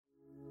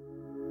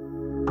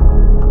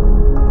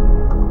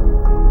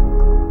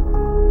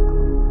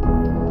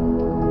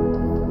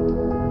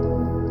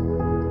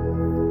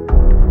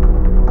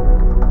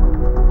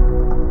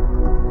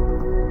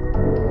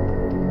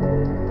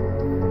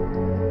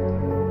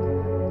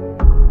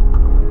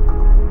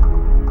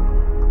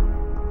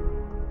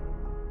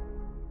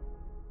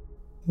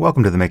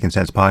Welcome to the Making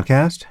Sense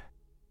podcast.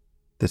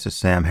 This is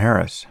Sam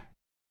Harris.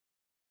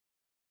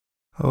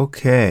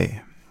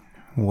 Okay,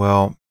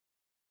 well,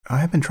 I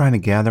have been trying to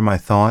gather my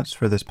thoughts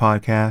for this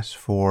podcast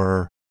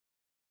for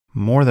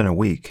more than a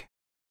week,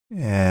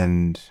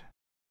 and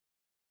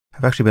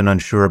I've actually been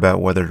unsure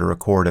about whether to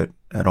record it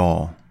at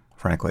all,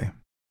 frankly.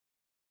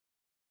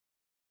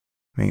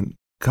 I mean,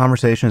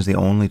 conversation is the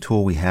only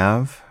tool we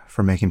have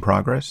for making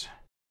progress.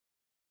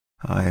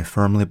 I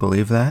firmly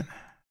believe that,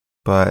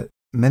 but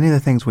many of the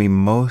things we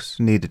most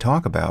need to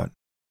talk about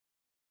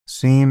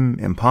seem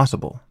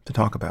impossible to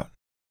talk about.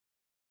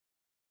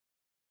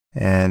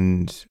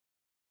 And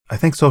I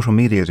think social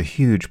media is a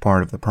huge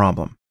part of the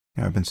problem.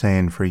 I've been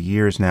saying for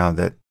years now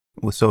that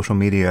with social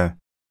media,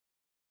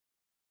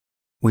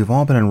 we've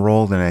all been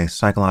enrolled in a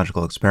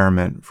psychological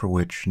experiment for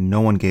which no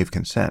one gave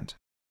consent.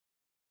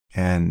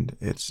 And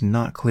it's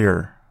not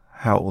clear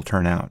how it will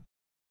turn out.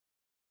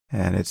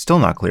 And it's still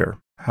not clear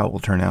how it will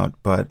turn out,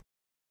 but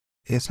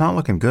it's not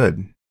looking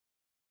good.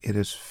 It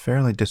is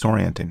fairly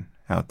disorienting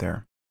out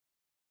there.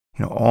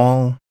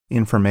 All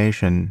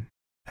information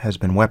has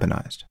been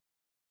weaponized.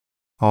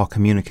 All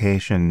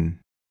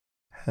communication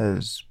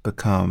has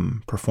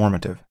become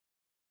performative.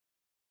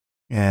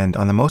 And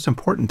on the most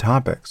important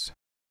topics,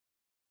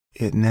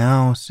 it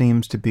now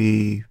seems to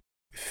be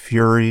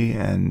fury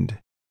and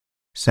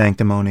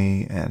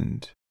sanctimony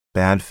and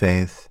bad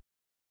faith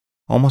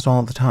almost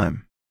all the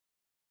time.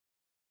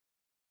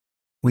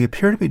 We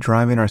appear to be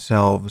driving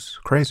ourselves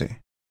crazy.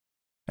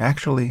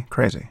 Actually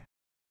crazy.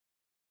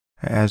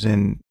 As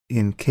in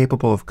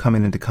incapable of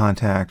coming into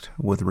contact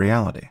with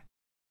reality.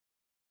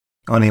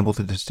 Unable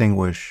to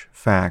distinguish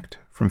fact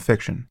from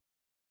fiction.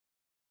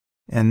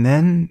 And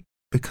then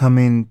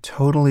becoming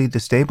totally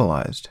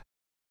destabilized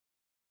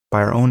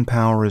by our own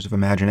powers of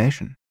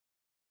imagination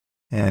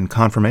and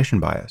confirmation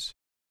bias,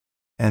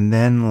 and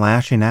then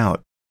lashing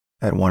out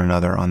at one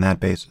another on that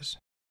basis.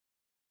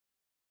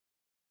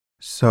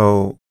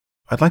 So,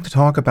 I'd like to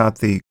talk about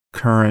the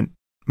current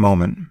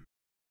moment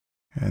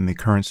and the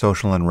current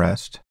social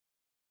unrest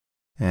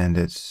and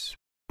its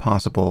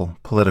possible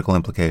political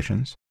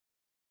implications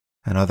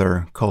and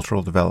other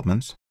cultural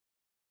developments,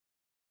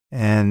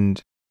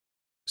 and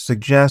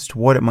suggest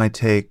what it might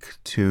take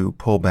to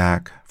pull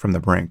back from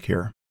the brink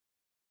here.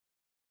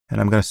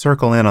 And I'm going to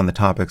circle in on the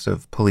topics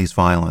of police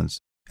violence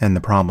and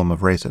the problem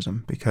of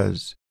racism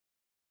because,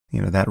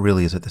 that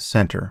really is at the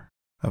center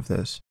of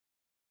this.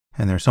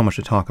 And there's so much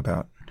to talk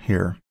about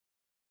here.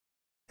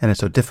 And it's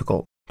so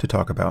difficult to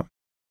talk about.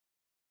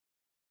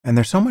 And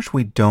there's so much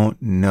we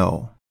don't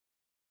know,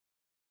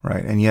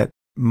 right? And yet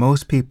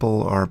most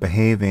people are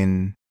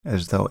behaving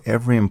as though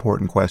every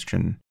important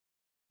question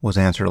was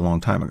answered a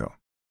long time ago.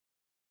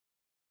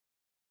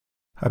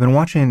 I've been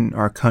watching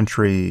our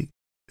country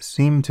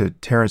seem to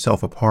tear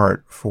itself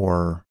apart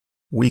for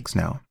weeks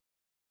now,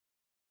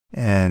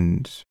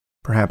 and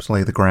perhaps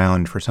lay the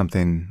ground for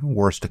something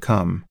worse to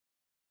come.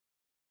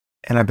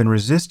 And I've been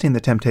resisting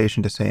the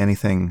temptation to say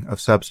anything of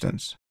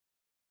substance,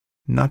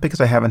 not because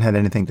I haven't had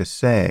anything to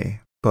say,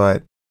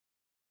 but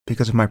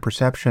because of my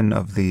perception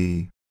of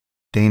the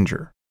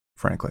danger,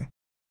 frankly.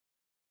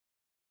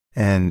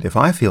 And if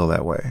I feel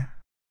that way,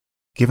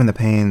 given the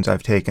pains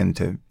I've taken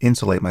to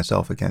insulate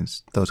myself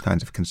against those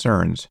kinds of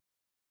concerns,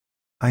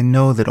 I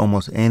know that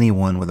almost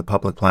anyone with a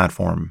public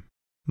platform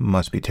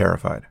must be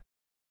terrified.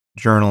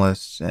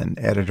 Journalists and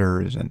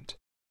editors and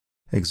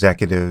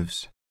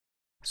executives,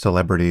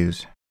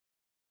 celebrities,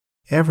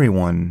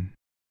 everyone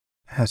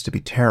has to be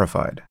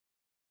terrified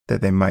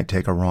that they might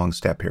take a wrong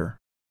step here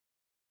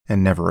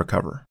and never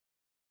recover.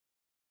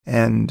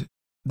 And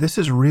this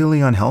is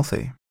really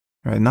unhealthy,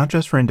 right? Not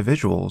just for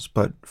individuals,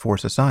 but for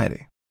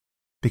society.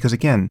 Because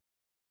again,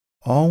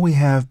 all we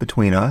have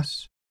between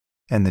us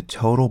and the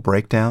total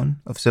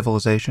breakdown of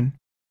civilization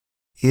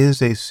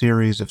is a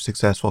series of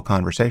successful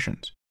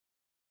conversations.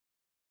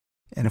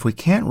 And if we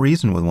can't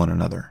reason with one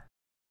another,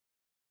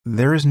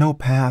 there is no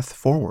path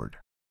forward,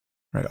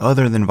 right,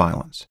 other than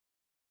violence.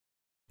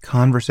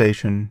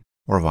 Conversation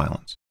or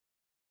violence.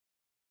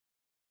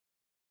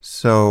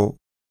 So,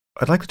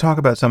 I'd like to talk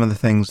about some of the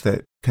things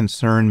that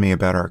concern me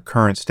about our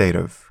current state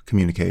of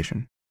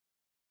communication.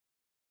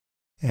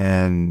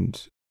 And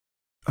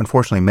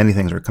unfortunately, many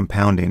things are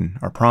compounding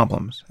our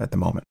problems at the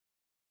moment.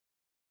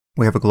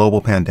 We have a global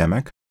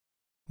pandemic,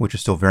 which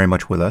is still very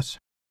much with us,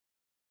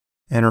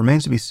 and it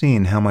remains to be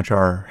seen how much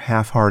our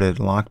half-hearted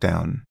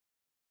lockdown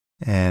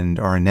and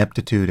our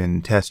ineptitude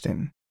in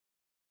testing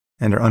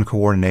and our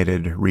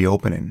uncoordinated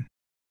reopening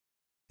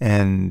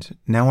and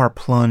now our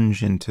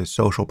plunge into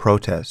social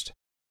protest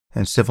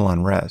and civil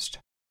unrest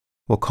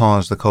will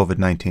cause the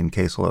COVID-19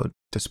 caseload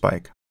to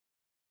spike.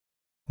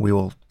 We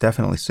will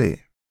definitely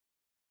see.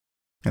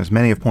 As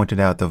many have pointed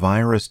out, the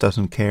virus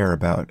doesn't care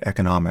about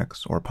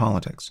economics or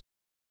politics.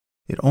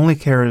 It only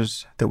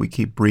cares that we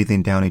keep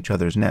breathing down each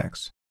other's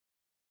necks.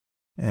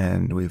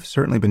 And we've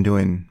certainly been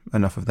doing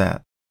enough of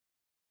that.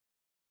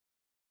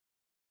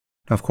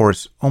 Of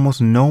course,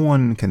 almost no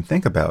one can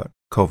think about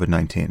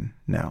COVID-19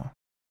 now.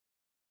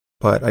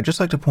 But I'd just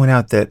like to point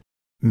out that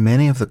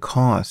many of the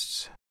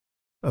costs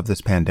of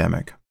this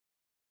pandemic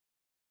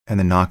and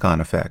the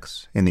knock-on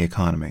effects in the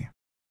economy,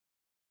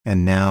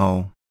 and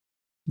now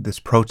this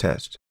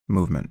protest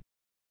movement,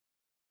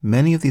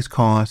 many of these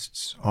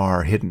costs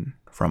are hidden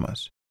from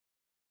us.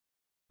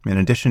 In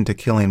addition to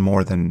killing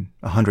more than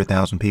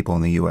 100,000 people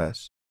in the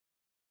U.S.,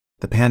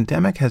 the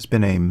pandemic has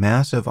been a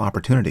massive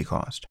opportunity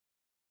cost,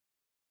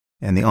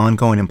 and the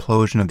ongoing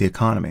implosion of the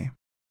economy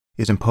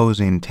is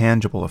imposing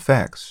tangible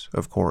effects,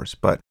 of course,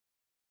 but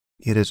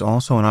it is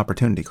also an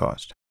opportunity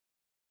cost.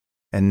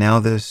 And now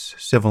this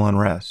civil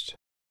unrest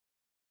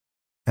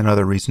and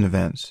other recent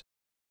events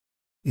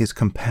is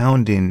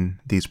compounding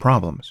these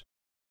problems.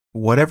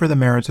 Whatever the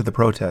merits of the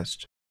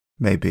protest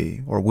may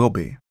be or will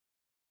be,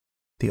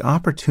 the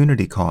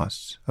opportunity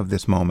costs of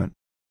this moment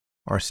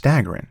are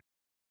staggering.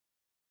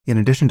 In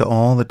addition to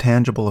all the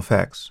tangible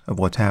effects of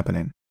what's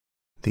happening,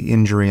 the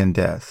injury and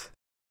death,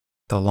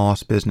 the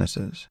lost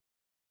businesses,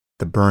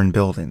 the burned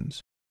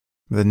buildings,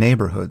 the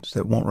neighborhoods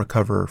that won't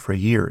recover for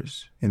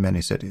years in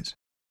many cities,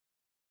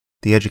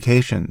 the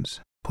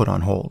educations put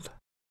on hold,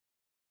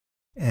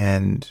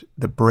 and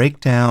the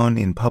breakdown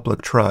in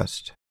public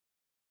trust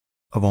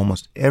of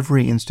almost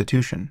every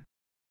institution.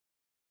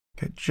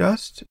 Okay,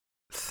 just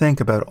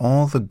think about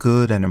all the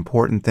good and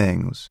important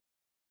things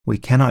we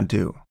cannot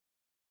do,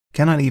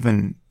 cannot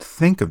even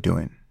think of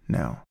doing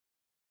now,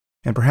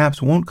 and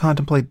perhaps won't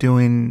contemplate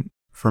doing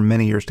for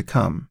many years to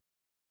come,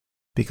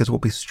 because we'll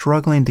be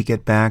struggling to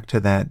get back to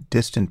that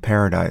distant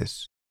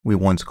paradise we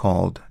once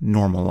called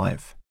normal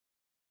life.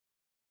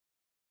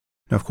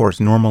 Now, of course,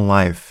 normal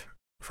life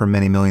for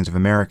many millions of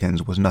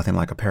Americans was nothing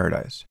like a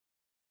paradise.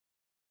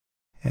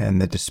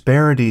 And the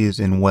disparities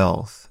in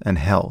wealth and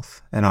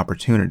health and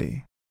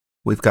opportunity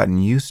we've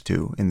gotten used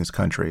to in this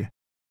country,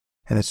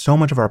 and that so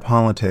much of our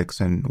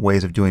politics and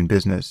ways of doing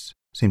business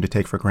seem to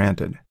take for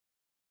granted,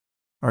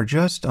 are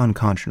just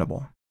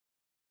unconscionable.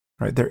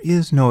 Right? There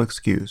is no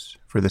excuse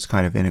for this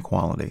kind of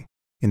inequality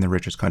in the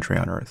richest country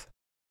on earth.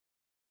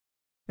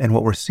 And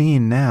what we're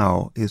seeing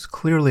now is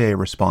clearly a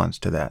response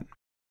to that.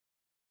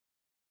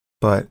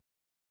 But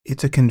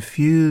it's a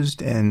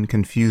confused and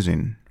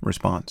confusing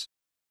response.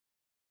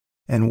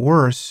 And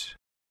worse,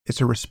 it's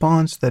a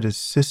response that is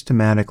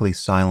systematically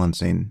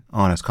silencing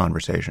honest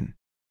conversation.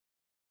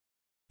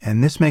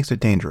 And this makes it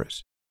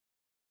dangerous.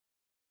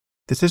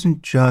 This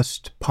isn't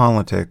just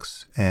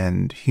politics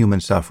and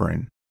human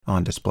suffering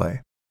on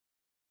display.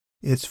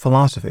 It's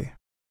philosophy.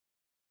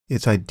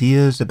 It's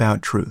ideas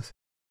about truth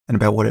and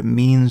about what it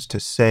means to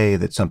say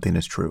that something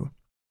is true.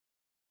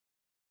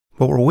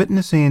 What we're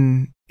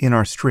witnessing in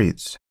our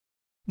streets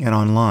and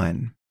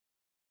online,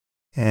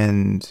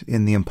 and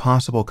in the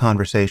impossible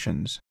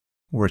conversations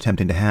we're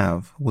attempting to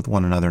have with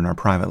one another in our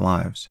private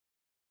lives,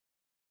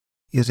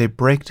 is a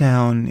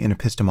breakdown in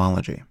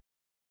epistemology.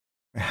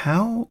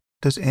 How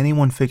does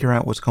anyone figure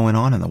out what's going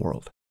on in the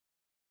world?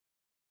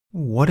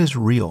 What is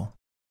real?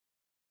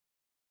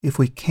 If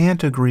we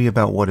can't agree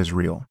about what is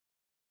real,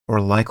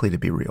 or likely to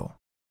be real,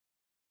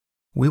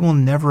 we will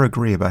never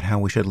agree about how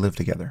we should live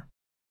together.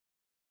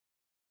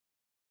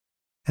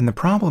 And the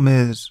problem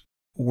is,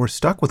 we're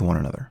stuck with one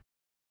another.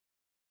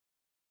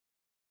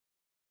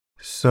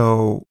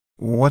 So,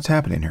 what's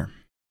happening here?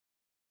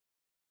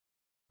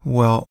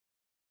 Well,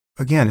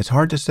 again, it's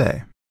hard to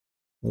say.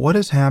 What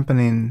is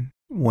happening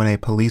when a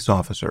police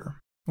officer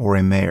or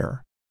a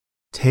mayor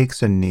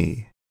takes a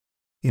knee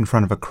in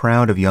front of a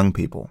crowd of young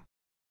people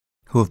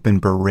who have been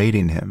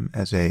berating him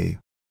as a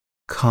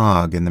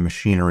cog in the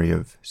machinery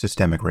of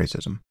systemic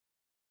racism?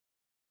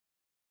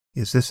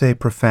 Is this a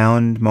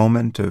profound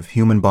moment of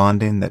human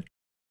bonding that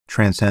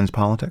transcends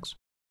politics?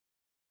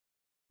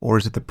 Or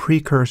is it the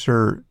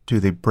precursor to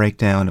the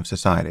breakdown of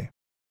society?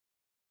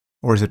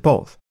 Or is it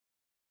both?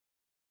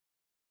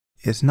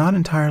 It's not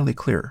entirely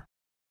clear.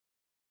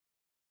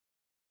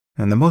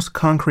 In the most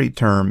concrete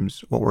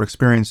terms, what we're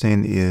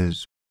experiencing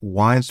is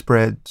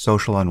widespread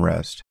social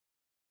unrest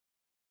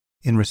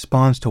in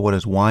response to what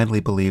is widely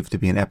believed to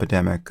be an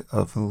epidemic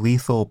of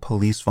lethal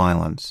police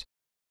violence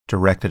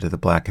directed at the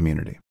Black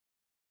community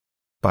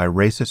by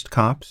racist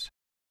cops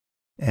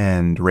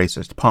and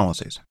racist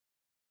policies.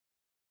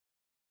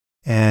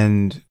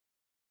 And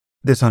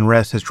this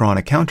unrest has drawn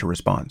a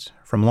counter-response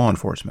from law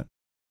enforcement,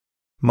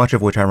 much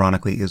of which,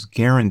 ironically, is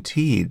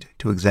guaranteed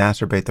to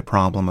exacerbate the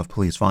problem of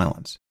police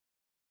violence,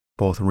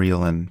 both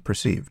real and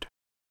perceived.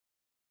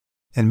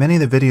 And many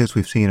of the videos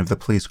we've seen of the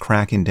police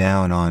cracking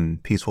down on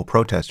peaceful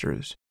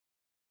protesters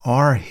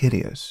are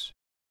hideous.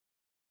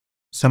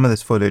 Some of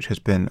this footage has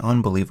been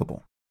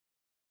unbelievable.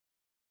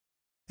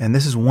 And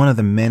this is one of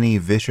the many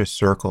vicious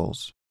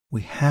circles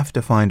we have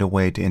to find a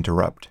way to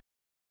interrupt.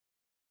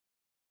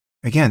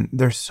 Again,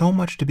 there's so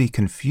much to be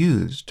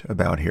confused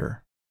about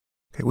here.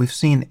 Okay, we've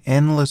seen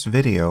endless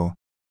video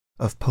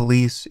of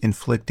police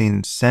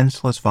inflicting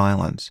senseless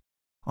violence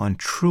on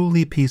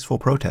truly peaceful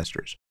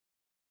protesters.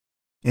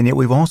 And yet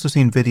we've also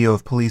seen video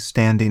of police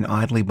standing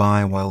idly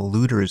by while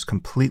looters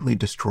completely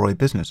destroy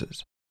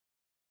businesses.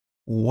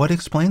 What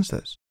explains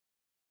this?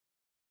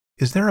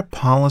 Is there a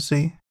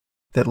policy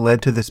that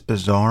led to this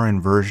bizarre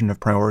inversion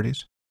of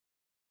priorities?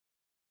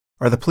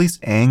 Are the police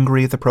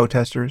angry at the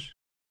protesters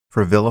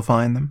for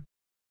vilifying them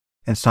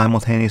and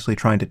simultaneously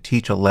trying to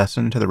teach a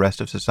lesson to the rest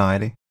of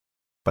society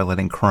by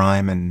letting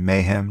crime and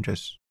mayhem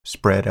just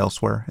spread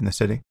elsewhere in the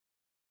city?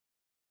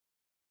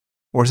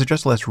 Or is it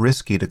just less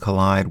risky to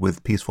collide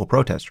with peaceful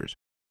protesters?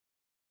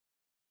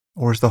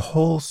 Or is the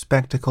whole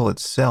spectacle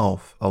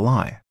itself a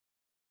lie?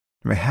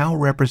 I mean, how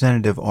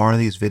representative are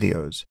these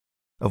videos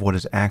of what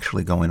is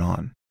actually going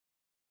on?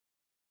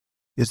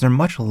 Is there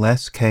much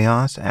less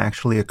chaos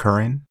actually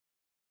occurring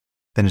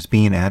than is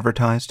being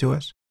advertised to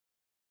us?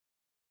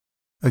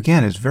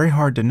 Again, it's very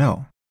hard to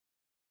know.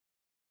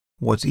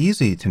 What's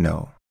easy to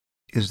know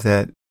is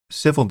that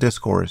civil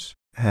discourse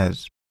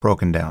has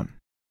broken down.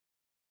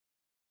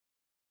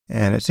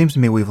 And it seems to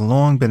me we've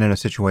long been in a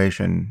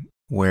situation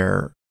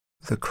where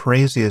the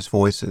craziest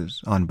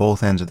voices on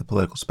both ends of the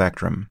political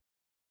spectrum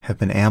have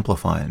been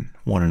amplifying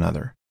one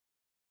another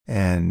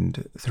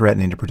and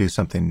threatening to produce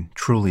something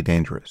truly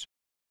dangerous.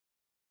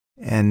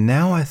 And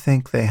now I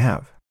think they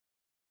have.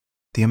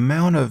 The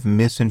amount of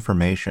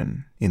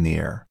misinformation in the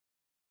air,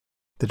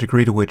 the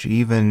degree to which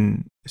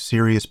even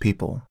serious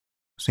people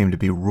seem to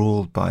be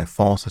ruled by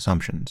false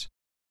assumptions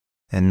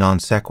and non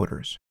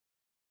sequiturs,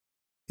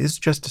 is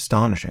just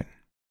astonishing.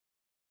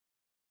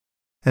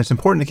 And it's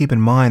important to keep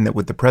in mind that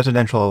with the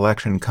presidential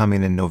election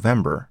coming in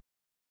November,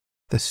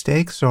 the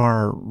stakes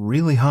are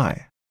really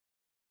high.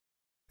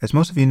 As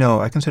most of you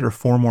know, I consider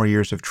 4 more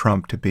years of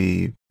Trump to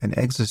be an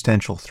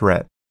existential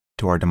threat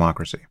to our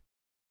democracy.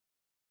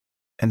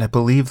 And I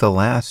believe the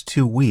last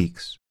 2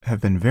 weeks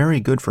have been very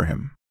good for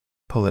him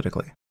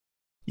politically,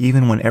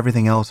 even when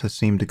everything else has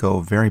seemed to go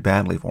very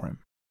badly for him.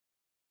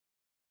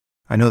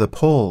 I know the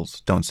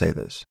polls don't say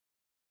this.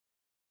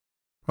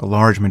 A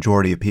large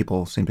majority of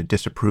people seem to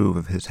disapprove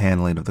of his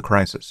handling of the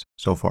crisis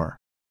so far.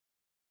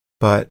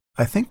 But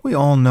I think we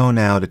all know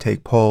now to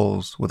take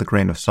polls with a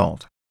grain of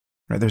salt.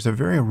 There's a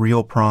very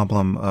real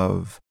problem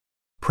of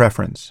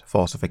preference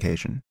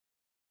falsification,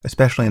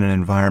 especially in an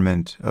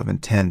environment of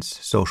intense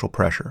social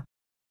pressure.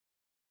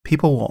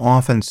 People will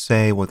often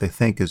say what they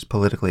think is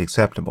politically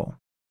acceptable,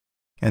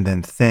 and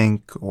then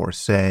think or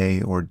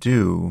say or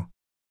do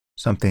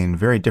something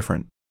very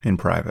different in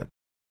private,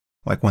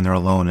 like when they're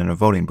alone in a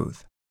voting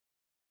booth.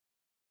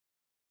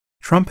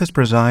 Trump has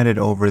presided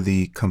over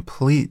the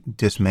complete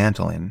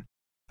dismantling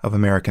of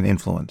American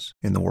influence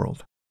in the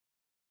world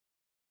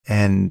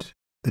and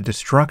the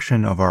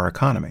destruction of our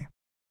economy.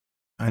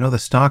 I know the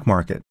stock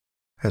market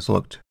has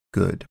looked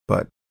good,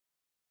 but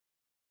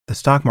the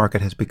stock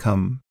market has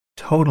become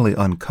totally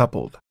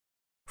uncoupled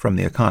from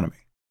the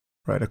economy,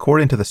 right?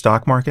 According to the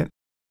stock market,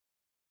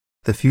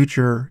 the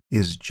future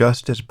is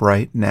just as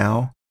bright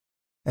now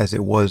as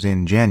it was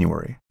in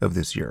January of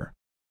this year,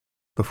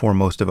 before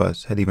most of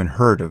us had even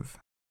heard of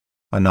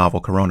a novel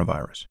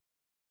coronavirus.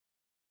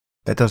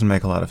 That doesn't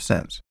make a lot of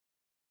sense.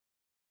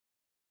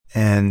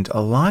 And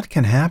a lot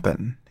can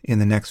happen in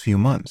the next few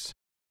months,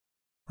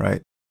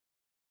 right?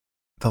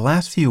 The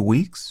last few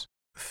weeks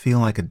feel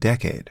like a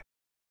decade.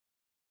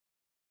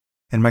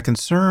 And my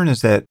concern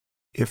is that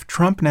if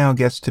Trump now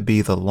gets to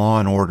be the law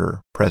and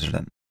order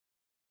president,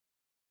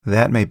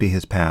 that may be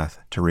his path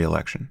to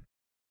re-election,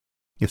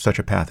 if such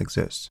a path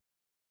exists.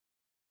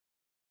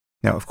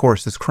 Now, of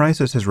course, this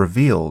crisis has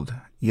revealed,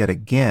 yet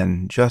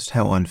again, just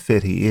how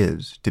unfit he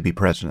is to be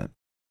president.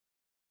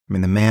 I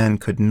mean, the man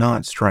could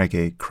not strike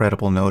a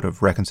credible note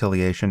of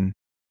reconciliation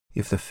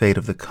if the fate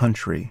of the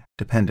country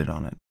depended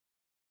on it.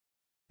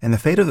 And the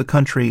fate of the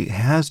country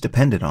has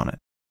depended on it.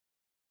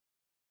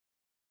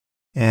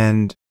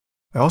 And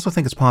I also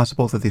think it's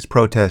possible that these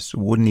protests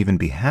wouldn't even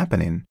be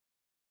happening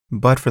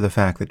but for the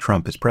fact that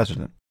Trump is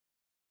president.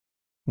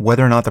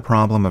 Whether or not the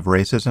problem of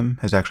racism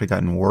has actually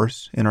gotten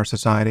worse in our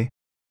society,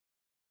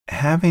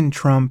 having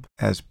Trump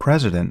as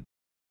president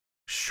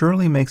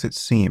surely makes it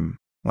seem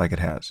like it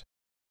has.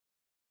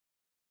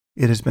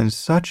 It has been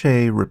such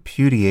a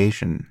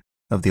repudiation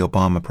of the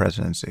Obama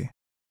presidency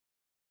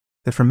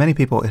that for many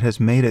people it has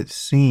made it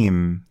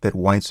seem that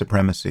white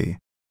supremacy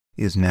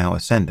is now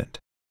ascendant.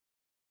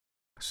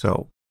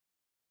 So,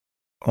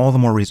 all the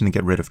more reason to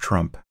get rid of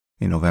Trump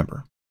in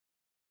November.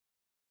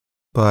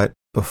 But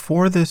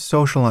before this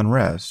social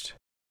unrest,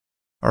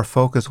 our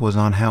focus was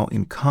on how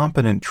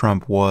incompetent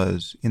Trump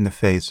was in the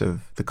face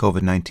of the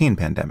COVID-19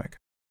 pandemic.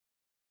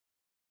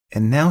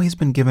 And now he's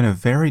been given a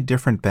very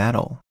different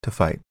battle to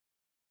fight.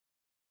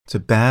 It's a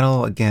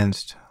battle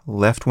against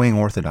left-wing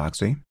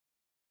orthodoxy,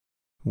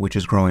 which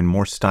is growing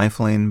more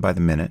stifling by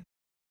the minute,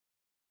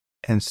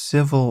 and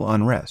civil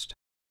unrest.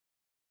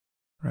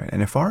 Right?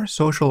 And if our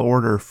social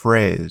order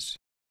frays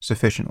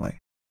sufficiently,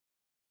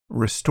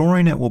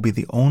 restoring it will be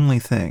the only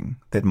thing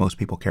that most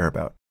people care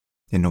about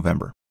in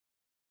November.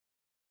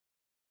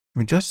 I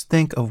mean, just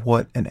think of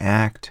what an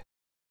act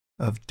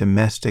of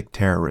domestic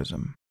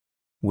terrorism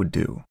would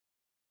do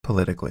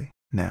politically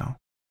now.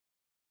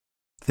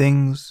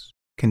 Things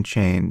can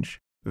change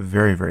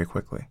very, very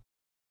quickly.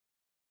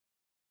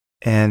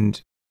 And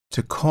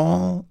to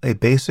call a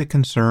basic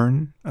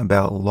concern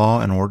about law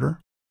and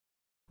order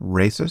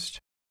racist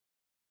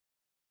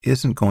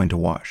isn't going to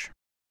wash.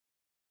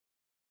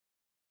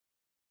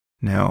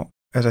 Now,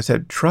 as I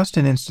said, trust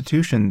in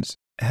institutions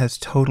has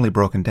totally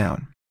broken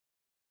down.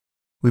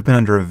 We've been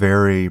under a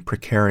very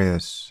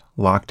precarious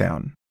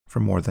lockdown for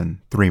more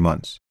than 3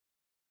 months,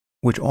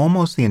 which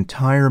almost the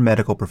entire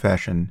medical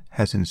profession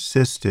has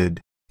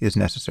insisted is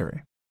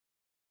necessary.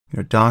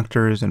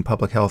 Doctors and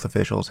public health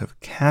officials have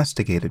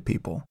castigated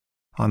people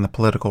on the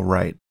political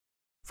right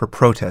for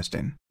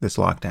protesting this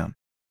lockdown.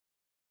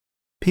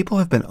 People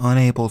have been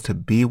unable to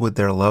be with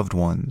their loved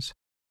ones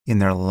in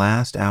their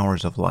last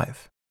hours of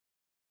life.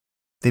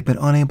 They've been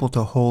unable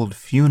to hold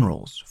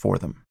funerals for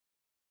them.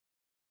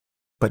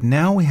 But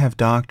now we have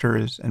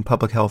doctors and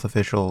public health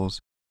officials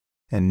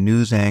and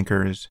news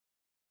anchors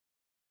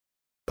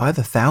by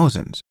the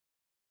thousands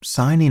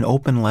signing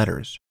open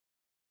letters,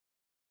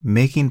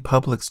 making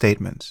public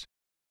statements,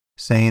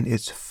 saying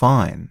it's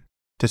fine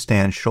to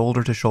stand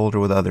shoulder to shoulder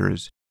with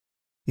others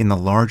in the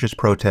largest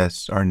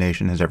protests our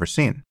nation has ever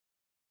seen.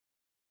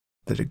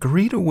 The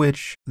degree to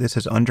which this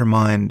has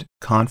undermined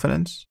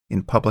confidence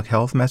in public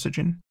health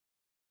messaging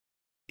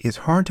is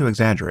hard to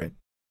exaggerate.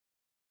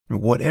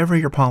 Whatever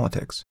your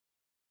politics,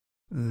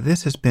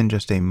 this has been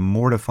just a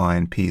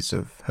mortifying piece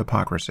of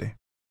hypocrisy.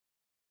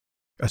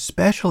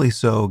 Especially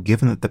so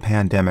given that the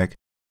pandemic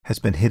has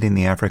been hitting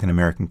the African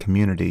American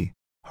community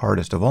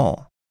hardest of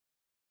all.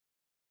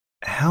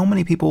 How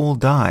many people will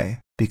die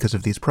because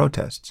of these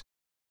protests?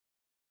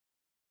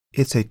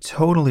 It's a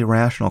totally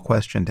rational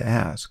question to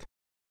ask,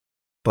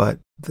 but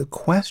the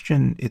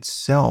question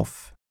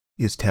itself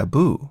is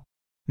taboo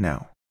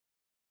now.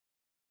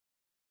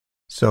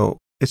 So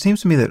it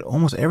seems to me that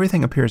almost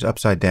everything appears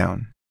upside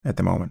down at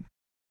the moment.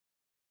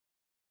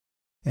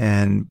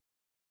 And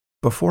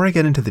before I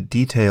get into the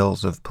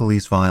details of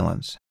police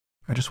violence,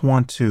 I just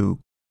want to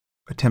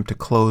attempt to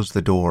close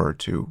the door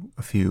to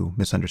a few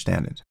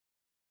misunderstandings.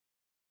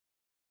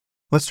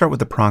 Let's start with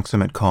the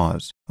proximate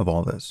cause of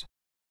all this,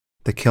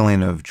 the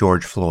killing of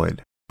George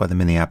Floyd by the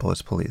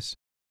Minneapolis police.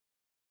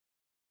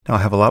 Now, I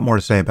have a lot more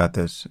to say about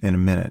this in a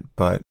minute,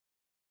 but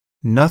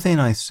nothing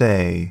I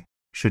say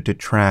should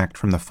detract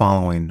from the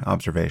following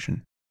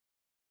observation.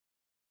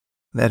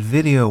 That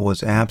video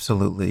was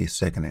absolutely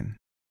sickening.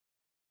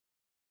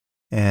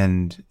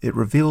 And it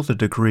revealed a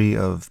degree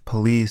of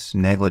police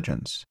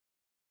negligence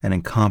and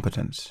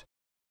incompetence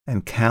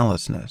and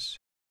callousness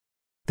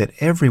that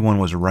everyone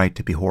was right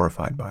to be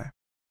horrified by.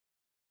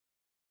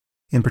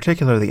 In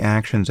particular, the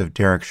actions of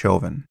Derek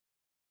Chauvin,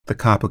 the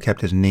cop who kept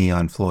his knee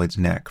on Floyd's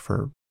neck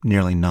for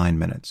nearly 9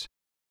 minutes.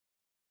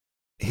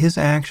 His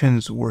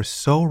actions were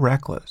so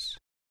reckless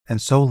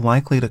and so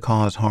likely to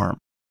cause harm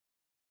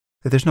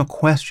that there's no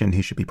question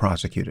he should be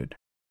prosecuted,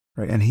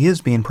 right? And he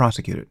is being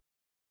prosecuted.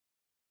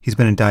 He's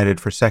been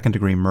indicted for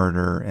second-degree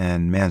murder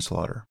and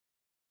manslaughter.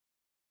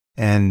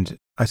 And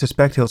I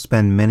suspect he'll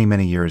spend many,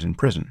 many years in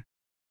prison.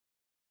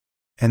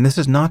 And this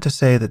is not to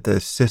say that the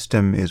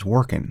system is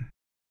working,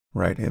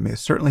 right? I mean, it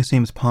certainly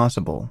seems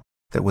possible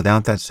that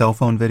without that cell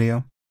phone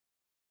video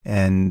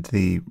and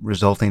the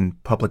resulting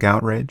public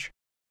outrage,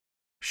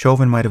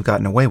 Chauvin might have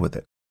gotten away with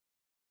it,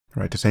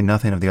 right? To say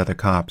nothing of the other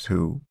cops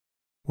who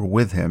were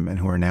with him and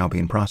who are now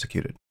being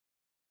prosecuted.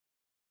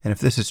 And if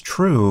this is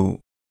true,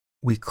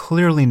 we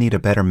clearly need a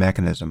better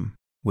mechanism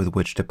with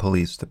which to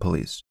police the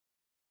police.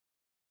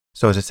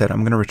 So as I said,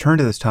 I'm going to return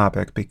to this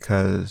topic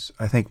because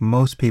I think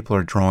most people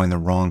are drawing the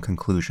wrong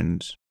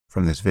conclusions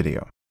from this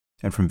video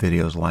and from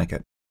videos like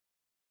it.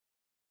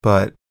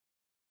 But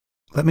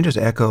let me just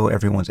echo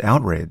everyone's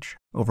outrage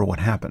over what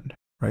happened,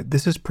 right?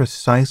 This is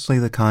precisely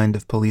the kind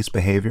of police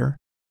behavior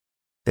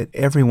that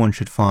everyone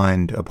should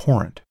find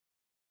abhorrent.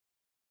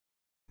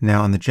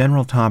 Now, on the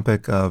general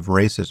topic of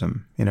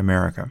racism in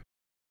America,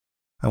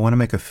 I want to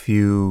make a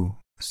few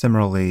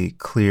similarly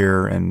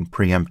clear and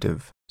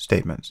preemptive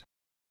statements.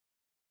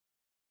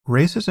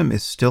 Racism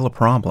is still a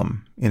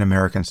problem in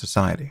American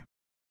society.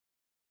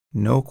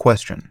 No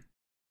question.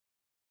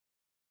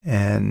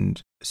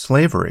 And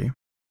slavery,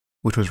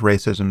 which was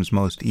racism's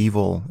most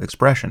evil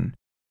expression,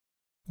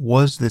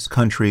 was this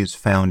country's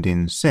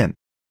founding sin.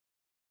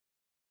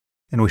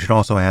 And we should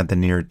also add the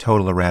near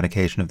total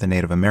eradication of the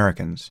Native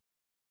Americans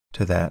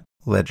to that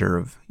ledger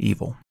of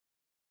evil.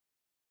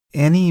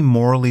 Any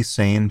morally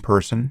sane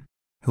person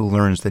who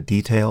learns the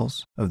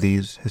details of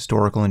these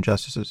historical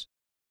injustices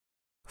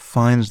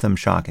finds them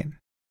shocking,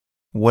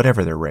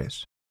 whatever their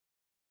race.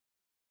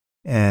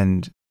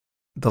 And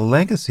the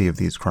legacy of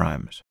these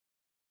crimes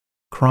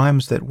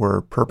that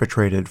were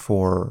perpetrated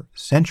for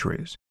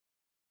centuries,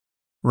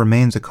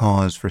 remains a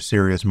cause for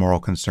serious moral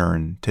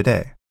concern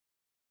today.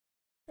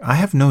 I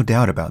have no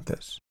doubt about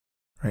this,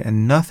 right?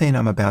 And nothing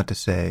I'm about to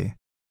say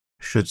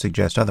should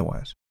suggest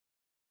otherwise.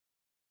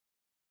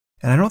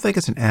 And I don't think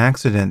it's an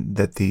accident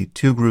that the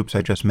two groups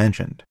I just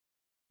mentioned,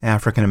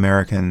 African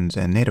Americans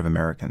and Native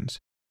Americans,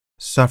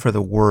 suffer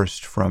the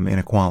worst from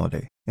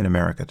inequality in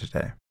America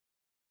today.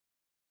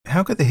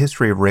 How could the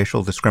history of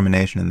racial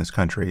discrimination in this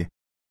country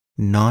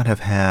not have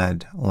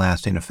had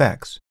lasting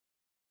effects,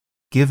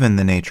 given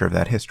the nature of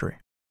that history?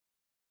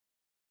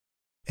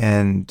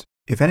 And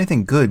if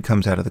anything good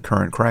comes out of the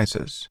current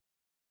crisis,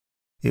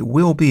 it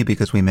will be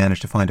because we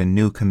managed to find a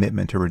new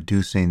commitment to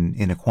reducing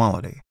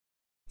inequality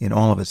in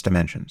all of its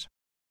dimensions.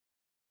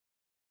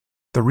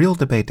 The real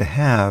debate to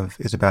have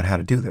is about how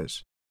to do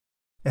this,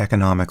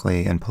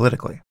 economically and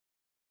politically.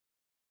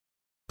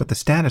 But the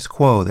status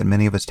quo that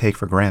many of us take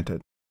for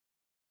granted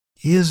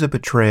is a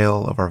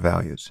betrayal of our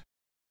values,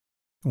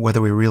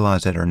 whether we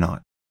realize it or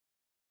not.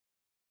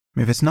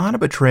 If it's not a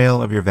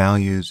betrayal of your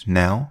values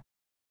now,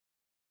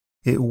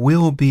 it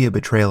will be a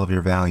betrayal of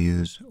your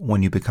values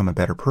when you become a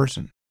better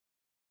person.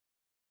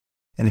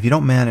 And if you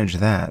don't manage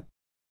that,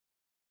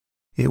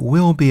 it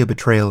will be a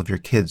betrayal of your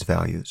kids'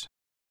 values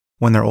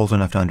when they're old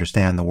enough to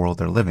understand the world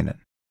they're living in.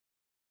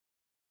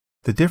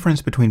 The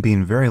difference between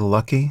being very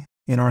lucky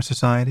in our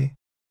society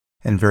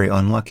and very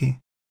unlucky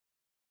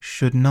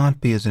should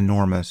not be as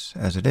enormous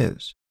as it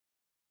is.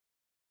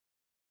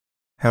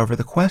 However,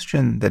 the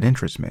question that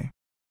interests me,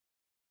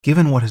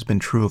 given what has been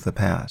true of the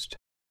past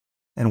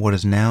and what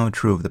is now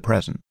true of the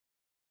present,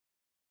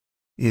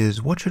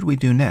 is what should we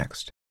do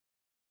next?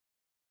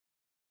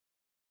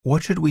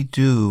 What should we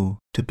do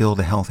to build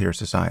a healthier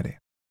society?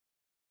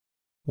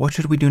 What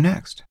should we do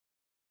next?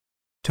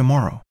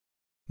 Tomorrow?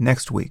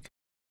 Next week?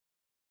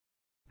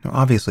 Now,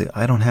 obviously,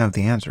 I don't have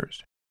the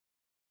answers.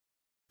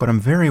 But I'm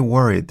very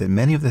worried that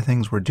many of the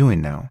things we're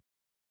doing now,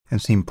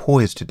 and seem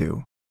poised to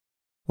do,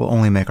 will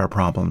only make our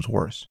problems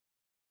worse.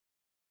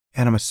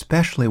 And I'm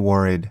especially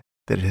worried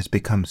that it has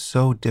become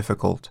so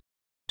difficult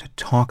to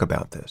talk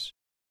about this,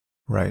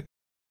 right?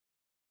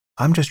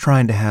 I'm just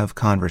trying to have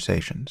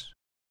conversations.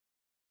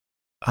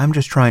 I'm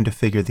just trying to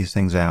figure these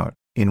things out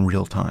in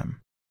real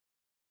time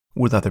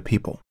with other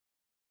people.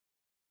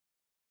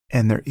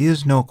 And there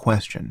is no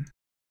question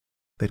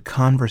that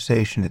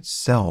conversation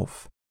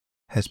itself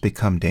has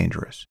become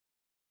dangerous.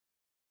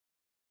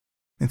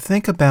 And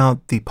think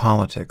about the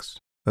politics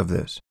of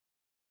this.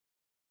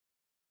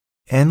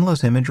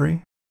 Endless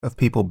imagery of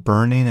people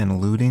burning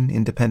and looting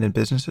independent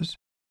businesses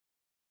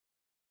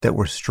that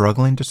were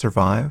struggling to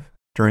survive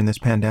during this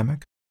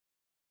pandemic,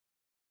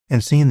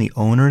 and seeing the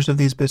owners of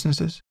these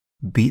businesses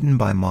beaten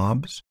by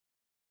mobs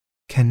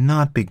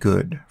cannot be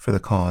good for the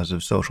cause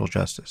of social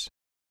justice.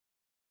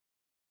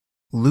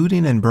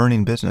 Looting and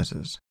burning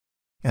businesses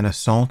and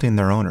assaulting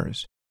their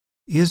owners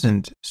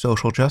isn't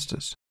social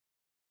justice.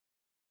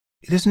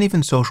 It isn't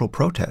even social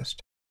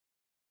protest.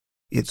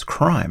 It's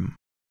crime.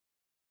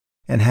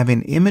 And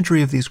having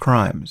imagery of these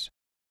crimes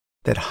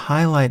that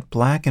highlight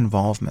Black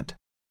involvement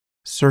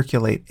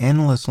circulate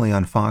endlessly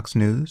on Fox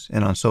News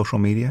and on social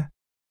media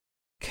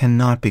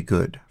cannot be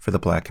good for the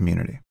Black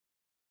community.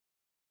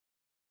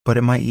 But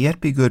it might yet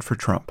be good for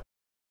Trump.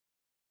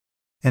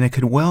 And it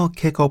could well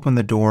kick open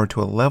the door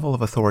to a level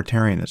of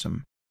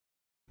authoritarianism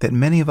that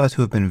many of us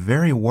who have been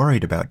very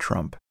worried about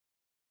Trump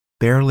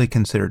barely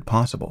considered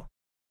possible.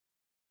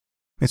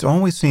 It's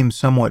always seemed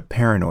somewhat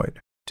paranoid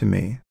to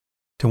me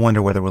to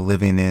wonder whether we're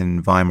living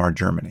in Weimar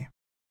Germany.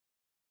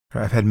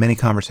 I've had many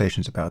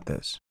conversations about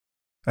this.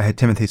 I had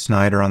Timothy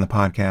Snyder on the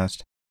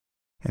podcast,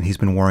 and he's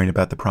been worrying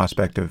about the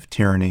prospect of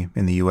tyranny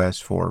in the U.S.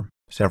 for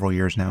several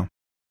years now.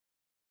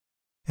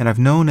 And I've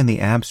known in the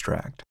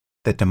abstract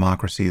that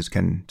democracies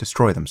can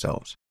destroy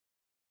themselves.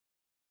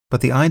 But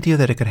the idea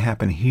that it could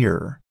happen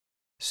here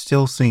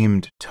still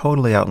seemed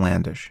totally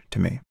outlandish to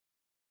me.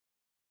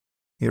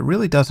 It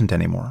really doesn't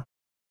anymore.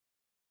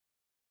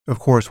 Of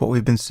course, what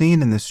we've been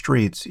seeing in the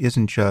streets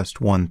isn't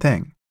just one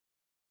thing.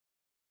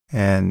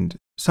 And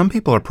some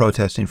people are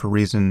protesting for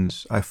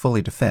reasons I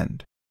fully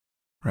defend,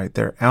 right?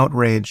 They're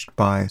outraged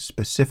by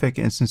specific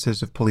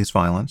instances of police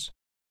violence,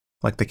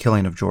 like the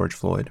killing of George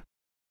Floyd.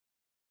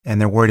 And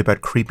they're worried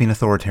about creeping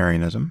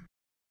authoritarianism,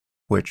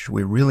 which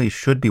we really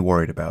should be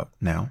worried about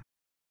now.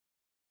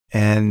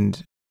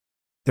 And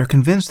they're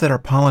convinced that our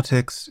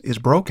politics is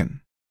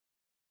broken,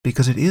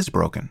 because it is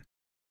broken.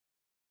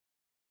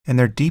 And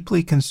they're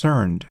deeply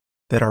concerned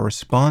that our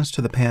response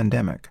to the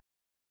pandemic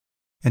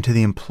and to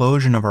the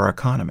implosion of our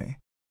economy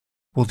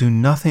will do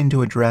nothing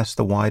to address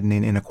the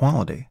widening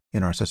inequality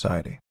in our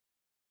society.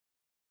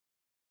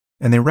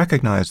 And they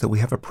recognize that we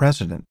have a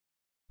president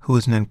who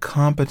is an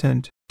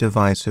incompetent,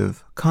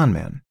 divisive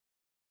conman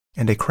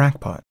and a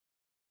crackpot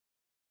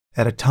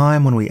at a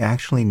time when we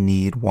actually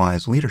need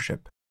wise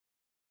leadership.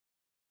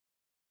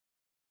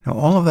 Now,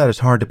 all of that is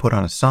hard to put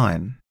on a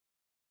sign,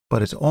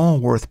 but it's all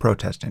worth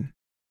protesting.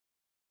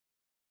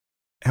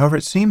 However,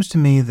 it seems to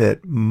me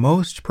that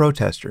most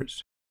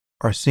protesters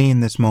are seeing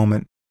this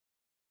moment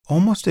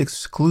almost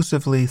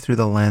exclusively through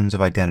the lens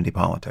of identity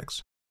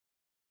politics,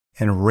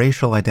 and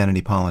racial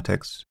identity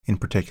politics in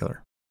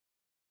particular.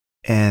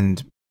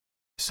 And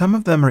some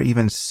of them are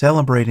even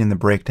celebrating the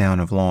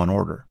breakdown of law and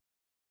order,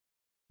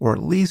 or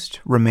at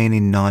least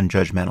remaining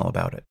non-judgmental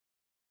about it.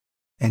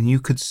 And you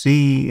could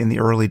see in the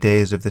early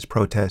days of this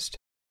protest,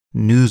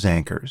 news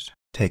anchors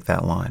take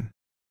that line,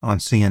 on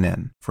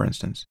CNN, for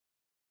instance.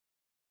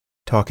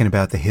 Talking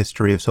about the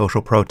history of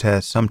social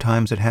protests,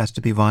 sometimes it has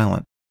to be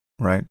violent,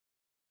 right?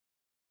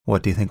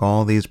 What, do you think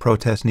all these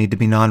protests need to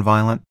be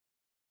nonviolent?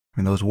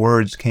 I mean, those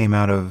words came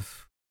out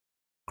of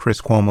Chris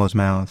Cuomo's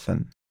mouth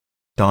and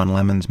Don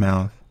Lemon's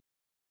mouth.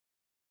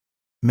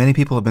 Many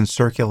people have been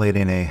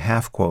circulating a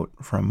half quote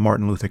from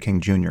Martin Luther King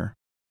Jr.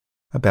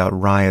 about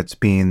riots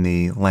being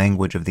the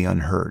language of the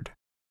unheard.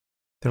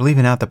 They're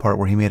leaving out the part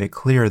where he made it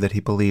clear that he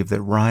believed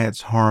that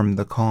riots harmed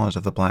the cause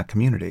of the black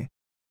community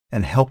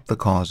and helped the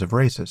cause of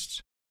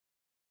racists.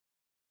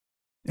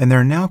 And there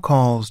are now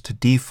calls to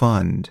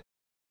defund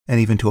and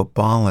even to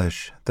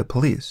abolish the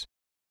police.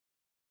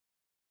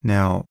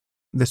 Now,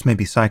 this may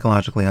be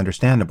psychologically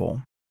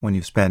understandable when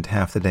you've spent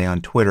half the day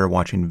on Twitter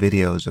watching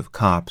videos of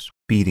cops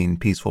beating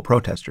peaceful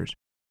protesters.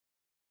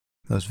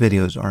 Those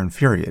videos are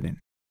infuriating.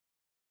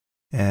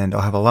 And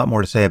I'll have a lot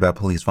more to say about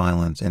police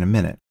violence in a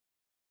minute.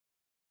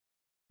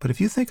 But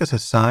if you think a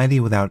society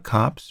without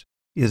cops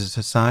is a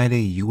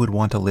society you would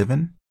want to live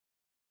in,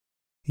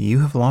 you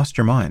have lost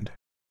your mind.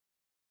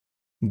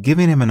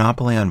 Giving a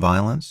monopoly on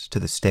violence to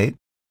the state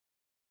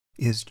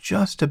is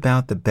just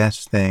about the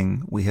best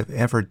thing we have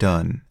ever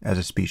done as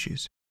a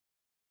species.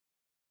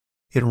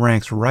 It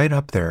ranks right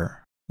up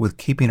there with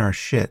keeping our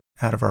shit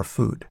out of our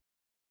food.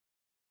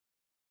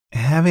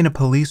 Having a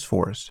police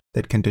force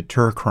that can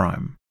deter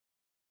crime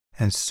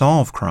and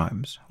solve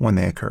crimes when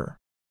they occur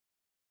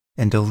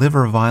and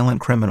deliver violent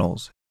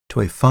criminals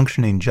to a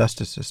functioning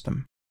justice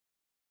system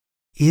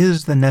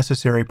is the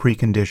necessary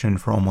precondition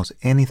for almost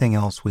anything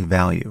else we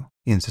value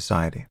in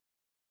society.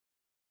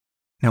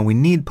 Now, we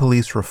need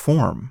police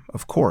reform,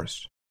 of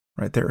course,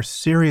 right? There are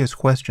serious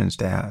questions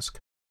to ask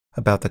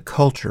about the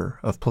culture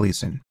of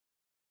policing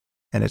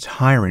and its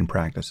hiring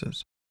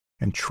practices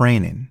and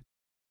training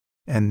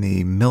and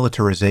the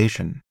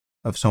militarization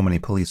of so many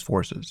police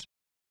forces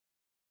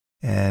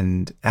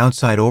and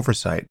outside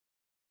oversight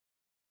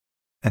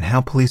and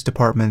how police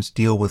departments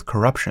deal with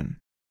corruption,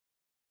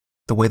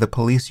 the way the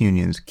police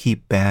unions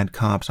keep bad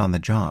cops on the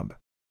job,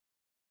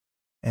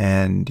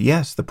 and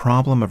yes, the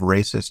problem of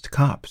racist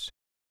cops.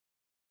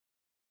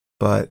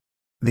 But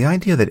the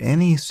idea that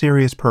any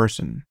serious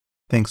person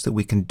thinks that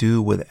we can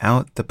do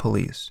without the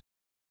police,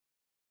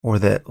 or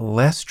that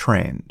less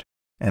trained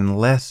and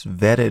less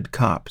vetted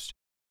cops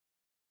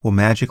will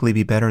magically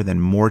be better than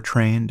more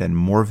trained and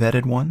more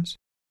vetted ones,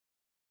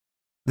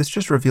 this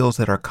just reveals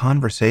that our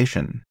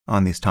conversation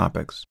on these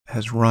topics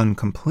has run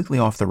completely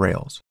off the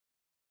rails.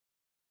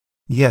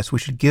 Yes, we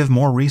should give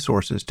more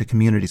resources to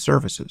community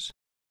services.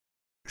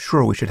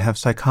 Sure, we should have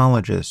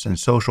psychologists and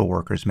social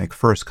workers make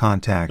first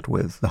contact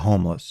with the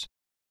homeless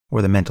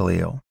or the mentally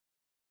ill.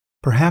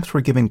 Perhaps we're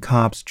giving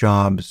cops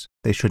jobs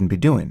they shouldn't be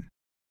doing.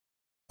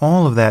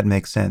 All of that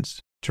makes sense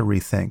to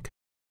rethink.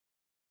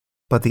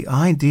 But the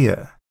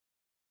idea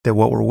that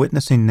what we're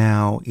witnessing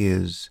now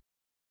is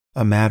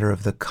a matter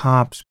of the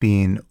cops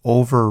being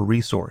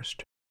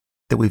over-resourced,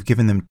 that we've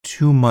given them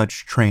too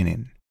much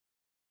training,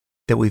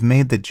 that we've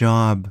made the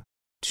job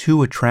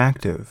too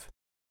attractive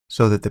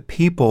so that the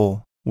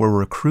people we're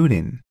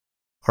recruiting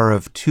are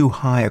of too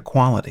high a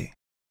quality,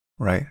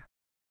 right?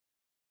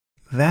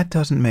 That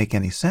doesn't make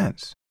any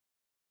sense.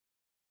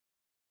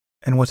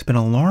 And what's been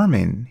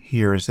alarming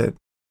here is that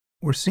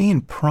we're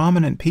seeing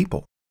prominent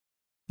people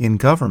in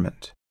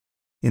government,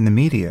 in the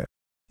media,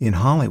 in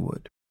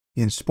Hollywood,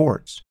 in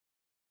sports,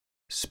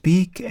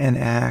 speak and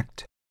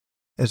act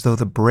as though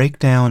the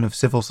breakdown of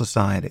civil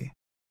society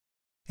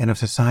and of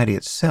society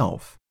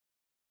itself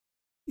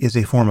is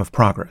a form of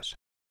progress.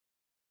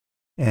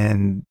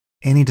 And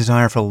any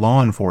desire for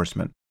law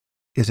enforcement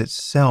is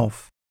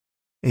itself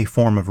a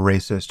form of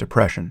racist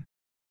oppression.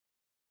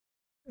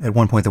 At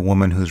one point, the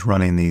woman who's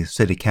running the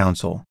city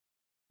council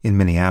in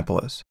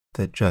Minneapolis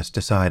that just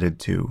decided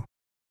to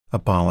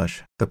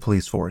abolish the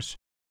police force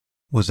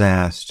was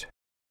asked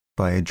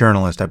by a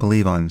journalist, I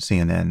believe on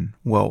CNN,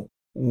 well,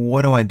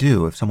 what do I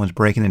do if someone's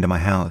breaking into my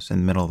house in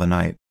the middle of the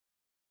night?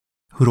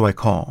 Who do I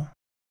call?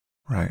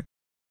 Right?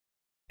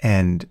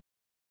 And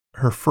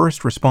her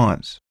first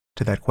response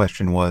to that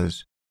question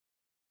was,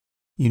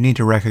 you need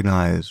to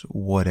recognize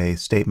what a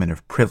statement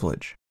of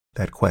privilege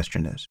that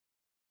question is.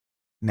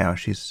 Now,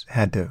 she's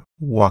had to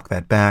walk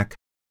that back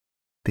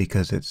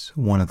because it's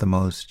one of the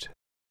most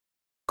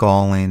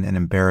galling and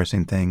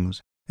embarrassing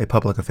things a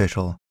public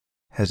official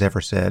has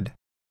ever said.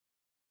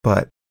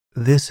 But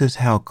this is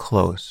how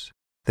close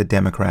the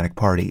Democratic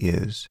Party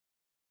is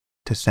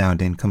to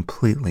sounding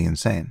completely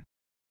insane.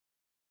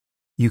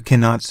 You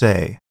cannot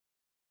say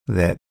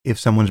that if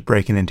someone's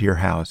breaking into your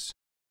house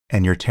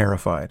and you're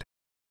terrified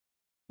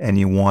and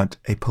you want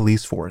a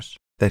police force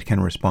that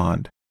can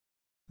respond,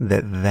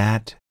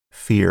 that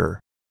fear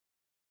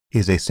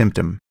is a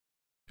symptom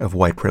of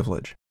white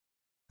privilege.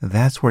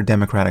 That's where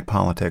democratic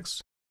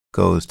politics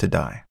goes to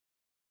die.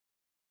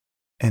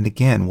 And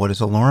again, what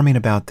is alarming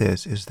about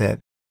this is that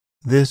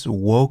this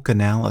woke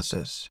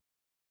analysis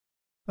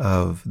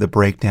of the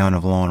breakdown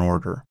of law and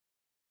order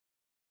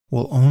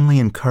will only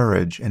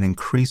encourage an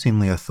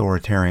increasingly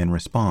authoritarian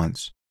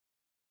response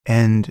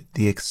and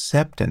the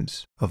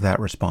acceptance of that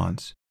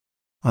response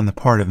on the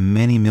part of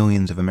many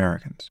millions of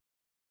Americans.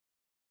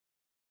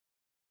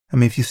 I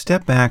mean, if you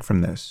step back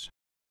from this,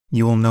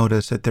 you will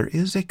notice that there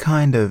is a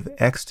kind of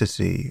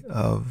ecstasy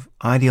of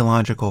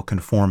ideological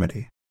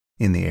conformity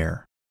in the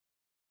air,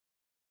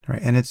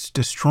 right? And it's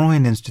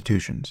destroying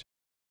institutions.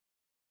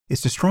 It's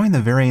destroying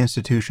the very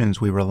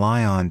institutions we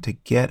rely on to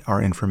get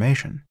our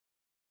information.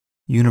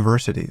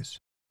 Universities,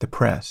 the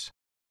press.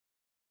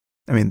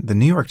 I mean, the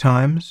New York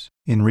Times,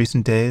 in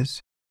recent days,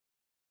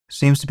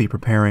 seems to be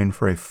preparing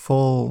for a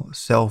full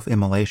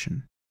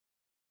self-immolation.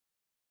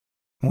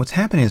 What's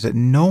happening is that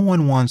no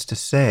one wants to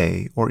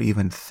say or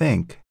even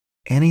think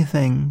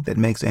anything that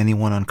makes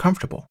anyone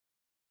uncomfortable.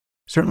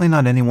 Certainly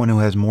not anyone who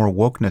has more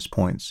wokeness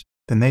points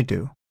than they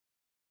do.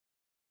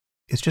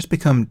 It's just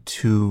become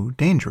too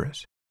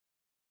dangerous.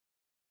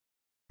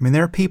 I mean,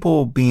 there are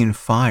people being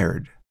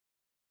fired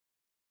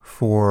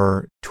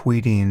for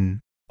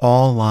tweeting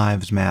 "All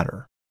Lives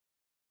Matter."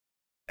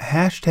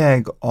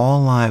 Hashtag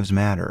 "All Lives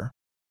Matter"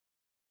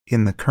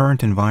 in the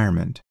current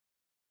environment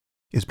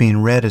is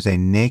being read as a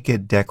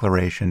naked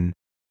declaration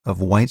of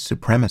white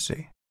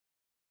supremacy.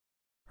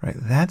 Right?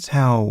 That's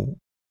how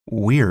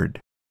weird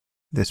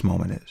this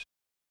moment is.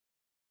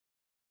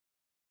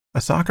 A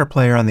soccer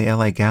player on the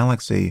LA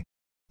Galaxy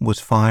was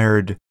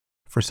fired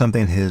for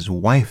something his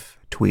wife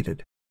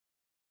tweeted.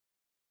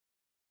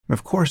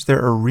 Of course,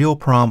 there are real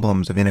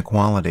problems of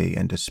inequality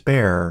and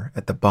despair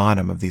at the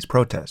bottom of these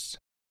protests.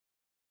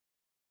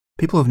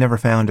 People who've never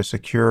found a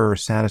secure or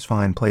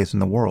satisfying place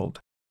in the world,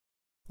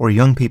 or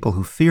young people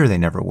who fear they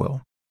never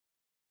will.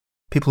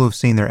 People who've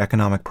seen their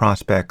economic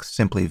prospects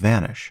simply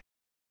vanish.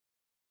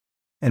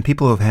 And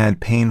people who've had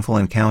painful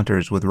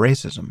encounters with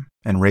racism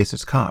and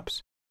racist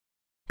cops.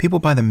 People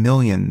by the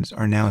millions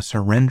are now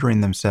surrendering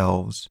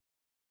themselves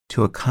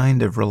to a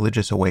kind of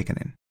religious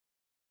awakening.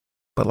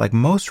 But like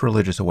most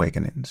religious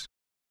awakenings,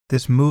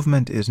 this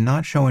movement is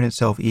not showing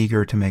itself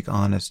eager to make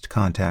honest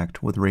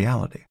contact with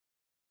reality.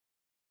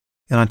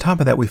 And on top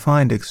of that, we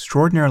find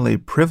extraordinarily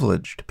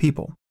privileged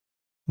people,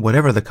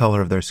 whatever the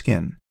color of their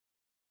skin.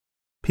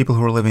 People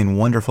who are living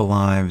wonderful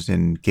lives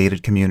in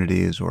gated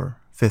communities or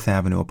Fifth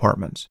Avenue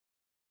apartments,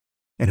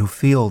 and who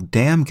feel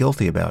damn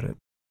guilty about it.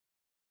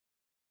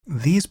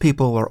 These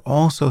people are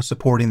also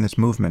supporting this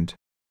movement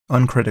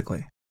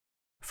uncritically,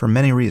 for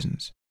many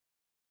reasons.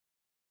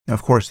 Now,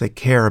 of course, they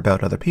care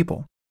about other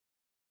people,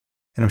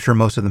 and I'm sure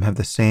most of them have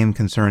the same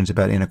concerns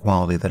about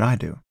inequality that I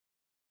do.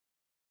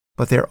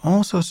 But they're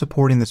also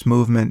supporting this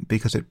movement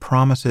because it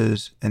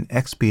promises an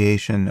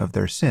expiation of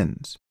their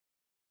sins.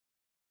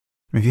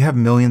 If you have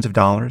millions of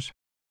dollars,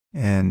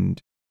 and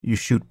you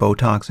shoot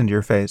Botox into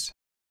your face,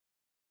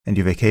 and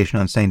you vacation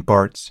on St.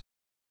 Bart's,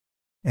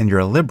 and you're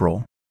a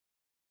liberal,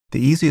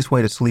 the easiest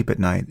way to sleep at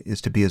night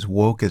is to be as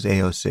woke as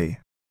AOC,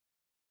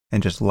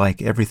 and just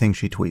like everything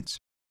she tweets.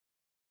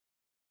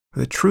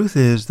 The truth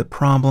is, the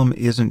problem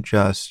isn't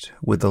just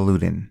with the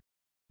looting,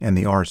 and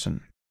the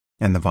arson,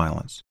 and the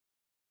violence.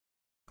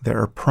 There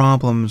are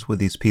problems with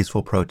these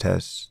peaceful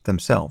protests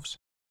themselves.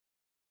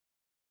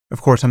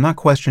 Of course, I'm not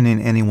questioning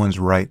anyone's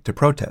right to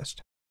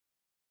protest.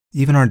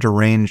 Even our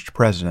deranged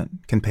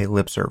president can pay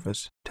lip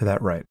service to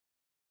that right,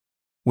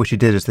 which he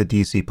did as the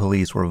DC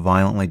police were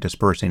violently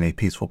dispersing a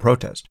peaceful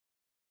protest,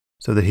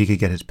 so that he could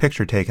get his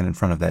picture taken in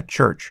front of that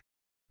church,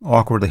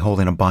 awkwardly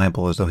holding a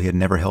Bible as though he had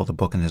never held a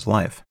book in his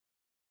life.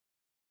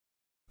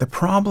 The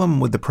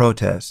problem with the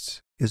protests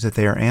is that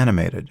they are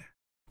animated,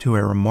 to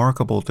a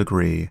remarkable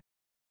degree,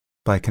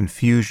 by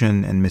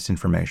confusion and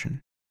misinformation.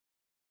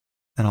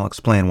 And I'll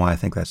explain why I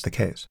think that's the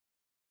case.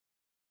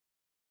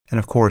 And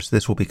of course,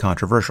 this will be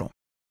controversial.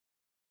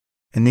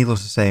 And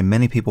needless to say,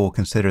 many people will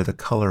consider the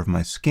color of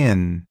my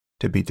skin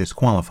to be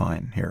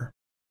disqualifying here.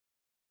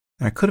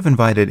 And I could have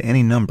invited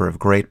any number of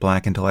great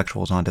black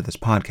intellectuals onto this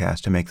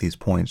podcast to make these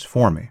points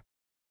for me.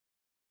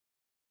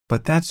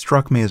 But that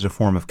struck me as a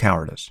form of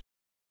cowardice.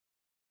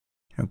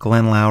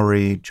 Glenn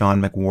Loury,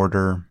 John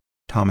McWhorter,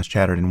 Thomas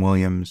Chatterton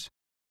Williams,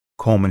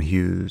 Coleman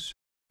Hughes,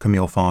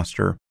 Camille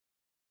Foster.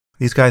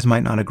 These guys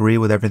might not agree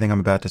with everything I'm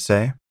about to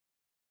say,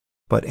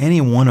 but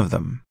any one of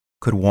them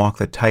could walk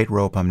the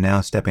tightrope I'm now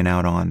stepping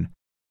out on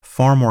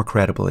far more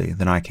credibly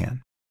than I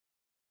can.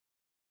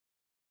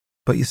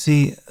 But you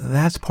see,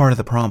 that's part of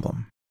the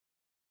problem,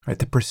 right?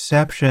 The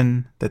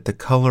perception that the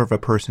color of a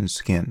person's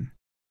skin,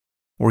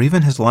 or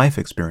even his life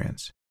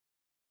experience,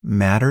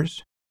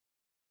 matters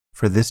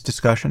for this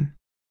discussion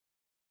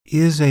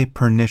is a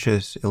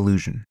pernicious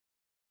illusion.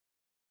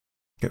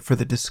 For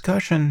the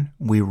discussion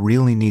we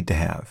really need to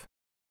have,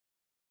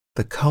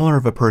 the color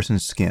of a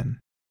person's skin,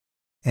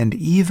 and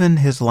even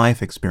his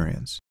life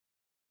experience,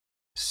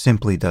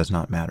 simply does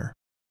not matter.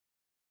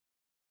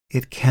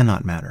 It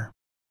cannot matter.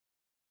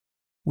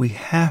 We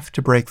have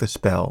to break the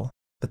spell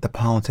that the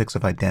politics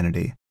of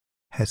identity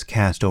has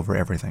cast over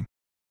everything.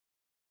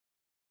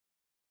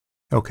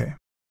 Okay.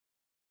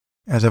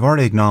 As I've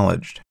already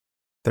acknowledged,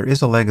 there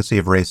is a legacy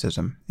of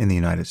racism in the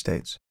United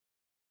States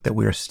that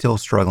we are still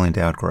struggling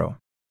to outgrow.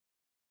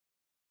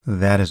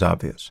 That is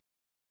obvious.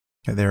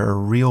 There are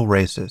real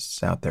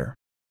racists out there.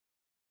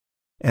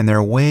 And there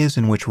are ways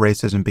in which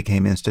racism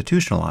became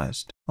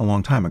institutionalized a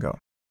long time ago.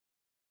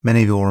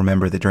 Many of you will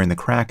remember that during the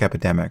crack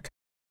epidemic,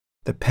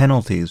 the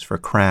penalties for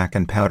crack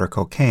and powder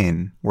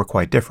cocaine were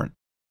quite different.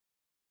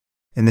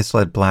 And this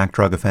led black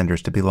drug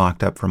offenders to be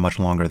locked up for much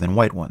longer than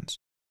white ones.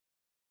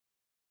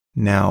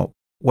 Now,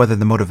 Whether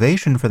the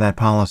motivation for that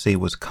policy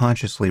was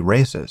consciously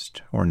racist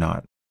or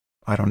not,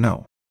 I don't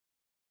know.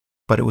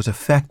 But it was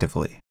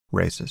effectively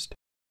racist.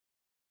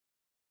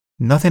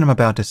 Nothing I'm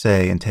about to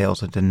say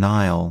entails a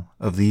denial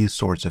of these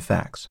sorts of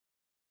facts.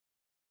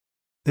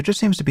 There just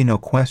seems to be no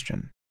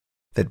question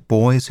that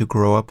boys who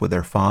grow up with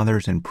their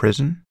fathers in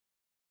prison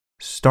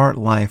start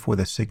life with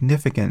a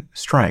significant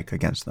strike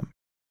against them.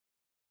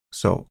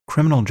 So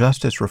criminal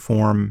justice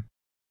reform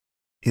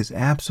is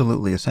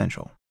absolutely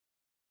essential.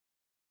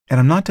 And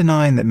I'm not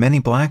denying that many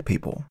black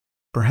people,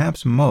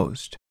 perhaps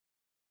most,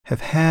 have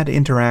had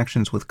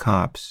interactions with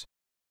cops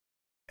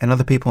and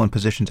other people in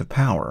positions of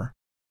power,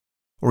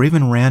 or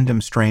even random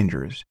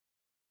strangers,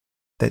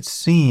 that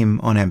seem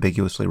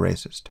unambiguously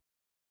racist.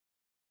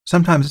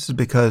 Sometimes this is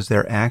because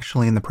they're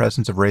actually in the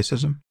presence of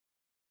racism,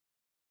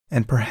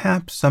 and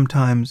perhaps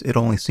sometimes it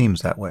only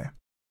seems that way.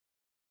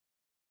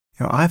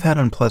 I've had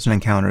unpleasant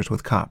encounters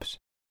with cops,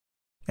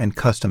 and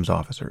customs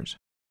officers,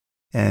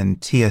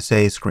 and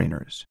TSA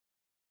screeners,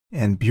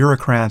 and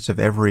bureaucrats of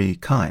every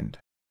kind,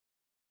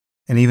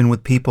 and even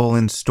with people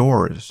in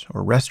stores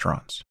or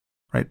restaurants,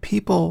 right?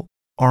 People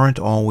aren't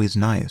always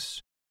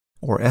nice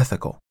or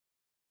ethical.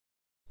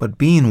 But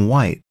being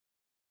white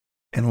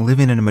and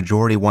living in a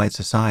majority white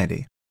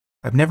society,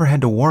 I've never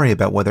had to worry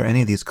about whether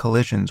any of these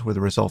collisions were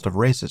the result of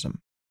racism.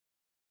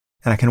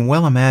 And I can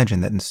well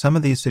imagine that in some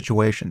of these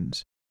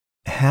situations,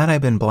 had I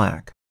been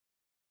black,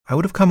 I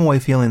would have come away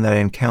feeling that I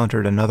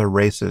encountered another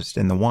racist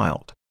in the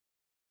wild.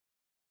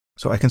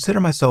 So I consider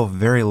myself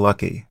very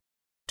lucky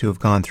to have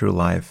gone through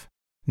life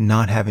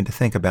not having to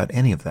think about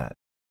any of that.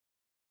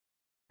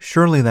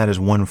 Surely that is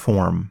one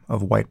form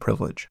of white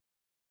privilege.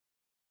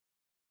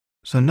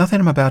 So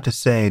nothing I'm about to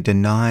say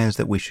denies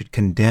that we should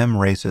condemn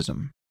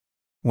racism,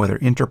 whether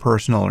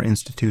interpersonal or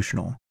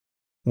institutional,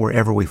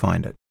 wherever we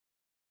find it.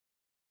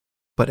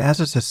 But as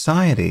a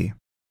society,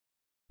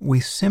 we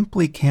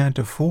simply can't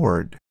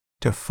afford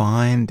to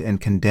find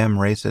and condemn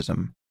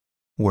racism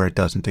where it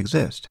doesn't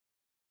exist.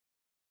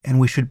 And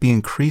we should be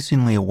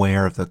increasingly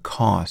aware of the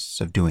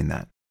costs of doing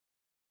that.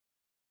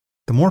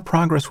 The more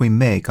progress we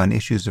make on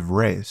issues of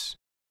race,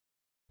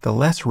 the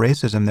less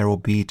racism there will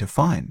be to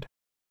find,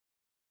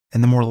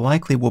 and the more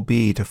likely we'll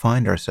be to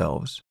find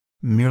ourselves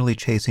merely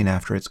chasing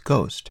after its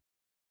ghost.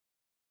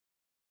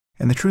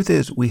 And the truth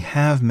is, we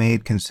have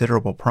made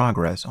considerable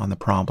progress on the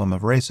problem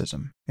of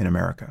racism in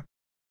America.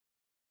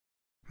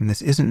 And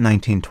this isn't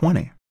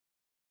 1920,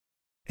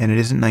 and it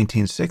isn't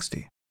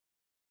 1960.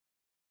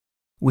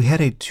 We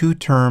had a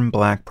 2-term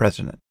black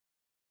president.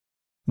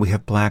 We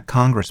have black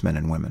congressmen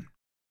and women.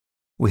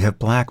 We have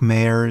black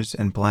mayors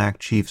and black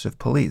chiefs of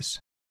police.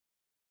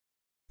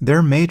 There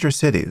are major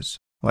cities,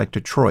 like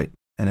Detroit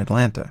and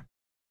Atlanta,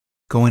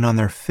 going on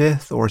their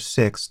 5th or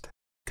 6th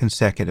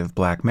consecutive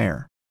black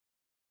mayor.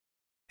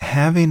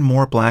 Having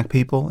more black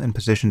people in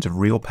positions of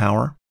real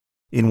power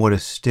in what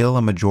is still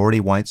a majority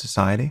white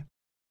society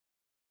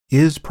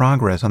is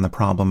progress on the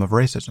problem of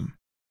racism.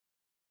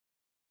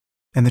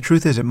 And the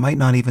truth is, it might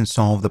not even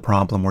solve the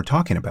problem we're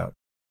talking about.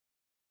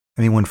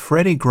 I mean, when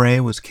Freddie Gray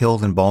was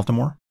killed in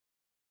Baltimore,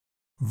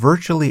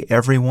 virtually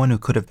everyone who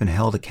could have been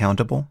held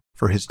accountable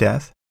for his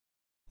death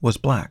was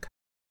black.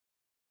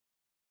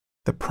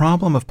 The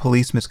problem of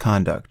police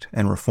misconduct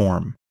and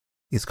reform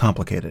is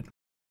complicated,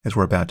 as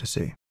we're about to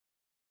see.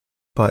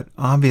 But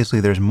obviously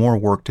there's more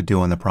work to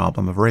do on the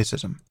problem of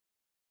racism.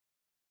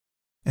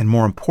 And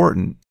more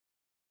important,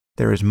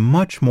 there is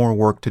much more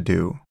work to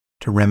do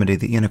to remedy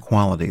the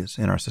inequalities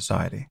in our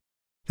society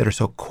that are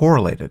so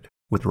correlated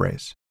with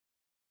race,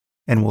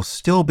 and will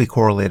still be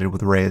correlated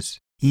with race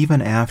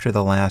even after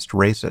the last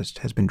racist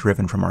has been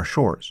driven from our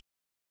shores.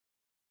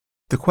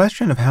 The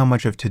question of how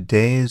much of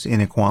today's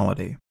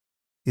inequality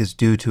is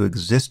due to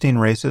existing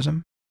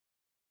racism,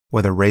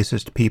 whether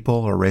racist people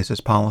or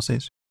racist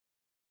policies,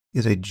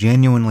 is a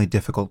genuinely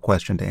difficult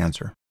question to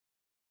answer.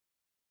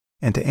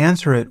 And to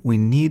answer it, we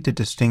need to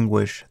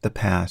distinguish the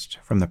past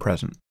from the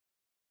present.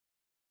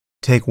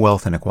 Take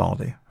wealth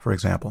inequality, for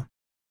example.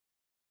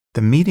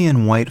 The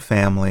median white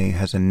family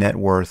has a net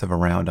worth of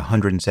around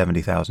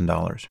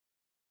 $170,000.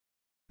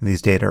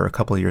 These data are a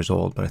couple of years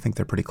old, but I think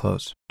they're pretty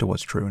close to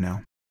what's true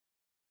now.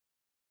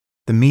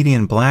 The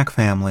median black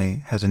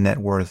family has a net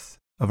worth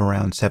of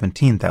around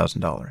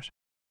 $17,000.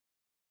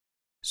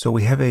 So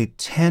we have a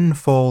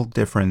 10-fold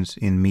difference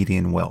in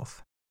median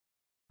wealth.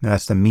 Now,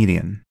 that's the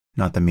median,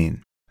 not the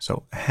mean.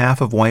 So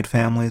half of white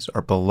families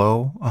are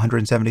below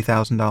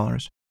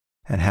 $170,000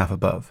 and half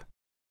above.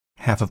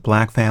 Half of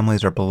black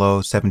families are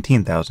below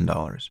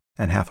 $17,000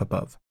 and half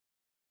above.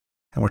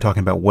 And we're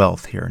talking about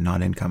wealth here,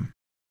 not income.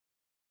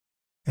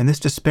 And this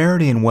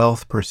disparity in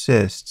wealth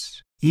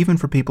persists even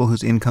for people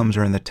whose incomes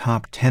are in the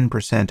top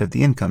 10% of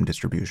the income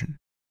distribution.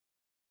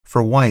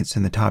 For whites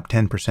in the top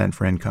 10%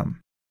 for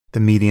income, the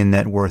median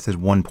net worth is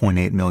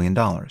 $1.8 million.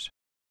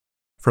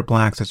 For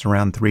blacks, it's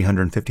around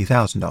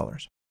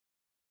 $350,000.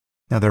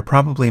 Now, there are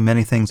probably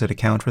many things that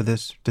account for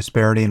this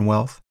disparity in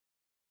wealth.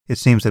 It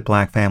seems that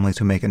black families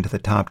who make it into the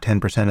top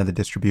 10% of the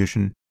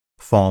distribution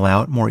fall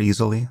out more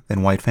easily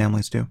than white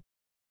families do.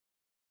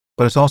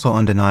 But it's also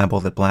undeniable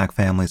that black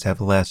families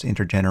have less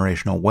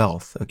intergenerational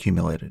wealth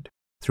accumulated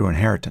through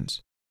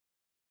inheritance.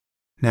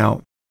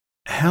 Now,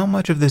 how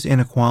much of this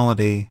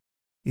inequality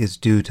is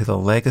due to the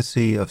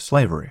legacy of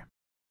slavery?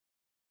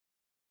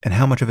 And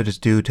how much of it is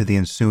due to the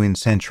ensuing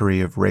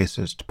century of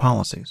racist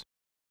policies?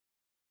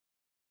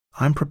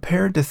 I'm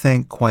prepared to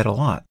think quite a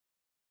lot.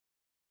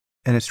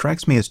 And it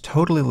strikes me as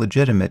totally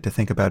legitimate to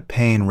think about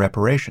paying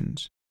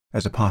reparations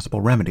as a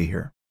possible remedy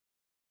here.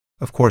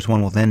 Of course,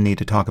 one will then need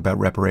to talk about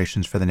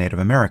reparations for the Native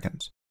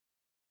Americans.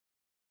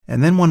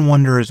 And then one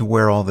wonders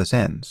where all this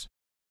ends,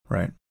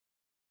 right?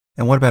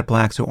 And what about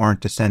blacks who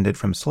aren't descended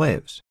from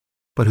slaves,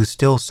 but who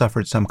still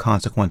suffered some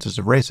consequences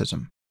of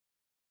racism?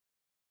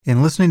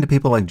 In listening to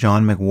people like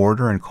John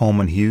McWhorter and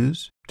Coleman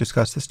Hughes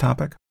discuss this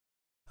topic,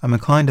 I'm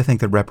inclined to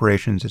think that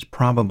reparations is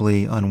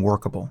probably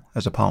unworkable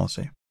as a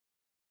policy.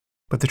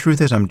 But the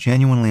truth is, I'm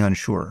genuinely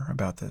unsure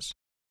about this.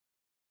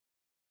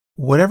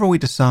 Whatever we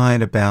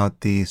decide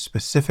about the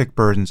specific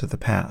burdens of the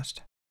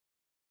past,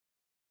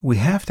 we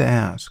have to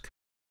ask,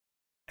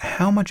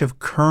 how much of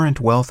current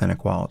wealth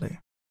inequality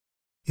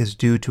is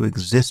due to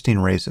existing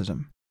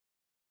racism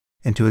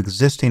and to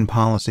existing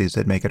policies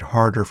that make it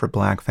harder for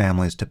black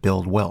families to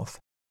build wealth?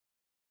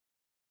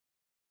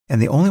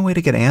 And the only way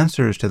to get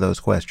answers to those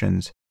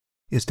questions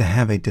is to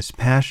have a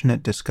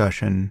dispassionate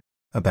discussion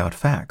about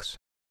facts.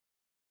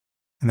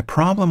 And the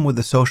problem with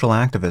the social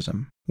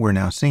activism we're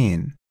now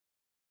seeing,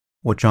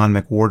 what John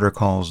McWhorter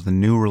calls the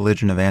new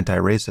religion of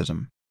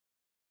anti-racism,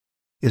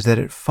 is that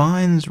it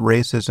finds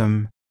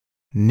racism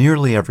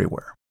nearly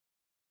everywhere,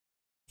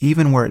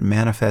 even where it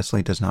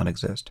manifestly does not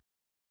exist.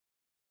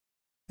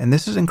 And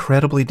this is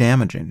incredibly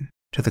damaging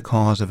to the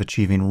cause of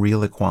achieving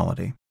real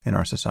equality in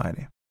our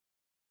society.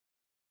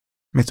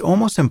 It's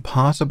almost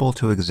impossible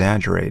to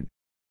exaggerate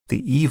the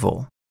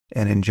evil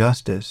and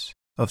injustice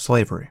of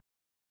slavery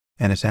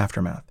and its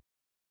aftermath.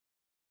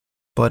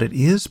 But it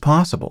is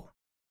possible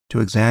to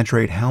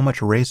exaggerate how much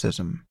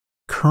racism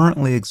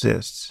currently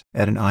exists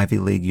at an Ivy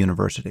League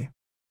university,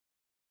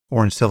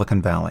 or in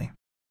Silicon Valley,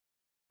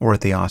 or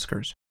at the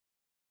Oscars.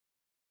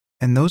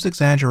 And those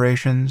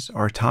exaggerations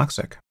are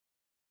toxic.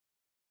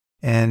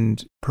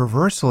 And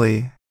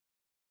perversely,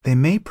 they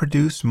may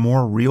produce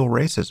more real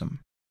racism.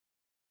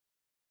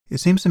 It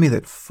seems to me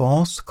that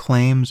false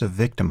claims of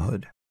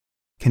victimhood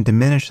can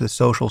diminish the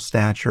social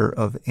stature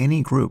of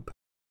any group,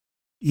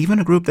 even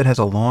a group that has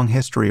a long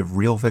history of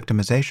real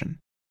victimization.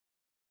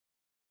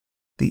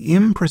 The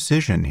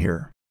imprecision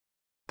here,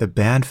 the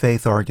bad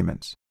faith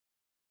arguments,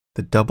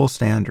 the double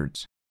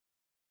standards,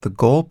 the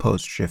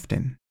goalpost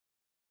shifting,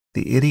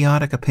 the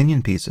idiotic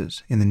opinion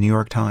pieces in the New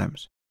York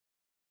Times,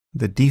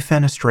 the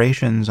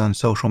defenestrations on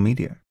social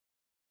media,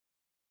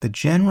 the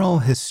general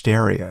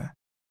hysteria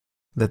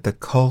that the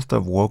cult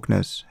of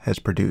wokeness has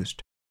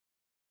produced.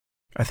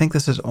 I think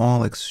this is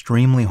all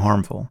extremely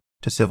harmful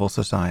to civil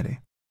society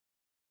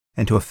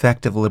and to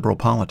effective liberal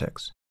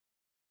politics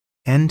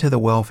and to the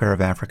welfare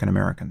of African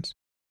Americans.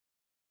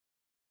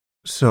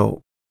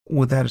 So,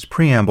 with that as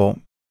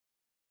preamble,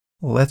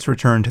 let's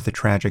return to the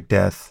tragic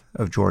death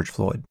of George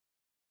Floyd.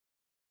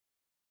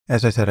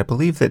 As I said, I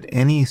believe that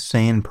any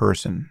sane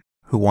person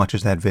who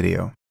watches that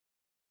video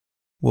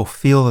will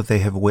feel that they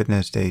have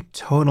witnessed a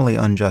totally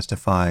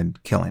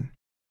unjustified killing.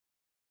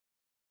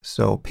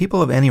 So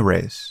people of any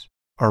race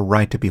are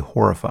right to be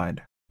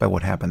horrified by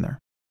what happened there.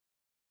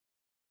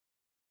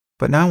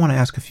 But now I want to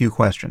ask a few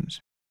questions,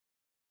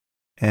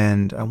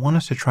 and I want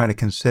us to try to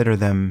consider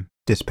them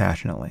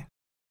dispassionately.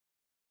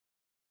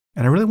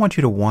 And I really want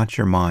you to watch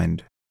your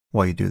mind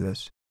while you do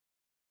this,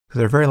 because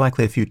there are very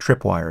likely a few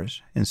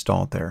tripwires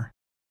installed there,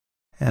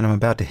 and I'm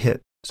about to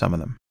hit some of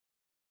them.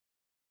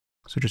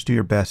 So just do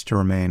your best to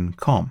remain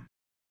calm.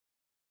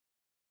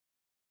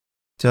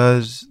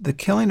 Does the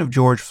killing of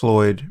George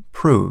Floyd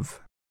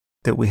prove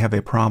that we have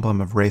a problem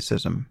of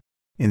racism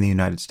in the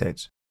United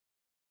States?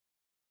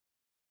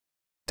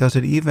 Does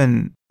it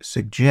even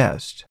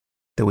suggest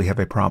that we have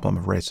a problem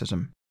of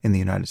racism in the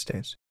United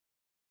States?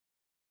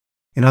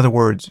 In other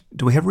words,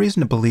 do we have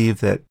reason to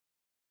believe that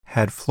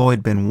had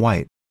Floyd been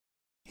white,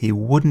 he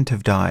wouldn't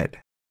have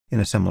died in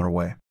a similar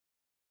way?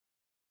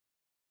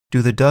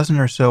 Do the dozen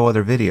or so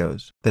other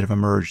videos that have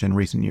emerged in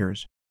recent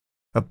years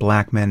of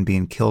black men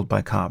being killed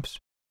by cops,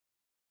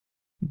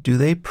 do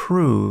they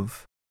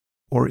prove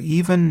or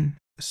even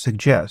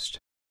suggest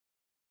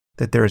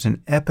that there is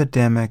an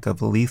epidemic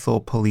of lethal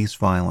police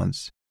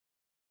violence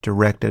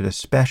directed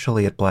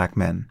especially at black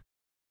men,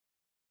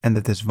 and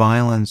that this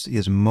violence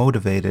is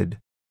motivated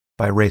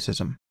by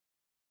racism?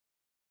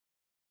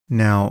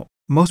 Now,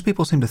 most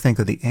people seem to think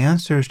that the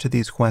answers to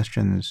these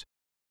questions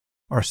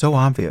are so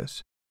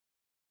obvious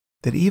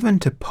that even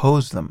to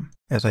pose them,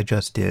 as I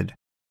just did,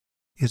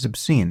 is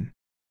obscene.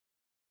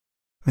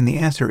 And the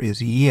answer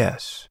is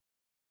yes,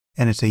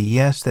 and it's a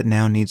yes that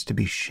now needs to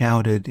be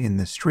shouted in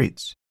the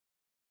streets.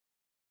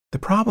 The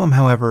problem,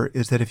 however,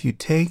 is that if you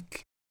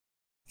take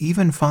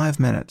even 5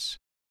 minutes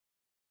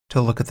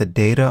to look at the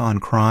data on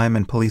crime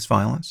and police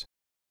violence,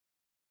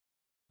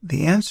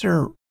 the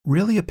answer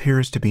really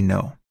appears to be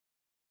no,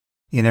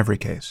 in every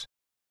case.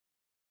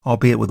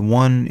 albeit with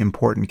one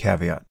important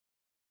caveat.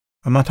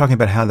 I'm not talking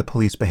about how the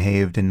police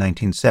behaved in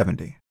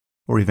 1970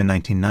 or even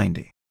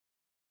 1990.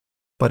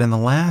 But in the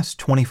last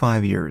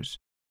 25 years,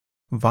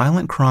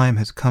 violent crime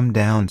has come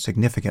down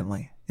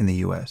significantly in the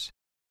U.S.,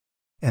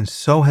 and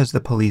so has the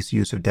police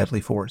use of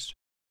deadly force.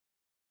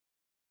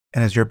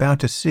 And as you're about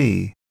to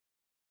see,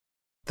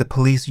 the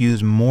police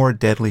use more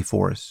deadly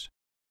force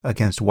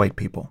against white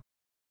people,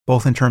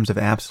 both in terms of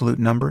absolute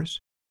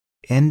numbers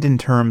and in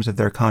terms of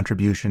their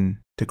contribution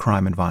to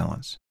crime and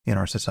violence in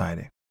our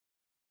society.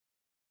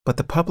 But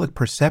the public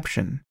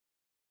perception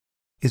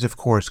is, of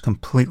course,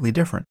 completely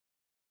different.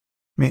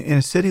 I mean, in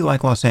a city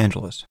like Los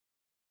Angeles,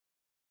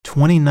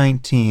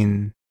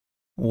 2019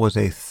 was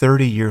a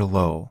 30-year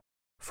low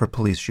for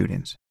police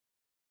shootings.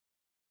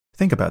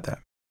 Think about that.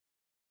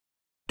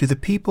 Do the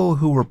people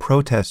who were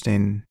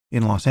protesting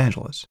in Los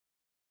Angeles,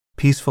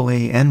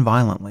 peacefully and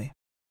violently,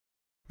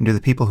 and do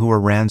the people who were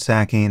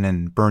ransacking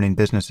and burning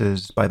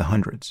businesses by the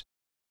hundreds,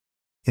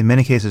 in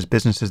many cases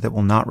businesses that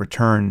will not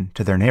return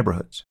to their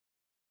neighborhoods,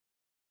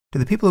 do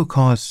the people who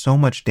cause so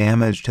much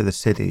damage to the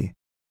city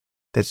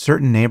that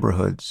certain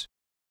neighborhoods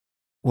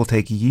will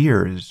take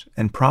years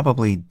and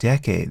probably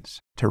decades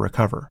to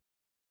recover,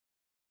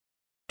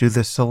 do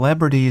the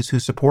celebrities who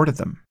supported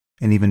them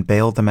and even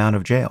bailed them out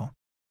of jail,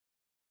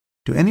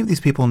 do any of these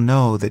people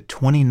know that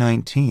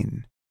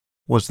 2019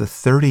 was the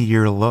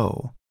 30-year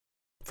low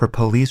for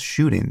police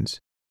shootings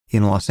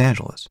in Los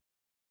Angeles?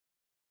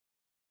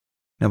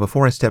 Now,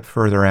 before I step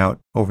further out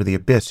over the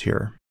abyss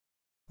here,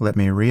 let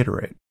me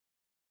reiterate.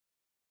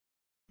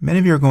 Many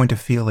of you are going to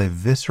feel a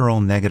visceral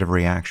negative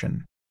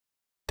reaction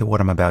to what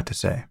I'm about to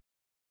say.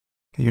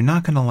 You're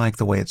not going to like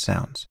the way it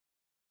sounds.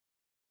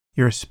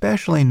 You're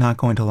especially not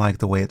going to like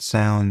the way it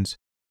sounds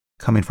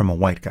coming from a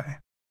white guy.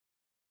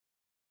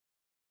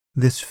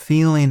 This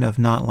feeling of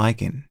not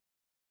liking,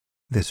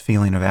 this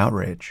feeling of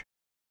outrage,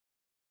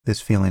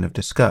 this feeling of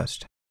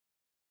disgust,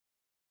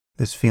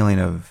 this feeling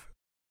of,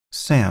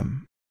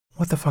 Sam,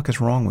 what the fuck is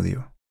wrong with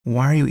you?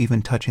 Why are you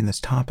even touching this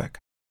topic?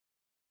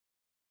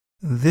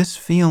 This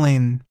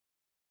feeling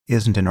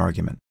isn't an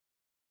argument.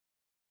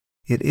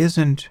 It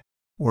isn't,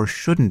 or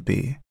shouldn't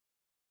be,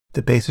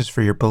 the basis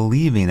for your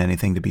believing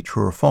anything to be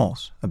true or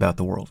false about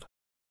the world.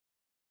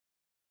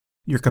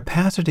 Your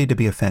capacity to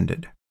be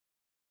offended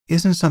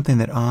isn't something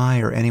that I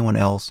or anyone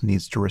else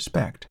needs to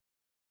respect.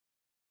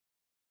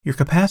 Your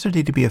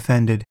capacity to be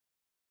offended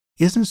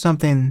isn't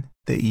something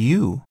that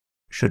you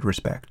should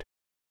respect.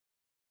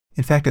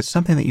 In fact, it's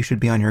something that you should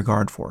be on your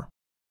guard for.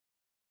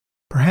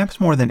 Perhaps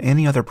more than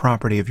any other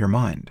property of your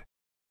mind,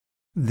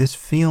 this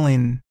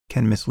feeling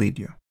can mislead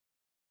you.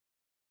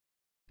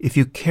 If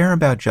you care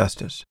about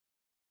justice,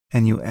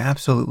 and you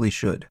absolutely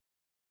should,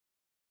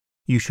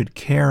 you should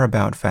care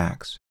about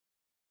facts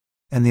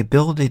and the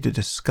ability to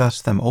discuss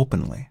them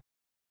openly.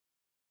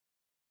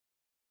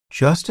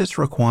 Justice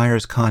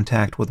requires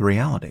contact with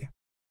reality.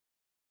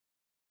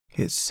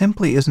 It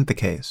simply isn't the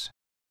case,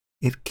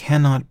 it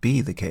cannot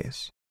be the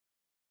case,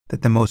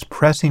 that the most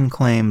pressing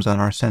claims on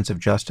our sense of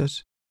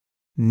justice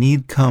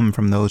need come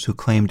from those who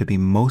claim to be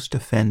most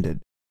offended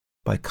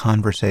by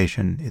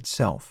conversation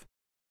itself.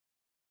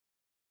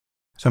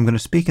 So I'm going to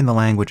speak in the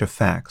language of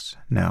facts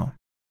now,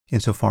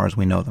 insofar as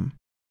we know them,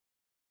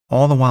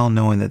 all the while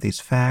knowing that these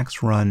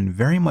facts run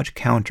very much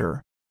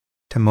counter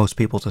to most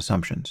people's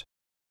assumptions.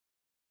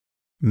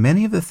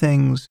 Many of the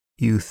things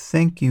you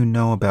think you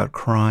know about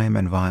crime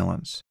and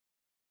violence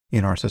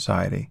in our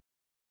society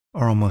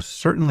are almost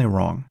certainly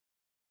wrong,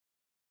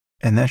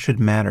 and that should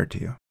matter to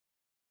you.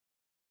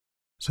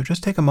 So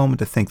just take a moment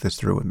to think this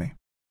through with me.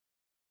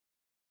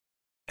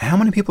 How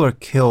many people are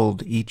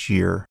killed each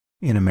year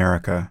in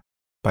America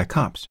by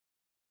cops?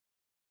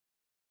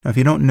 Now, if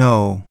you don't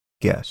know,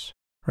 guess,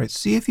 right?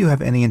 See if you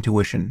have any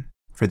intuition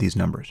for these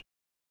numbers.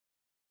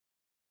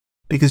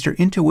 Because your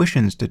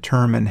intuitions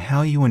determine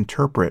how you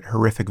interpret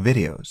horrific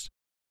videos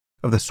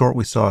of the sort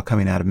we saw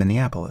coming out of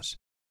Minneapolis.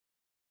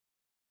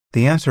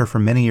 The answer for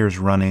many years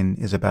running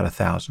is about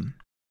 1,000.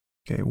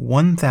 Okay,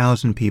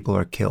 1,000 people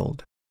are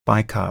killed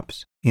by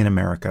cops in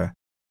America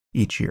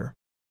each year.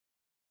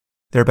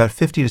 There are about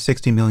 50 to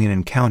 60 million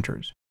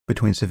encounters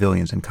between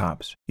civilians and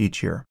cops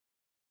each year,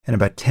 and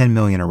about 10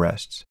 million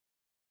arrests.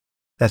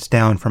 That's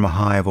down from a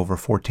high of over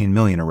 14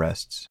 million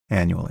arrests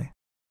annually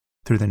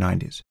through the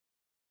 90s.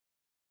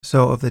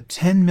 So of the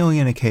 10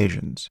 million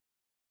occasions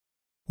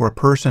where a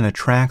person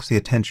attracts the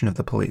attention of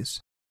the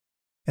police,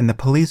 and the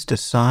police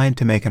decide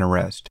to make an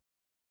arrest,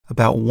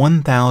 about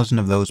 1,000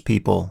 of those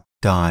people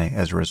die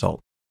as a result.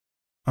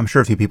 I'm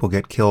sure a few people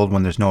get killed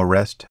when there's no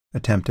arrest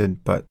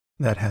attempted, but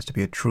that has to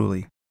be a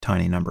truly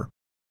tiny number.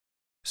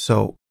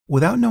 So,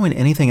 without knowing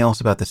anything else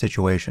about the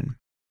situation,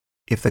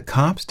 if the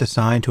cops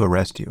decide to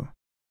arrest you,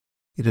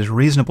 it is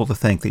reasonable to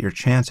think that your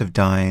chance of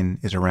dying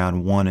is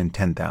around 1 in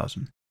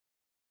 10,000.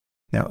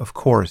 Now, of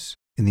course,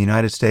 in the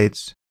United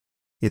States,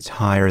 it's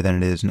higher than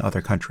it is in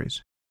other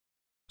countries.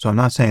 So I'm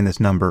not saying this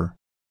number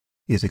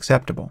is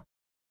acceptable,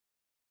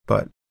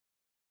 but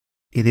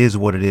it is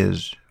what it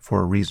is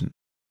for a reason,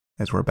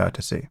 as we're about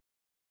to see.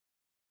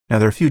 Now,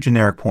 there are a few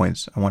generic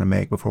points I want to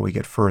make before we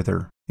get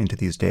further into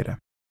these data,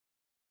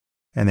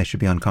 and they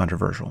should be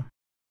uncontroversial.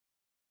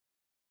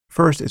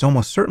 First, it's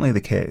almost certainly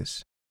the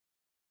case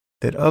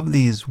that of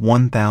these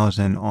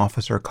 1,000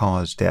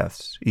 officer-caused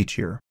deaths each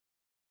year,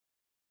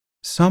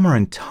 some are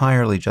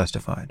entirely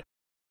justified.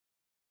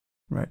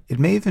 Right? It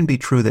may even be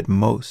true that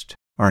most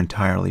are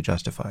entirely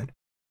justified,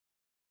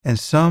 and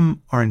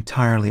some are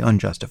entirely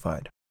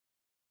unjustified,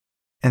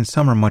 and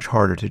some are much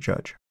harder to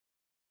judge.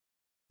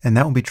 And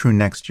that will be true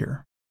next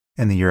year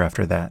and the year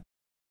after that.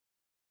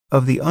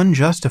 Of the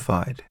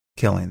unjustified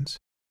killings,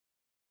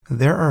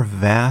 there are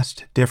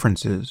vast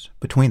differences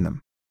between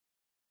them.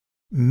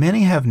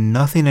 Many have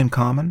nothing in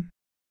common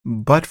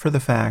but for the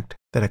fact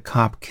that a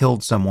cop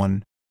killed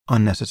someone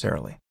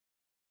unnecessarily.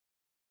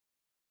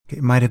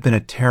 It might have been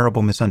a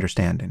terrible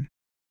misunderstanding,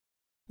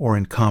 or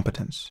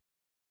incompetence,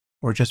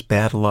 or just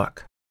bad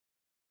luck.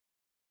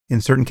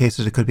 In certain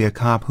cases, it could be a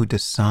cop who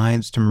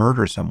decides to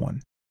murder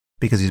someone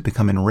because he's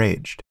become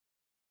enraged,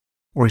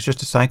 or he's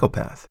just a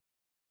psychopath,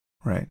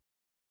 right?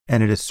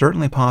 And it is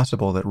certainly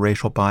possible that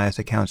racial bias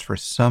accounts for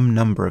some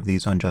number of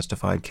these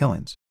unjustified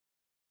killings.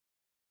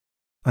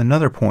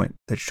 Another point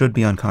that should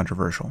be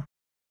uncontroversial,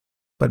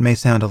 but may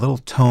sound a little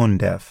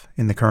tone-deaf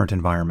in the current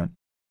environment,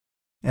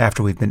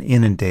 after we've been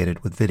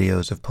inundated with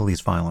videos of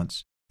police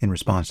violence in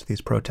response to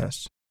these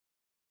protests.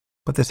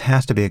 But this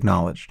has to be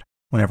acknowledged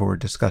whenever we're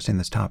discussing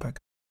this topic.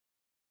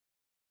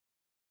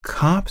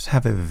 Cops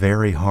have a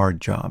very hard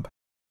job.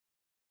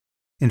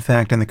 In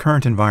fact, in the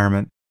current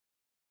environment,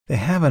 they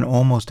have an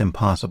almost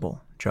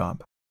impossible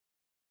job.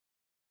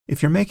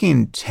 If you're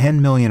making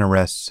 10 million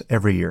arrests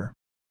every year,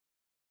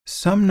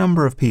 some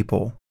number of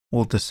people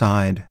will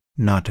decide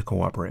not to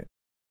cooperate.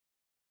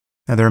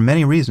 Now, there are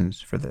many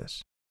reasons for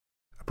this.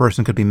 A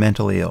person could be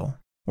mentally ill,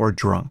 or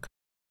drunk,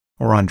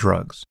 or on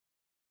drugs.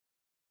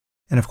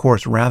 And of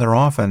course, rather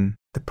often,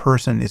 the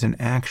person is an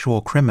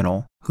actual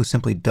criminal who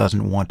simply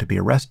doesn't want to be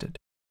arrested.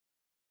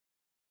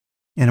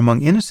 And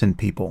among innocent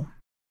people,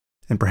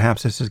 and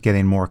perhaps this is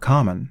getting more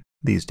common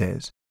these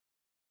days,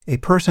 a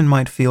person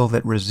might feel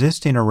that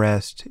resisting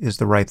arrest is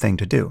the right thing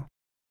to do,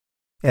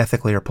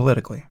 ethically or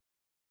politically,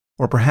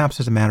 or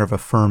perhaps as a matter of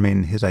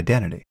affirming his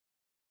identity.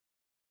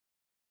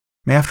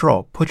 After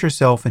all, put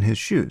yourself in his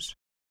shoes.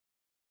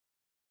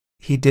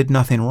 He did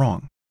nothing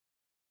wrong,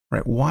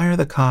 right? Why are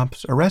the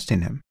cops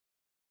arresting him?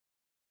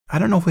 I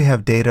don't know if we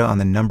have data on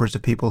the numbers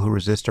of people who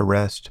resist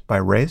arrest by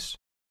race,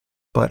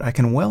 but I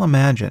can well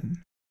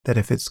imagine that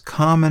if it's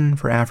common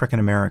for African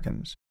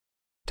Americans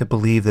to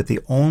believe that the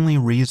only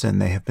reason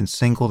they have been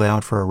singled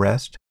out for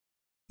arrest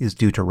is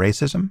due to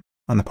racism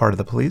on the part of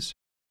the police,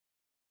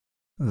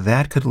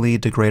 that could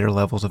lead to greater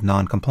levels of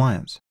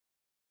noncompliance,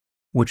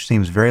 which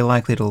seems very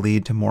likely to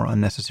lead to more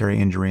unnecessary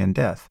injury and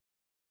death.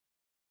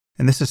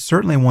 And this is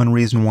certainly one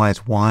reason why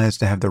it's wise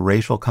to have the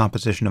racial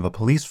composition of a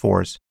police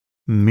force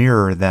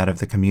mirror that of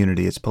the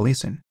community it's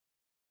policing.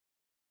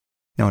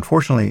 Now,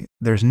 unfortunately,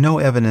 there's no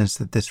evidence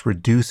that this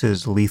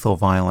reduces lethal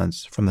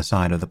violence from the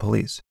side of the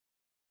police.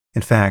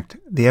 In fact,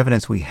 the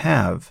evidence we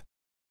have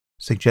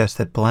suggests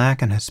that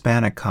Black and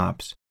Hispanic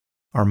cops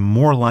are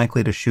more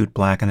likely to shoot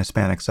Black and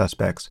Hispanic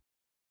suspects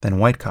than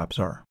white cops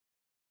are.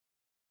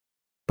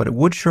 But it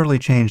would surely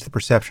change the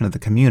perception of the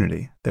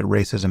community that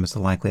racism is the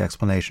likely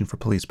explanation for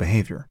police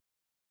behavior,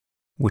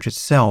 which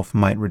itself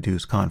might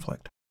reduce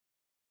conflict.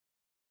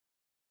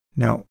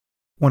 Now,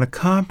 when a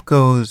cop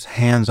goes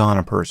hands on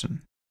a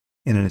person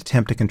in an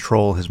attempt to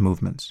control his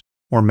movements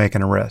or make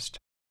an arrest,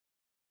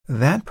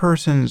 that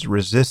person's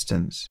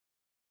resistance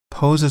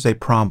poses a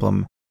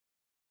problem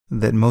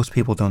that most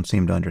people don't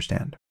seem to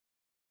understand.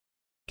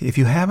 If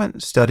you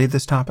haven't studied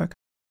this topic,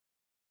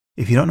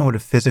 if you don't know what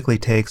it physically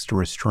takes to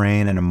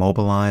restrain and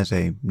immobilize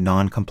a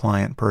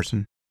non-compliant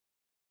person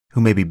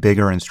who may be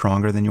bigger and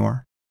stronger than you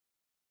are,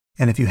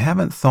 and if you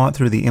haven't thought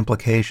through the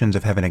implications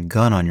of having a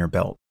gun on your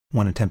belt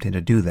when attempting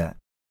to do that,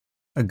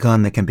 a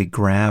gun that can be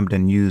grabbed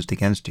and used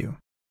against you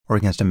or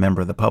against a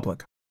member of the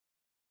public,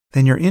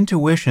 then your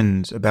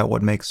intuitions about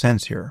what makes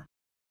sense here,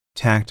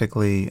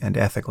 tactically and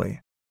ethically,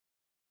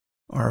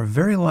 are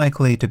very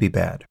likely to be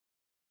bad.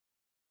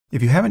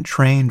 If you haven't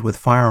trained with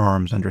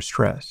firearms under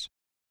stress,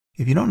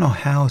 if you don't know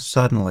how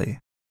suddenly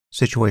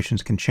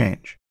situations can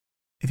change,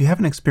 if you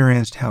haven't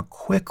experienced how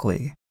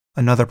quickly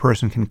another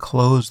person can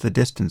close the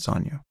distance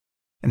on you,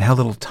 and how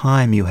little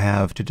time you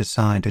have to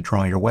decide to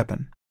draw your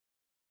weapon,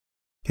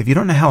 if you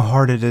don't know how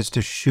hard it is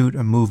to shoot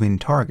a moving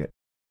target,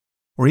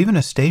 or even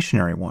a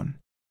stationary one,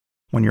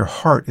 when your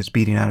heart is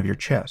beating out of your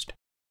chest,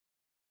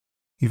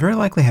 you very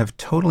likely have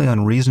totally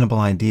unreasonable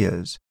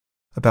ideas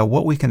about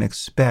what we can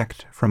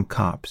expect from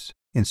cops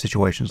in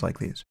situations like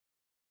these.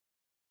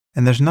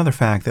 And there's another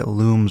fact that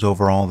looms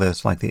over all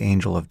this like the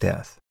angel of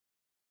death,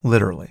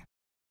 literally.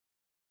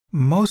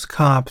 Most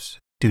cops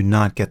do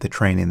not get the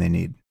training they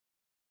need.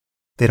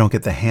 They don't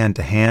get the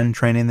hand-to-hand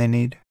training they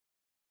need.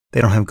 They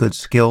don't have good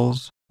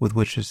skills with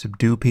which to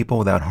subdue people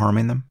without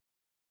harming them.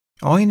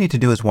 All you need to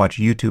do is watch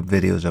YouTube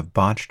videos of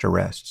botched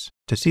arrests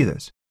to see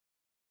this.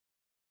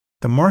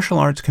 The martial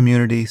arts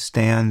community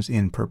stands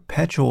in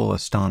perpetual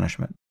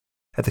astonishment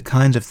at the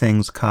kinds of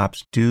things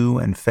cops do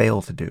and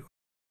fail to do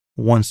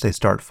once they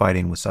start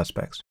fighting with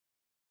suspects.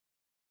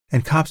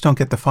 And cops don't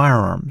get the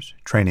firearms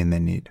training they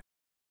need.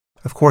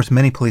 Of course,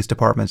 many police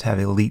departments have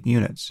elite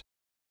units,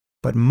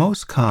 but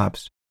most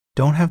cops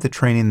don't have the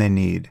training they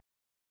need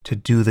to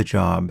do the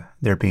job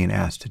they're being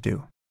asked to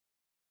do.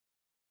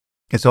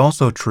 It's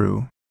also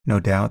true, no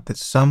doubt, that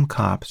some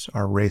cops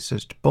are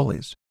racist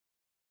bullies.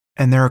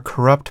 And there are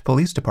corrupt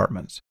police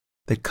departments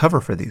that cover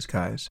for these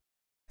guys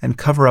and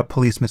cover up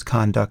police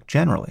misconduct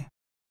generally,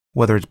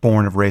 whether it's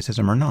born of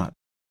racism or not.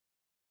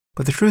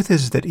 But the truth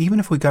is that even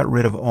if we got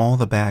rid of all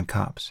the bad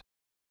cops,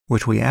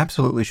 which we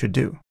absolutely should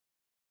do,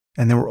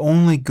 and there were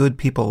only good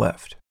people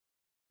left,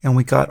 and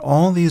we got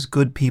all these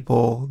good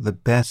people the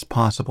best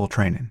possible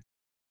training,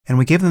 and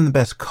we gave them the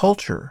best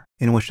culture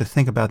in which to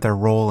think about their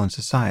role in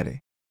society,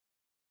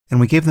 and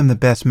we gave them the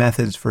best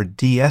methods for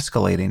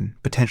de-escalating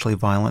potentially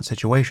violent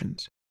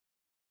situations,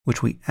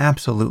 which we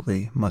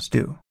absolutely must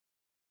do.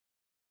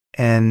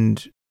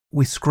 And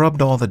we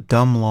scrubbed all the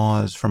dumb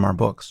laws from our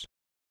books,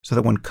 so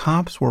that when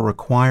cops were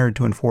required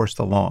to enforce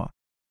the law,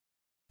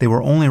 they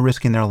were only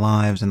risking their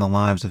lives and the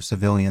lives of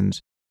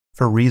civilians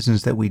for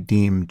reasons that we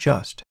deem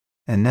just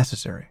and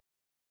necessary.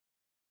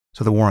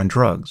 So the war on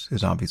drugs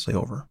is obviously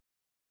over.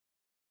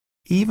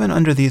 Even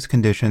under these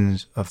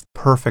conditions of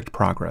perfect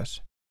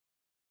progress,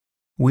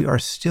 we are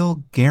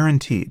still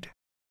guaranteed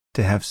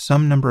to have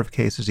some number of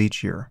cases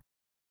each year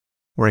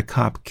where a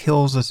cop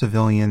kills a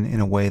civilian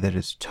in a way that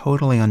is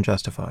totally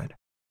unjustified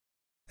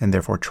and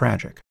therefore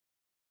tragic.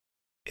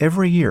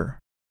 Every year,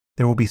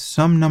 there will be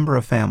some number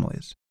of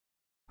families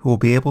who will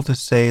be able to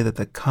say that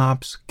the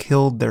cops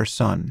killed their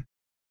son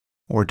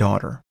or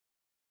daughter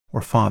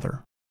or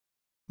father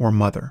or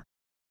mother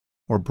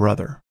or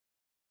brother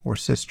or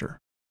sister.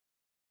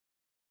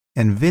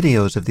 And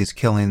videos of these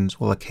killings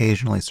will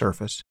occasionally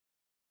surface,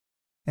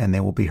 and they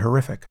will be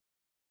horrific.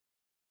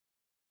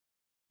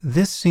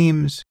 This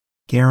seems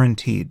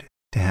guaranteed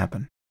to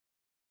happen.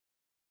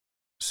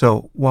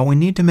 So, while we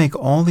need to make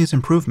all these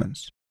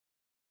improvements,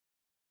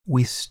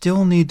 we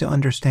still need to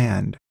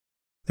understand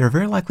there are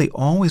very likely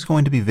always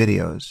going to be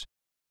videos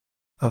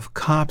of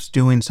cops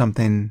doing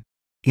something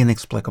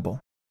inexplicable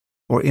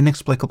or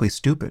inexplicably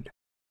stupid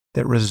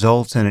that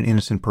results in an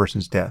innocent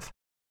person's death,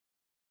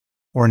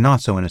 or a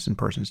not so innocent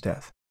person's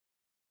death.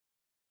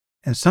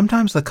 And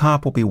sometimes the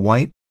cop will be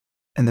white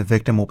and the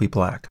victim will be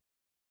black.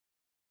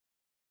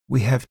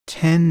 We have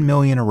 10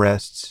 million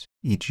arrests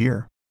each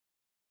year,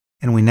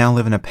 and we now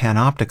live in a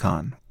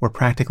panopticon where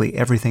practically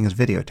everything is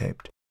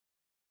videotaped.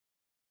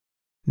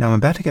 Now, I'm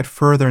about to get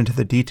further into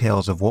the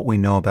details of what we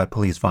know about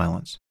police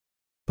violence,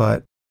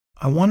 but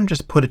I want to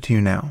just put it to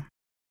you now.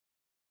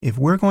 If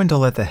we're going to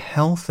let the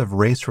health of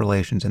race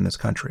relations in this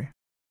country,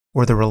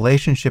 or the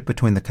relationship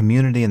between the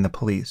community and the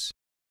police,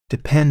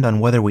 depend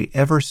on whether we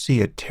ever see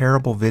a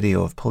terrible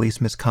video of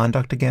police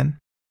misconduct again,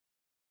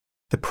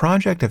 the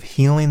project of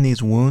healing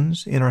these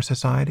wounds in our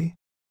society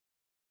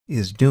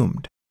is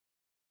doomed.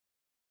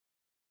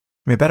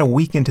 About a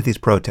week into these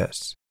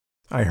protests,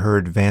 I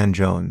heard Van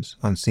Jones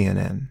on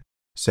CNN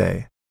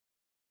say,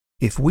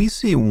 "If we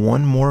see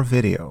one more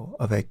video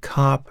of a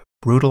cop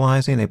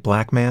brutalizing a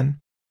black man,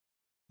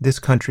 this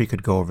country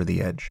could go over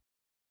the edge."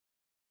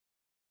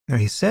 Now,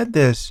 he said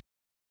this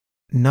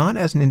not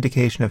as an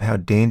indication of how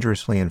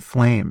dangerously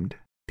inflamed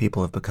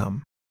people have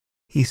become.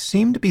 He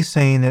seemed to be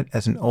saying it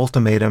as an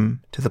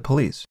ultimatum to the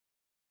police.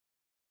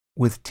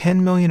 With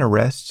 10 million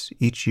arrests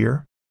each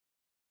year,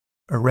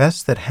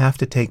 arrests that have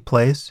to take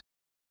place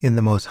in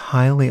the most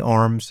highly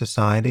armed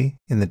society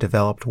in the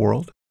developed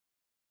world,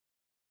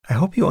 I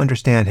hope you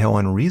understand how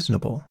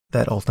unreasonable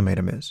that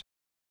ultimatum is.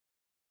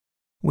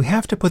 We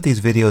have to put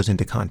these videos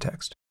into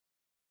context,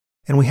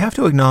 and we have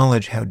to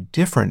acknowledge how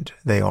different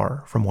they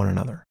are from one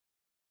another.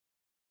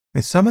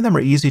 Some of them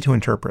are easy to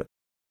interpret,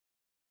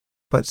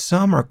 but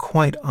some are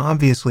quite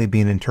obviously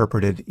being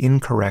interpreted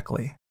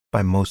incorrectly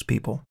by most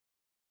people,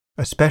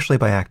 especially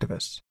by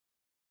activists.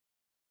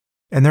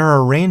 And there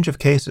are a range of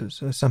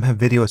cases, some have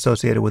video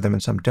associated with them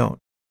and some don't,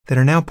 that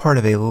are now part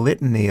of a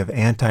litany of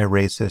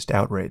anti-racist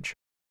outrage.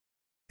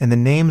 And the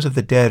names of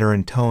the dead are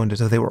intoned as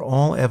though they were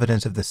all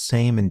evidence of the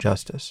same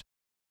injustice.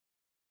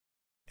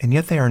 And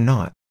yet they are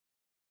not.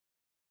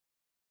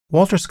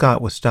 Walter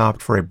Scott was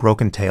stopped for a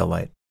broken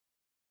taillight,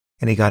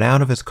 and he got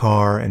out of his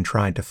car and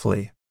tried to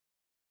flee.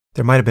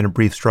 There might have been a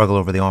brief struggle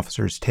over the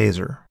officer's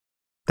taser.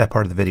 That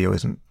part of the video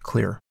isn't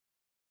clear.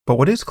 But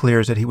what is clear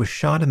is that he was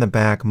shot in the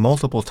back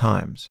multiple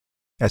times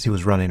as he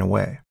was running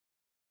away.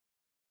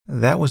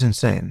 That was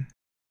insane.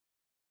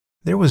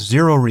 There was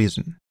zero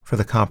reason for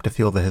the cop to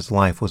feel that his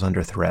life was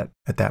under threat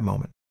at that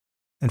moment.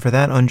 And for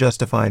that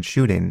unjustified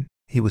shooting,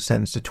 he was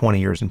sentenced to 20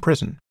 years in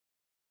prison.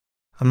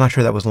 I'm not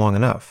sure that was long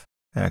enough,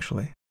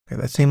 actually.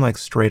 That seemed like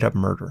straight-up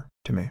murder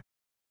to me.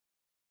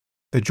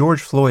 The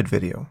George Floyd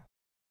video,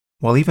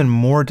 while even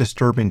more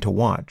disturbing to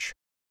watch,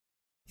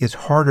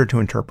 is harder to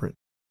interpret.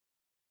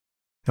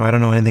 Now, I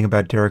don't know anything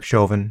about Derek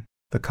Chauvin,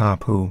 the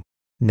cop who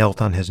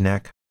knelt on his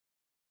neck.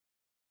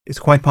 It's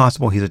quite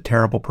possible he's a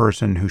terrible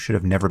person who should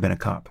have never been a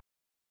cop.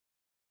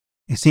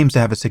 He seems to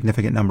have a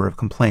significant number of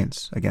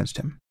complaints against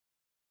him,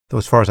 though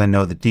as far as I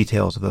know, the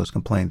details of those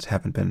complaints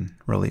haven't been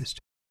released.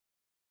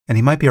 And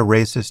he might be a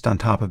racist on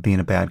top of being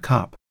a bad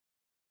cop.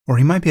 Or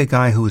he might be a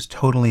guy who was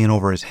totally in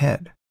over his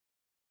head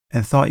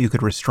and thought you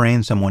could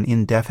restrain someone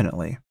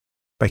indefinitely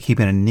by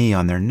keeping a knee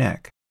on their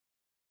neck.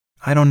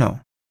 I don't know.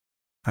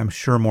 I'm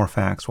sure more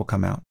facts will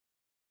come out.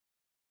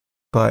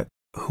 But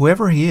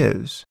whoever he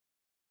is,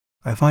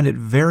 I find it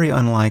very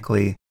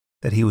unlikely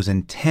that he was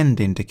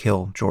intending to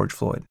kill George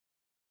Floyd.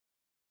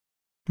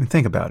 I mean,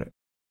 think about it.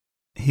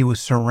 He was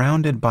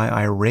surrounded by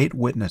irate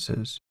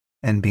witnesses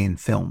and being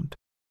filmed.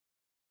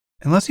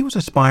 Unless he was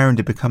aspiring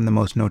to become the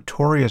most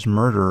notorious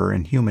murderer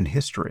in human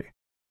history,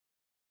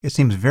 it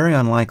seems very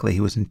unlikely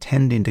he was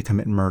intending to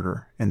commit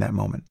murder in that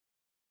moment.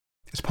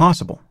 It's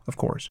possible, of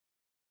course,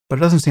 but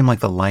it doesn't seem like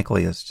the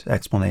likeliest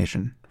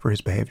explanation for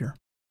his behavior.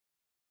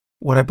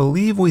 What I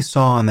believe we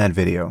saw in that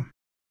video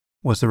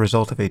was the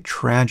result of a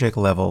tragic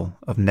level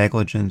of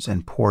negligence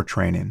and poor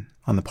training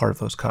on the part of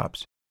those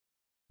cops.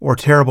 Or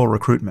terrible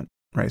recruitment,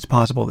 right? It's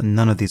possible that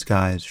none of these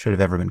guys should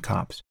have ever been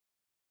cops.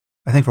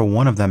 I think for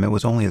one of them, it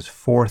was only his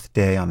 4th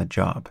day on the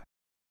job.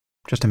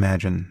 Just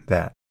imagine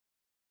that.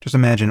 Just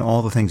imagine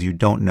all the things you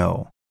don't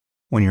know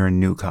when you're a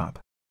new cop.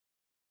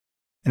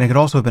 And it could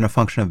also have been a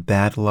function of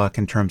bad luck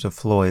in terms of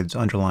Floyd's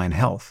underlying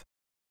health.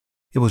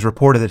 It was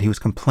reported that he was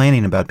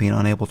complaining about being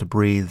unable to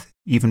breathe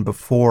even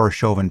before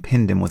Chauvin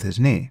pinned him with his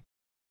knee.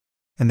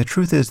 And the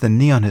truth is, the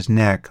knee on his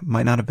neck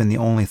might not have been the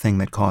only thing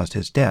that caused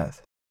his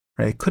death.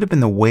 Right? It could have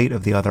been the weight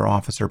of the other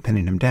officer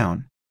pinning him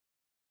down.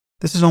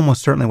 This is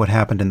almost certainly what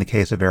happened in the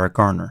case of Eric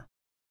Garner.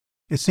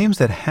 It seems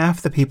that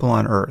half the people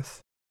on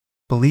Earth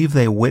believe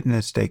they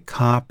witnessed a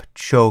cop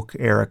choke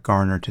Eric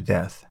Garner to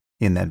death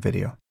in that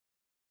video.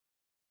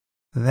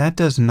 That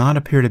does not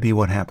appear to be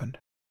what happened.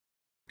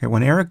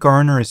 When Eric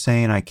Garner is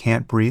saying, "I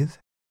can't breathe,"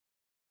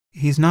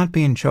 he's not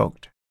being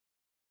choked.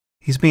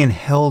 He's being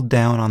held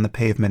down on the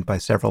pavement by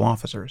several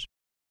officers.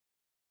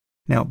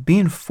 Now,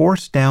 being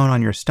forced down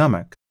on your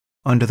stomach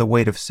under the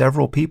weight of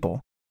several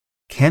people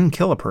can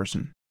kill a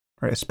person,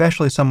 right?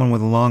 Especially someone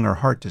with lung or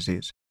heart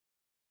disease.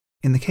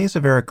 In the case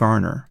of Eric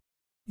Garner,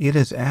 it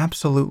is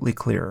absolutely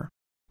clear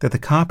that the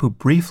cop who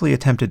briefly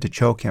attempted to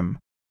choke him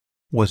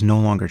was no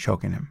longer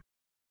choking him.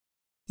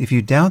 If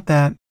you doubt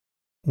that,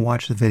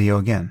 watch the video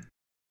again.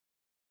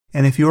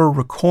 And if you're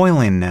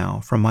recoiling now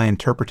from my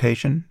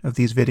interpretation of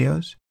these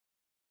videos,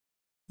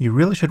 you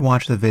really should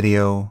watch the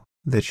video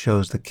that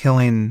shows the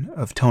killing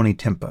of Tony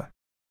Timpa.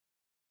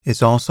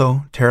 It's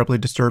also terribly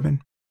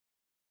disturbing,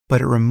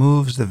 but it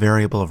removes the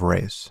variable of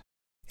race,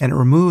 and it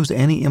removes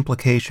any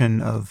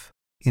implication of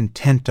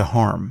intent to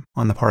harm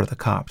on the part of the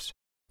cops,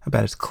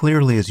 about as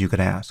clearly as you could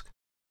ask.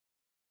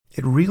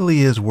 It really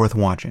is worth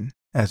watching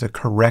as a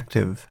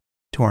corrective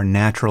to our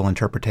natural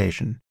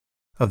interpretation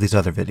of these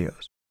other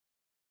videos.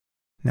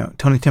 Now,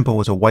 Tony Timpa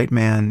was a white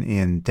man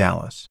in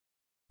Dallas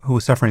who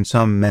was suffering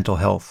some mental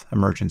health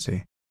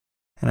emergency,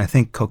 and I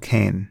think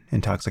cocaine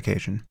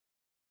intoxication.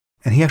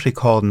 And he actually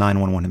called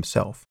 911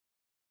 himself.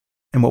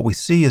 And what we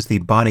see is the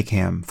body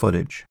cam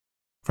footage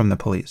from the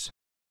police,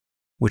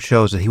 which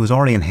shows that he was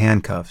already in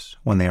handcuffs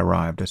when they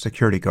arrived. A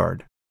security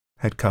guard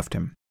had cuffed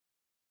him.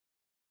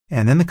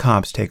 And then the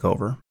cops take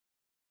over,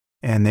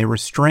 and they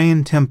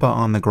restrain Timpa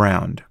on the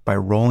ground by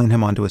rolling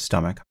him onto his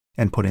stomach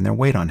and putting their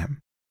weight on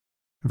him,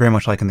 very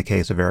much like in the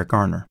case of Eric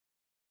Garner.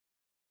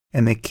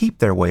 And they keep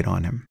their weight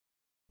on him.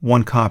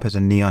 One cop has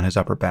a knee on his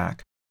upper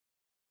back,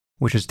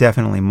 which is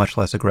definitely much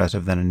less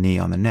aggressive than a knee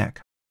on the neck.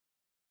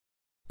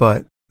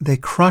 But they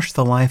crush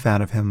the life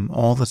out of him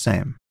all the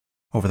same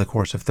over the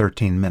course of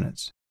 13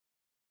 minutes.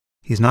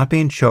 He's not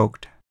being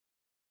choked.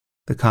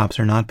 The cops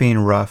are not being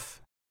rough.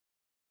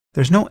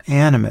 There's no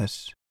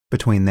animus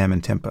between them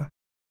and Timpa.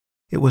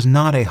 It was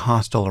not a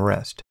hostile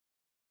arrest.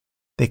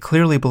 They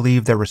clearly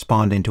believe they're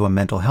responding to a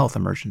mental health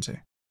emergency,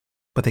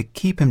 but they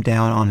keep him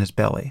down on his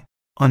belly,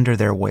 under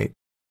their weight.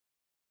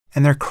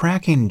 And they're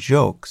cracking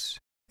jokes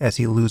as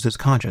he loses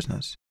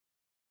consciousness.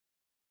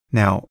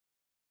 Now,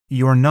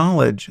 your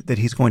knowledge that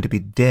he's going to be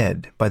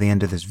dead by the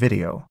end of this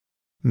video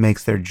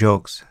makes their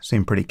jokes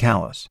seem pretty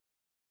callous.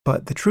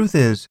 But the truth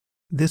is,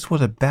 this was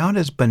about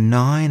as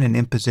benign an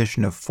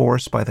imposition of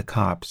force by the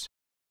cops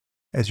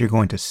as you're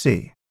going to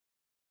see.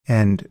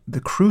 And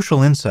the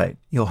crucial insight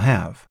you'll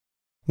have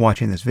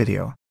watching this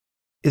video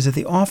is that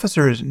the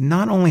officers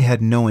not only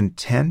had no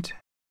intent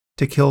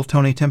to kill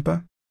Tony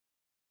Timpa,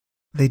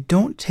 they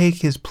don't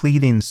take his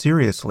pleading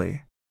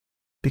seriously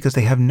because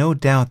they have no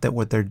doubt that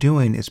what they're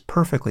doing is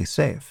perfectly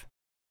safe,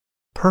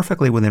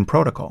 perfectly within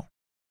protocol.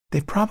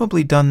 They've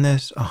probably done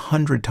this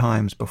 100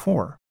 times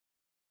before.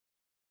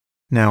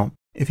 Now,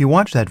 if you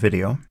watch that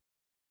video,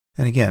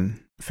 and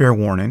again, fair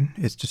warning,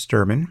 it's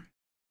disturbing,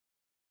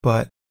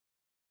 but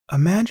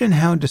imagine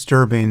how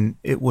disturbing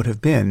it would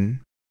have been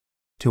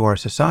to our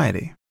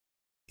society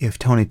if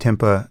Tony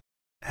Timpa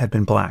had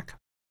been black.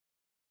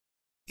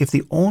 If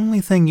the only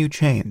thing you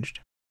changed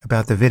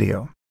about the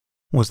video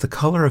was the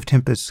color of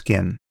Timpa's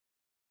skin,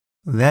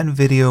 that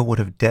video would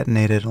have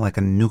detonated like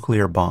a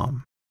nuclear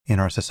bomb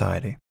in our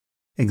society.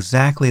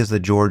 exactly as the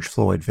George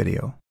Floyd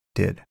video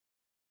did.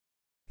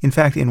 In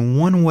fact, in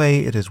one way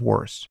it is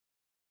worse,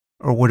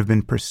 or would have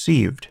been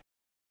perceived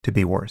to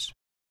be worse.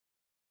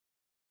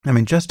 I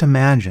mean, just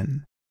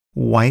imagine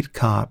white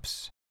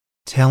cops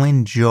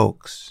telling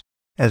jokes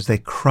as they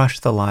crush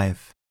the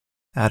life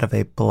out of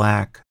a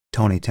black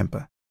Tony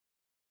Timpa.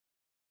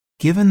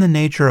 Given the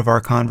nature of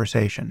our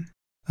conversation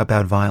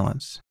about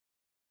violence,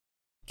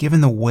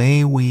 given the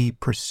way we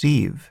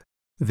perceive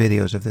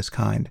videos of this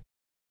kind,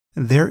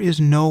 there is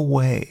no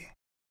way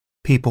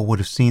people would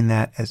have seen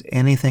that as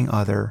anything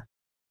other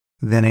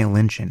than a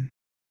lynching,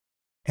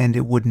 and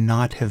it would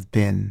not have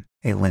been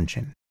a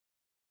lynching.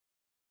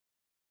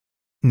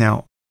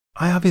 Now,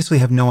 I obviously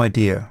have no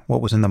idea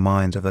what was in the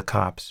minds of the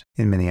cops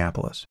in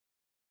Minneapolis,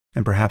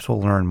 and perhaps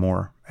we'll learn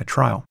more at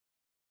trial.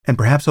 And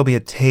perhaps there'll be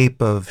a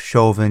tape of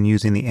Chauvin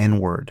using the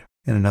N-word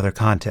in another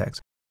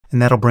context,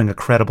 and that'll bring a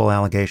credible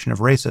allegation of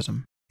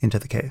racism into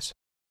the case.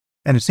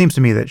 And it seems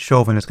to me that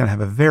Chauvin is going to have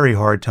a very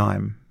hard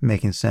time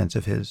making sense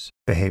of his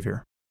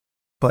behavior.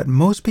 But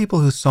most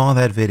people who saw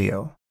that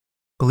video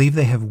believe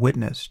they have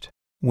witnessed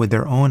with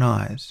their own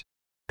eyes,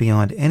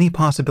 beyond any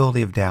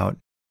possibility of doubt,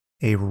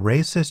 a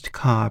racist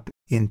cop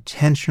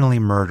intentionally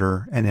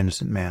murder an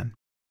innocent man.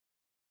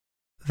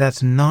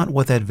 That's not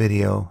what that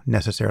video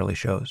necessarily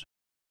shows.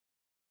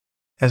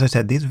 As I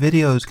said, these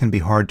videos can be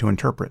hard to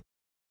interpret,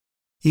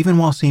 even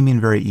while seeming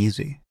very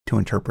easy to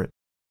interpret.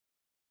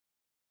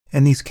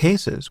 And these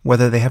cases,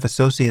 whether they have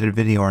associated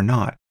video or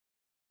not,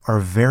 are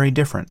very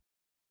different.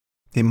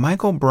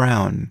 Michael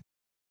Brown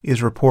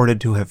is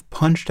reported to have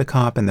punched a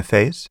cop in the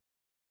face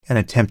and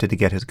attempted to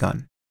get his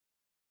gun.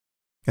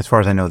 As far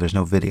as I know, there's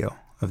no video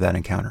of that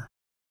encounter.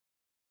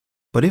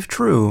 But if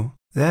true,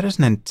 that is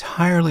an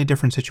entirely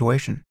different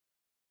situation.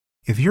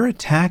 If you're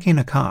attacking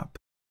a cop,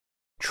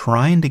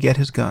 trying to get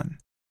his gun,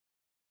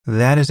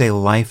 that is a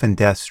life and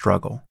death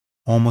struggle,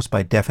 almost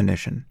by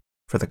definition,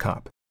 for the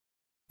cop.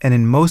 And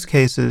in most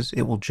cases,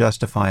 it will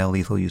justify a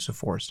lethal use of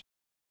force.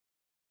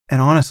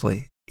 And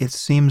honestly, it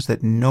seems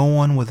that no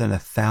one within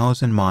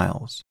 1,000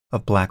 miles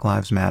of Black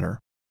Lives Matter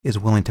is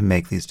willing to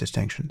make these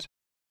distinctions.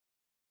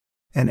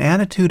 An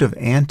attitude of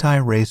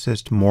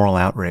anti-racist moral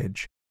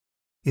outrage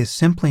is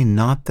simply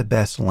not the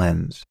best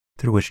lens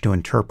through which to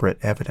interpret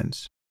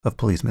evidence of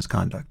police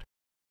misconduct.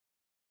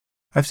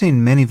 I've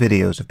seen many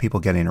videos of people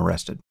getting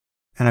arrested,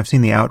 and I've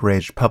seen the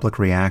outraged public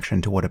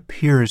reaction to what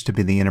appears to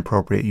be the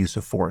inappropriate use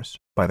of force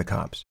by the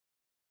cops.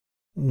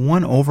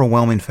 One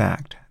overwhelming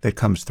fact that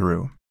comes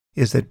through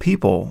is that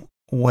people,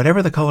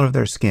 whatever the color of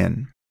their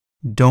skin,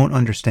 don't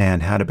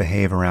understand how to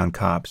behave around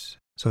cops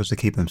so as to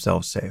keep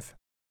themselves safe.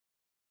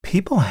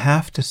 People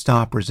have to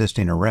stop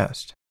resisting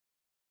arrest.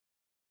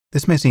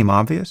 This may seem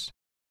obvious,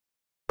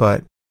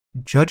 but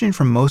judging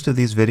from most of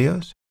these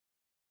videos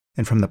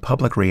and from the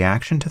public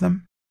reaction to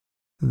them,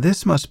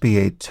 this must be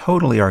a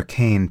totally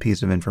arcane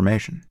piece of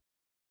information.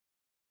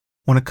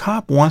 When a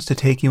cop wants to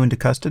take you into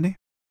custody,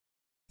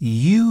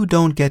 you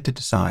don't get to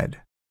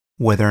decide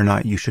whether or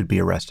not you should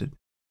be arrested.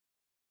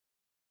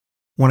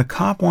 When a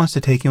cop wants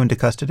to take you into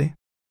custody,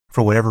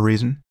 for whatever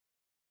reason,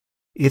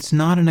 it's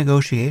not a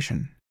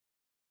negotiation.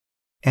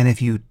 And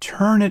if you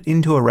turn it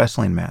into a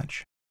wrestling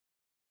match,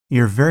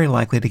 you're very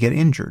likely to get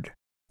injured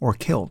or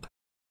killed.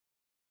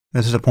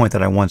 This is a point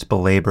that I once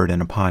belabored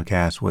in a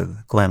podcast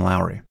with Glenn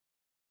Lowry,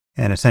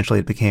 and essentially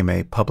it became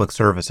a public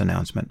service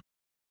announcement.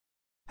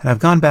 And I've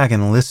gone back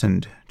and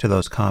listened to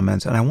those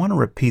comments, and I want to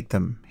repeat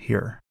them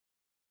here.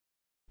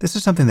 This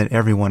is something that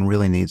everyone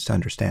really needs to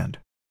understand.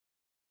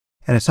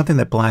 And it's something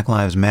that Black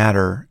Lives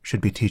Matter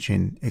should be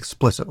teaching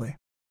explicitly.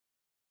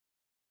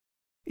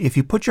 If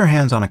you put your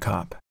hands on a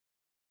cop,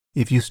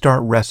 if you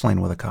start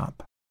wrestling with a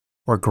cop,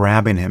 or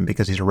grabbing him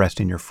because he's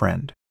arresting your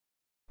friend,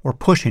 or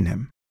pushing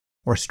him,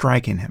 or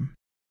striking him,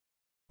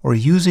 or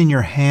using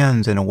your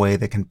hands in a way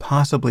that can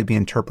possibly be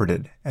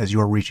interpreted as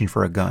you're reaching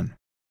for a gun,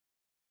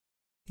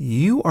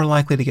 you are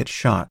likely to get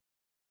shot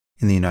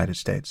in the United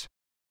States,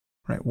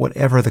 right?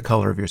 Whatever the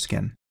color of your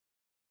skin.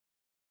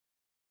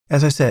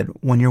 As I said,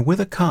 when you're with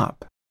a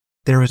cop,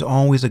 there is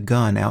always a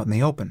gun out in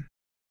the open,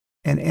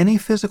 and any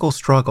physical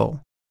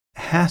struggle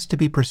has to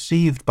be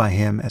perceived by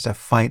him as a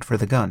fight for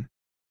the gun.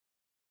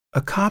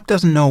 A cop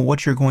doesn't know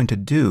what you're going to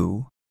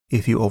do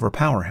if you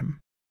overpower him,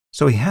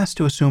 so he has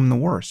to assume the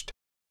worst.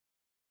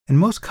 And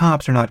most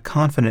cops are not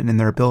confident in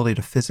their ability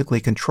to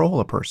physically control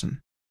a person,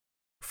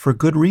 for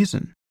good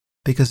reason,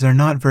 because they're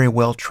not very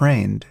well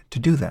trained to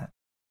do that.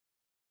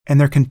 And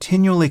they're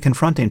continually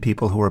confronting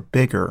people who are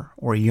bigger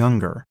or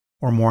younger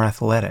or more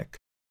athletic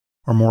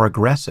or more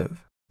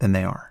aggressive than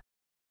they are.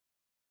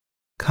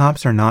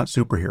 Cops are not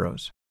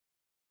superheroes.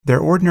 They're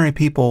ordinary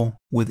people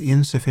with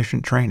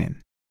insufficient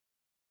training.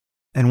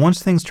 And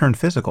once things turn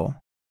physical,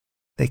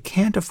 they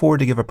can't afford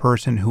to give a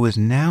person who is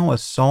now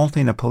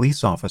assaulting a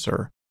police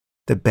officer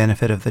the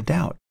benefit of the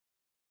doubt.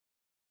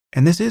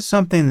 And this is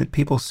something that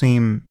people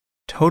seem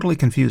totally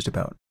confused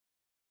about.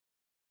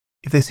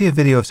 If they see a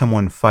video of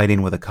someone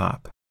fighting with a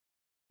cop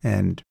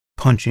and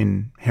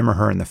punching him or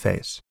her in the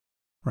face,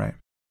 right,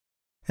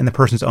 and the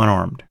person's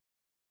unarmed,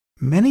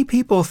 many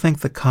people think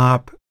the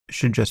cop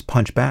should just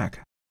punch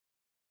back,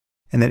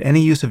 and that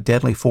any use of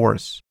deadly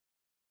force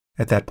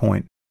at that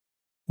point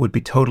would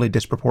be totally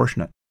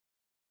disproportionate.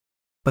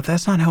 But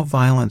that's not how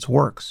violence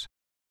works,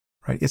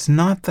 right? It's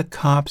not the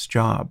cop's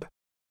job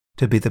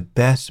to be the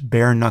best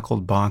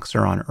bare-knuckled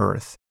boxer on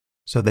earth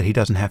so that he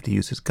doesn't have to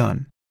use his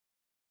gun.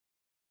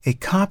 A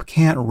cop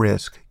can't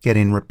risk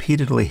getting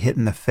repeatedly hit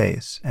in the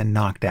face and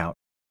knocked out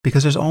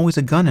because there's always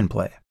a gun in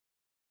play,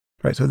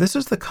 right? So this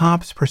is the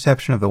cop's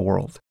perception of the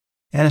world,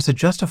 and it's a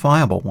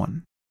justifiable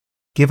one,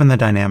 given the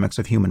dynamics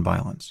of human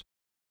violence.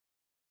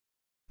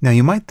 Now,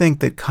 you might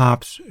think that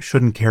cops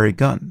shouldn't carry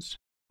guns,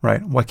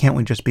 right? Why can't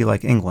we just be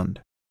like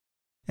England?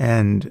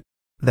 And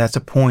that's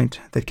a point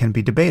that can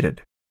be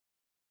debated.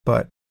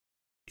 But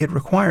it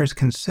requires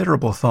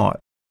considerable thought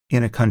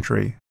in a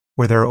country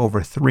where there are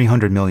over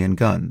 300 million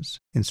guns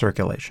in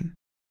circulation.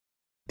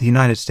 The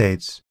United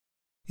States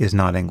is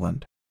not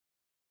England.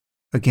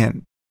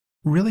 Again,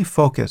 really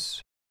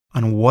focus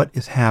on what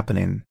is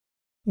happening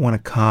when a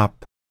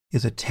cop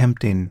is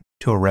attempting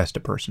to arrest a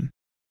person.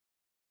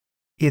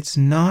 It's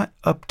not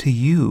up to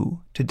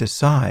you to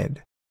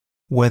decide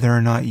whether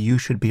or not you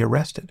should be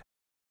arrested.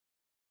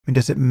 I mean,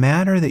 does it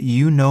matter that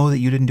you know that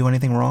you didn't do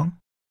anything wrong?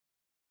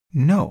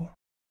 No.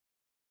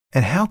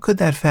 And how could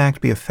that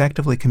fact be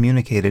effectively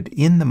communicated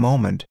in the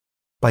moment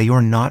by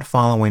your not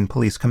following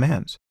police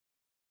commands?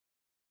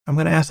 I'm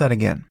going to ask that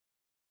again.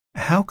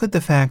 How could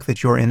the fact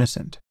that you're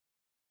innocent,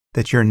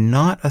 that you're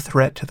not a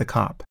threat to the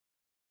cop,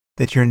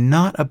 that you're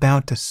not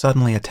about to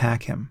suddenly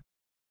attack him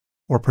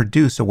or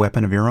produce a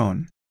weapon of your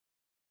own,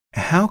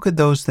 how could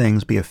those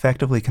things be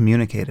effectively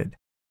communicated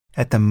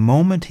at the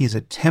moment he's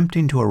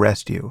attempting to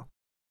arrest you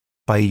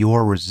by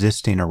your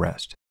resisting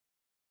arrest?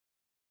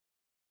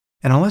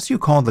 And unless you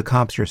called the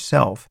cops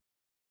yourself,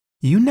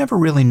 you never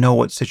really know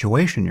what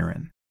situation you're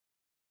in.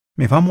 I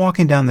mean, if I'm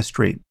walking down the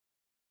street,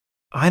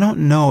 I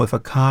don't know if a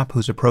cop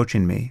who's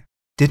approaching me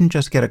didn't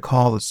just get a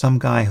call that some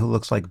guy who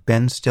looks like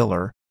Ben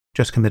Stiller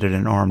just committed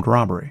an armed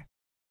robbery.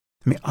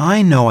 I mean,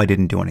 I know I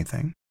didn't do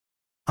anything.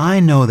 I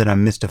know that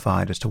I'm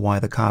mystified as to why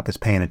the cop is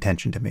paying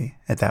attention to me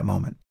at that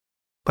moment.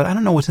 But I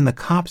don't know what's in the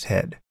cop's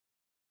head.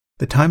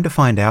 The time to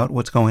find out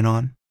what's going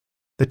on,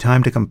 the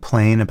time to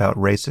complain about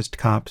racist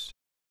cops,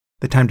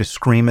 the time to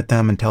scream at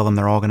them and tell them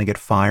they're all going to get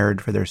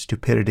fired for their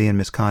stupidity and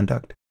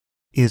misconduct,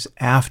 is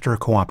after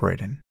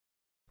cooperating,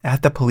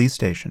 at the police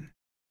station,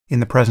 in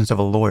the presence of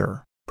a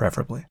lawyer,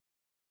 preferably.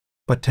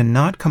 But to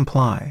not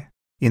comply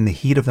in the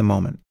heat of the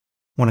moment,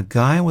 when a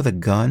guy with a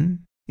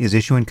gun is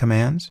issuing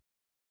commands,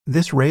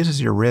 this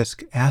raises your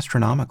risk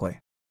astronomically.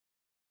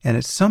 And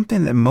it's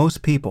something that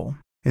most people,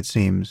 it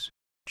seems,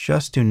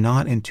 just do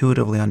not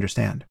intuitively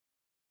understand,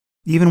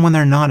 even when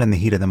they're not in the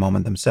heat of the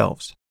moment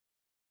themselves,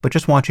 but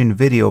just watching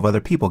video of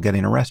other people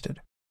getting arrested.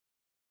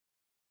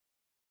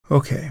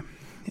 Okay,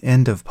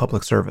 end of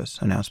public service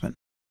announcement.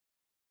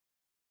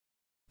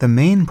 The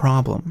main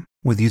problem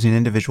with using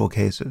individual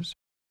cases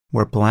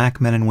where black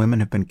men and women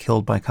have been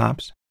killed by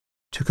cops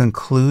to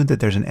conclude that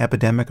there's an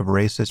epidemic of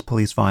racist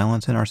police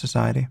violence in our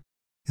society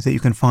is that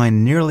you can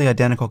find nearly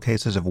identical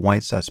cases of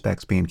white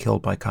suspects being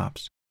killed by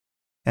cops,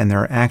 and there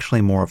are actually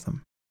more of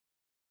them.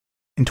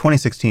 In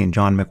 2016,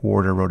 John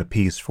McWhorter wrote a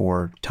piece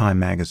for Time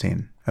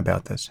magazine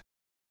about this,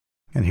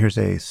 and here's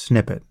a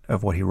snippet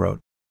of what he wrote.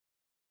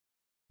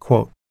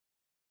 Quote,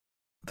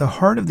 "The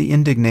heart of the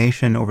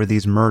indignation over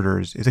these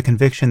murders is a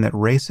conviction that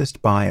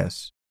racist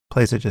bias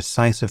plays a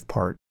decisive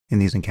part in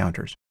these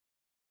encounters.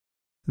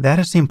 That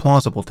has seemed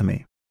plausible to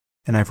me,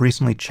 and I've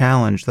recently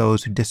challenged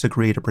those who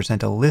disagree to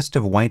present a list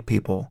of white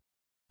people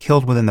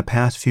killed within the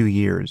past few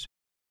years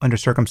under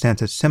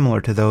circumstances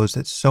similar to those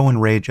that so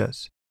enrage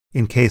us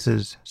in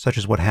cases such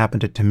as what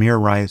happened to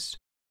Tamir Rice,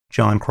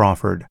 John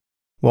Crawford,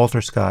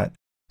 Walter Scott,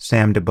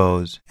 Sam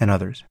DuBose, and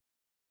others."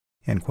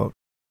 End quote.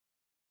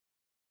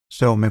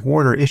 So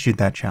McWhorter issued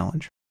that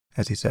challenge,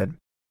 as he said,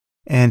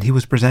 and he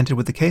was presented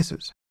with the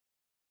cases.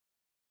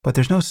 But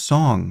there's no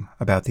song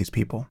about these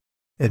people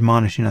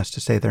admonishing us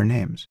to say their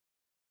names.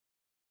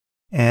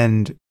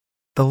 And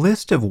the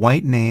list of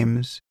white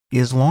names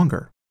is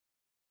longer.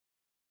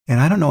 And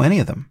I don't know any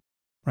of them,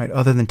 right,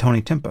 other than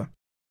Tony Timpa.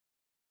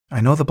 I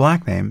know the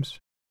black names.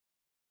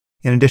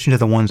 In addition to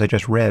the ones I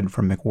just read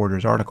from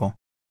McWhorter's article,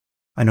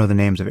 I know the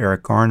names of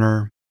Eric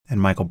Garner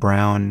and Michael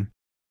Brown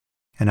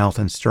and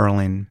Alton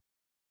Sterling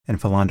and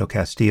Philando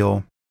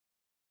Castile.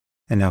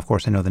 And now, of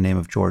course, I know the name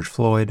of George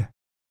Floyd.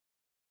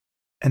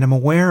 And I'm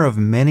aware of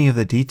many of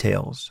the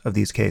details of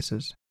these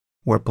cases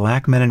where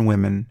black men and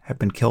women have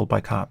been killed by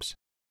cops.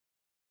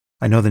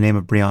 I know the name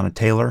of Breonna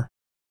Taylor.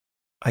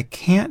 I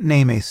can't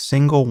name a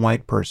single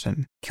white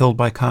person killed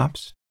by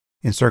cops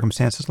in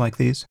circumstances like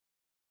these,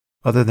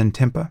 other than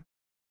Timpa.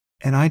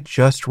 And I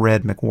just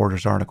read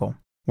McWhorter's article,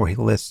 where he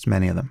lists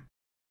many of them.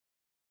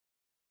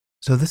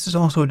 So this is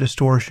also a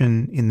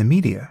distortion in the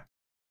media,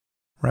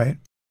 right?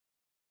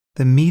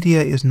 The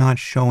media is not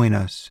showing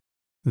us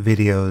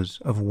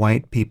videos of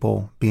white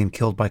people being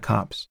killed by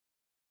cops.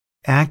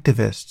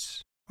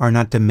 Activists are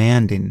not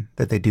demanding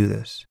that they do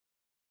this,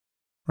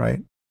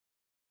 right?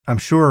 I'm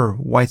sure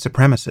white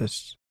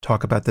supremacists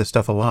talk about this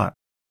stuff a lot,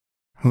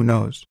 Who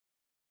knows?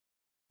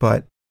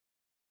 But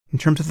in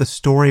terms of the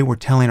story we're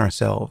telling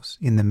ourselves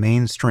in the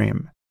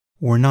mainstream,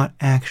 we're not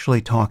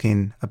actually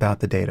talking about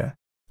the data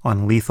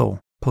on lethal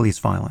police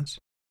violence.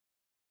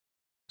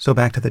 So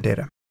back to the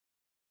data.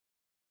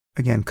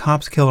 Again,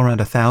 cops kill around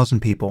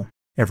 1,000 people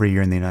every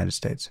year in the United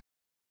States.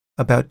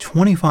 About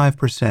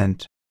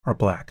 25% are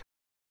black.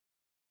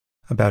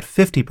 About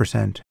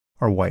 50%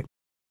 are white.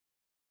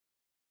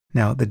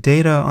 Now, the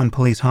data on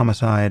police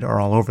homicide are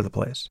all over the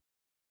place.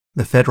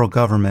 The federal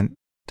government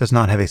does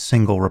not have a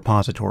single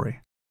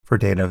repository for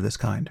data of this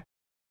kind,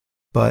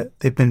 but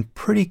they've been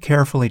pretty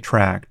carefully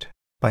tracked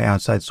by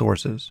outside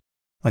sources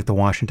like the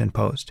Washington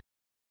Post,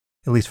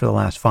 at least for the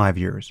last 5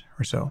 years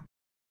or so.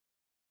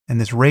 And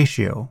this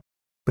ratio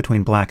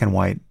between black and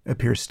white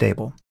appears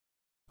stable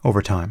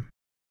over time.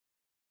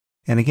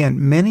 And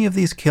again, many of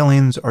these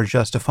killings are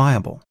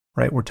justifiable,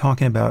 right? We're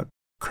talking about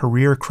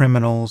career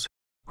criminals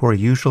who are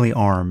usually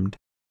armed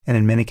and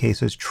in many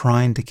cases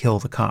trying to kill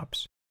the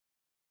cops.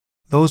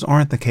 Those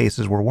aren't the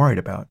cases we're worried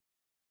about.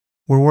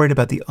 We're worried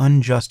about the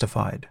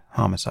unjustified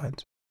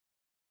homicides.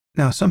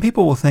 Now, some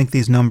people will think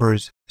these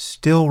numbers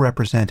still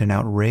represent an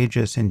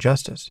outrageous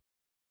injustice.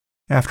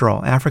 After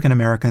all, African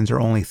Americans are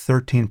only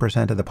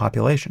 13% of the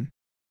population.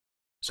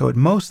 So at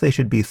most, they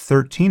should be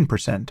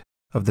 13%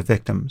 of the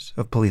victims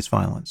of police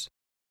violence,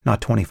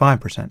 not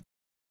 25%.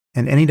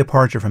 And any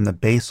departure from the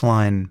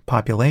baseline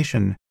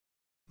population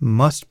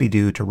must be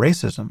due to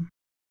racism.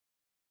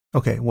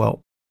 Okay,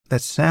 well,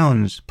 that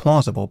sounds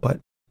plausible, but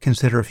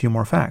consider a few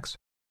more facts.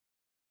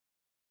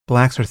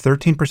 Blacks are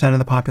 13% of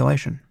the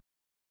population,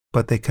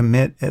 but they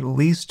commit at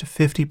least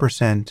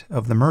 50%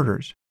 of the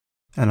murders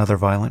and other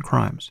violent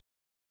crimes.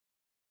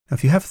 Now,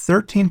 if you have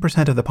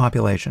 13% of the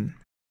population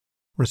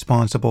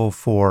responsible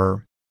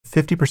for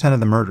 50% of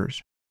the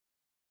murders,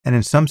 and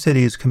in some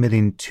cities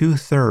committing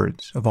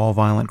 2/3 of all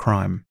violent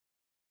crime,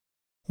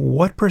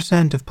 what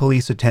percent of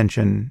police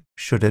attention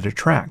should it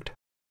attract?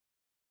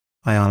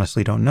 I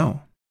honestly don't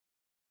know.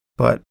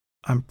 But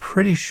I'm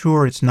pretty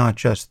sure it's not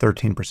just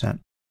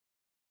 13%.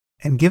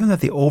 And given that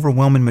the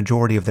overwhelming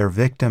majority of their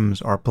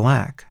victims are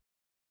black,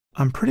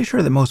 I'm pretty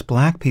sure that most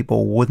black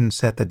people wouldn't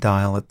set the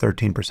dial at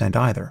 13%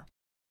 either.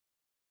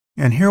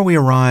 And here we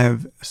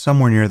arrive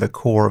somewhere near the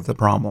core of the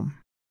problem.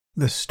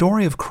 The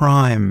story of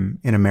crime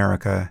in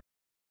America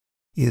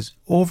is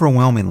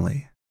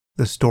overwhelmingly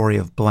the story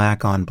of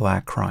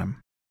black-on-black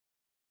crime.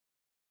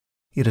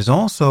 It is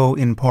also,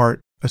 in part,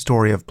 a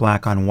story of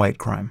black-on-white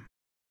crime.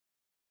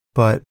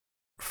 But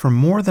for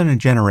more than a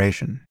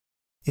generation,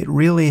 it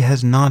really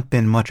has not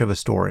been much of a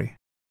story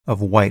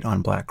of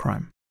white-on-black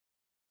crime.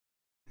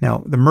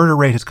 Now, the murder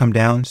rate has come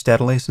down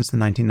steadily since the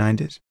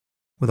 1990s,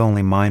 with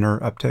only minor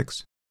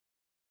upticks.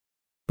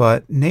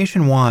 But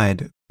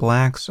nationwide,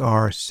 blacks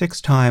are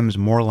 6 times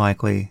more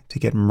likely to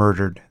get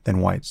murdered than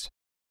whites.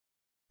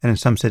 And in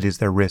some cities,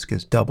 their risk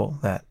is double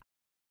that.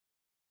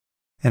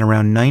 And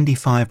around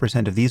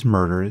 95% of these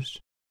murders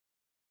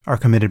are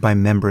committed by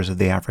members of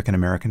the African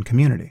American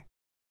community.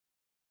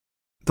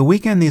 The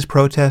weekend these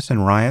protests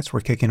and riots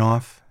were kicking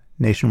off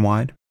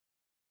nationwide,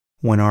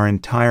 when our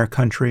entire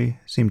country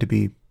seemed to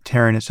be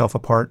tearing itself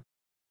apart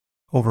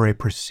over a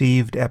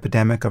perceived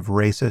epidemic of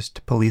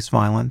racist police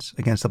violence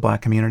against the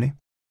black community,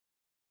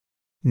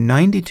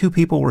 92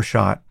 people were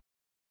shot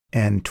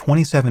and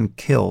 27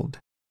 killed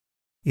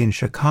in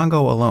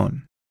Chicago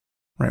alone,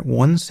 right?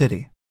 One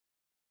city.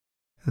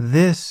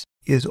 This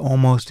is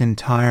almost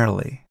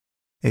entirely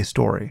a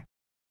story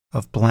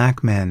of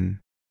black men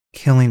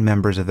killing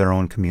members of their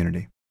own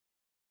community.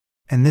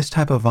 And this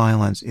type of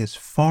violence is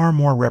far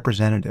more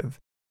representative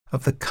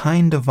of the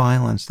kind of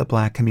violence the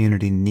black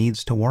community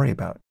needs to worry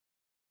about.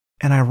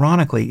 And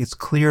ironically, it's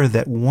clear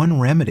that one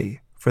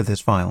remedy for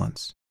this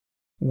violence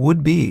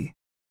would be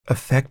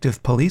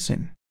effective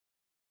policing.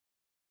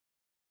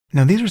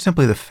 Now, these are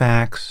simply the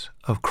facts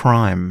of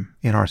crime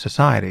in our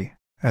society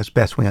as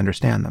best we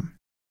understand them.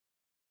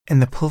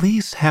 And the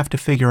police have to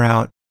figure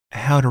out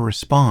how to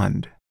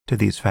respond to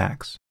these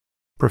facts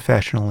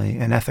professionally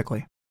and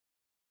ethically.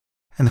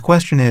 And the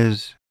question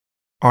is,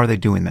 are they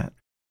doing that?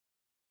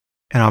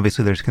 And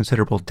obviously there's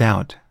considerable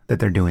doubt that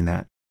they're doing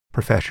that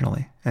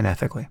professionally and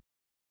ethically.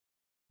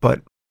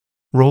 But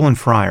Roland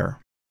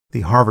Fryer,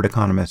 the Harvard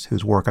economist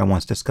whose work I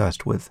once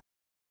discussed with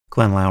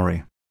Glenn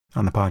Loury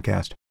on the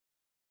podcast,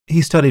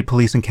 he studied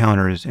police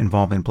encounters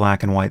involving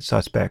black and white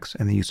suspects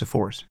and the use of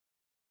force.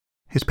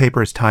 His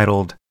paper is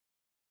titled,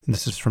 and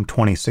this is from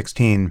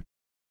 2016,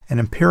 An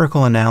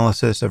Empirical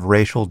Analysis of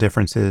Racial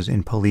Differences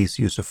in Police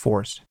Use of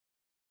Force.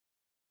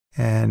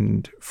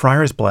 And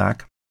Fryer is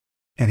black,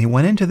 and he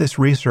went into this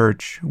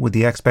research with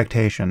the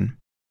expectation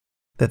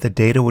that the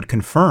data would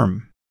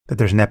confirm that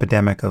there's an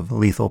epidemic of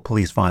lethal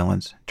police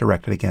violence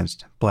directed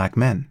against black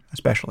men,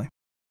 especially.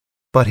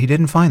 But he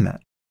didn't find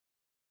that.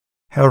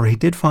 However, he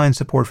did find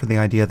support for the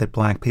idea that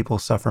black people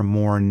suffer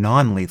more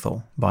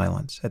non-lethal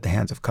violence at the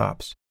hands of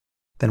cops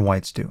than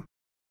whites do.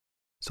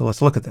 So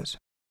let's look at this.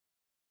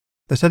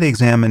 The study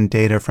examined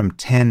data from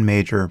 10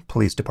 major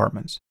police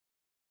departments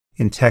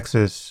in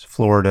Texas,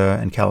 Florida,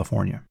 and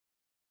California.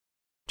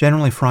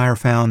 Generally, Fryer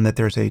found that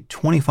there's a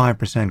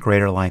 25%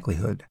 greater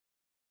likelihood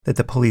that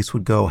the police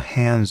would go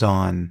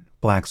hands-on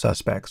black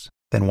suspects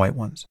than white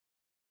ones,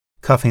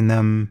 cuffing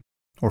them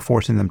or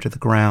forcing them to the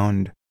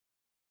ground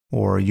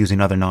or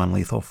using other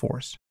non-lethal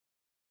force.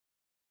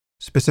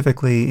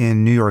 Specifically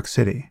in New York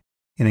City,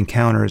 in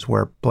encounters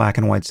where black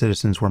and white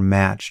citizens were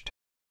matched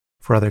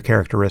for other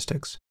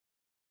characteristics,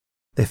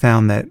 they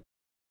found that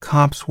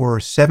cops were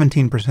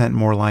 17%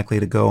 more likely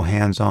to go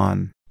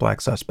hands-on black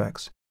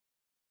suspects,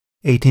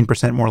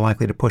 18% more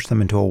likely to push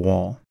them into a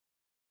wall,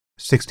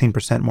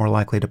 16% more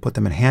likely to put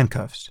them in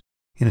handcuffs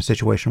in a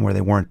situation where they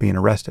weren't being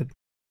arrested,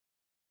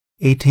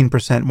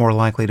 18% more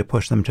likely to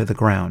push them to the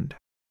ground,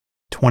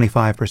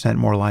 25%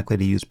 more likely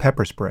to use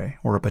pepper spray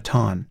or a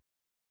baton,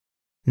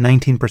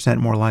 19%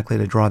 more likely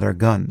to draw their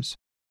guns,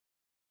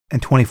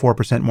 and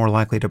 24% more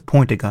likely to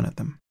point a gun at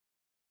them.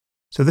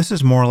 So this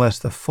is more or less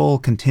the full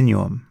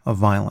continuum of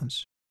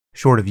violence,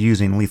 short of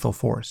using lethal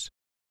force.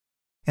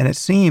 And it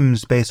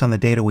seems, based on the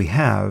data we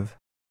have,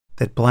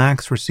 that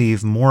blacks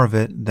receive more of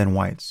it than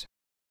whites.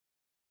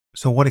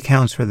 So what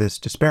accounts for this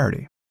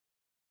disparity?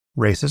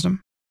 Racism?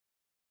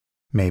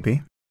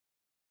 Maybe.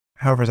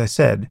 However, as I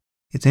said,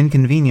 it's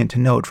inconvenient to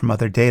note from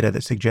other data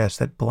that suggests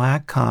that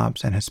black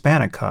cops and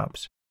Hispanic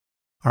cops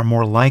are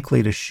more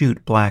likely to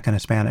shoot black and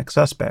Hispanic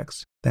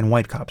suspects than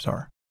white cops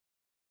are.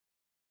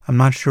 I'm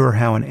not sure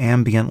how an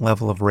ambient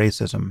level of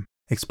racism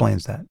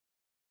explains that.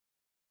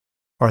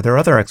 Are there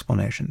other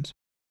explanations?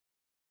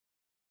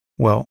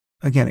 Well,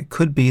 again, it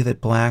could be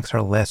that blacks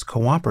are less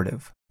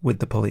cooperative with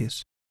the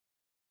police.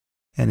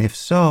 And if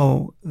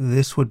so,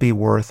 this would be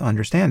worth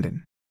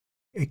understanding.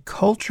 A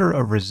culture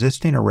of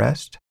resisting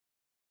arrest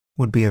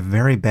would be a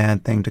very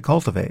bad thing to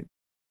cultivate,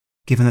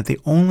 given that the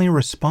only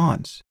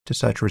response to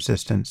such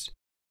resistance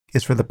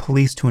is for the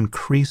police to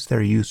increase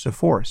their use of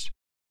force.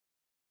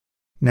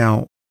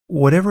 Now,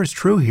 whatever is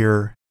true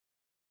here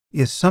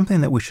is something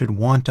that we should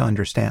want to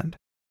understand.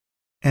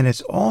 And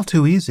it's all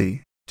too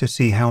easy to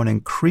see how an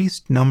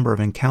increased number of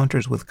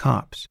encounters with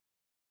cops,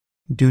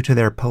 due to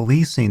their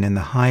policing in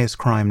the highest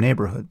crime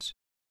neighborhoods,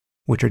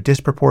 which are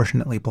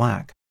disproportionately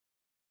black,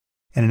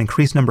 and an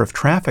increased number of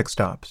traffic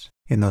stops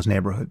in those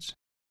neighborhoods,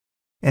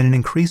 and an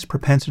increased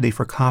propensity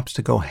for cops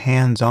to go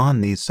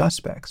hands-on these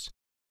suspects,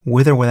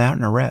 with or without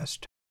an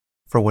arrest,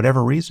 for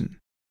whatever reason,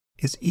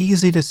 it's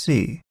easy to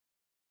see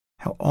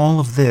how all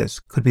of this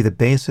could be the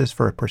basis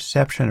for a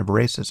perception of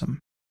racism,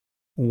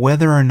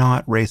 whether or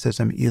not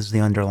racism is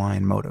the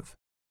underlying motive.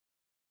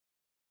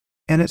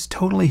 And it's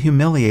totally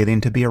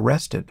humiliating to be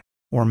arrested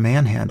or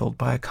manhandled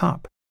by a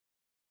cop.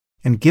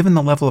 And given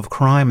the level of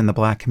crime in the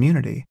black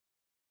community,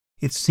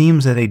 it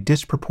seems that a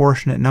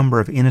disproportionate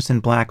number of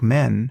innocent black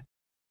men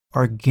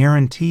are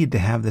guaranteed to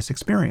have this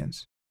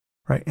experience,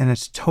 right? And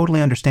it's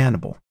totally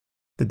understandable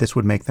that this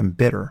would make them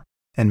bitter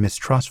and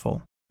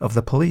mistrustful of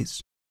the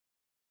police.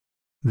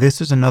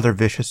 This is another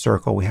vicious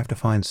circle we have to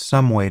find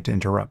some way to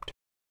interrupt.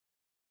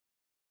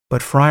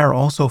 But Fryer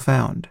also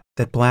found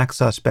that black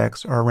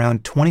suspects are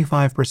around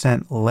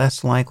 25%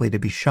 less likely to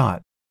be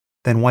shot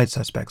than white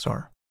suspects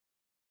are.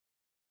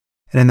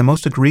 And in the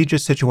most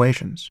egregious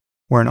situations,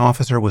 where an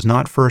officer was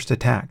not first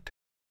attacked,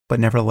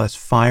 but nevertheless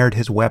fired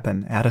his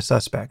weapon at a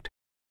suspect,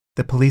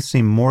 the police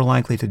seem more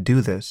likely to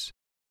do this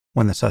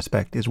when the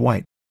suspect is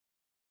white.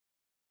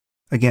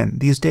 Again,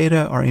 these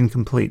data are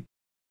incomplete.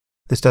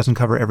 This doesn't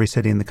cover every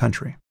city in the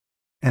country,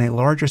 and a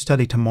larger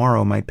study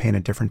tomorrow might paint a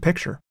different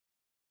picture.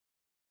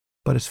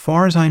 But as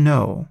far as I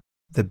know,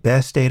 the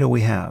best data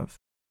we have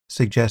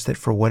suggests that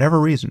for whatever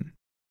reason,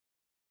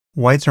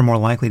 whites are more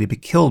likely to be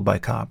killed by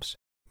cops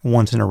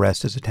once an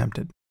arrest is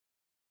attempted.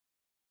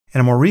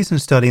 And a more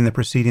recent study in the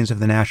Proceedings of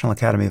the National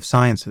Academy of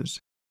Sciences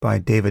by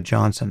David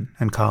Johnson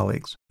and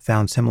colleagues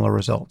found similar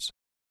results.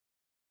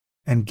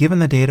 And given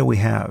the data we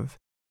have,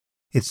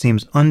 it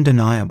seems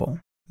undeniable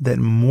that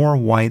more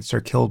whites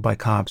are killed by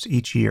cops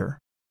each year,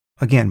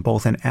 again,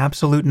 both in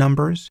absolute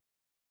numbers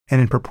and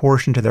in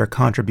proportion to their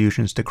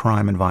contributions to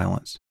crime and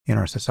violence in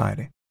our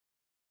society.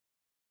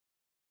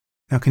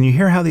 Now, can you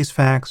hear how these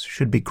facts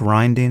should be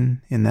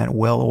grinding in that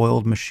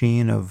well-oiled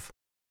machine of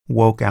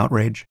woke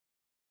outrage?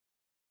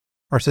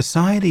 Our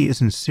society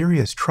is in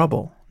serious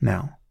trouble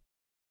now.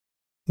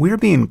 We're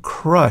being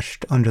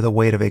crushed under the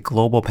weight of a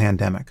global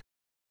pandemic,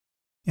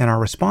 and our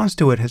response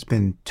to it has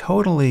been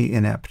totally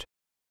inept.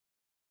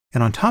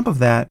 And on top of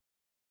that,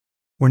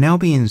 we're now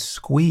being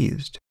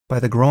squeezed by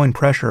the growing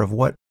pressure of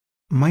what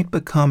might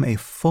become a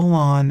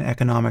full-on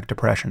economic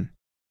depression.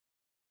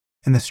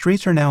 And the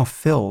streets are now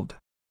filled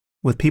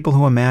with people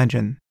who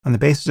imagine, on the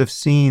basis of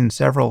seeing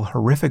several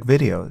horrific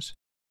videos,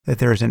 that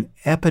there is an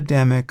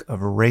epidemic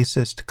of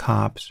racist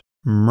cops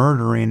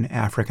murdering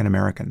African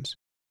Americans.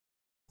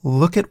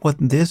 Look at what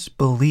this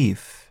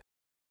belief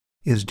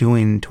is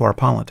doing to our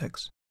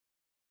politics.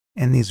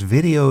 And these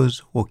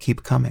videos will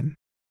keep coming.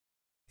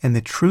 And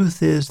the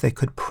truth is they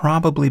could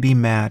probably be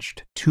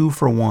matched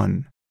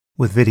 2-for-1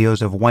 with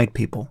videos of white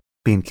people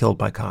being killed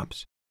by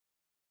cops.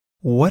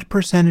 What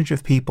percentage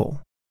of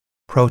people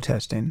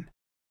protesting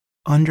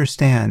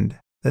understand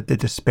that the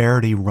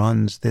disparity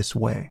runs this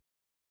way?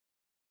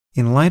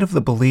 in light of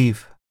the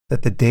belief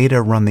that the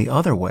data run the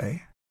other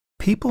way,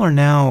 people are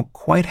now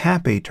quite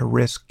happy to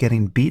risk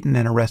getting beaten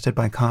and arrested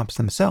by cops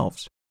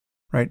themselves,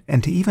 right?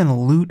 And to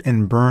even loot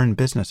and burn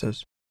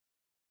businesses.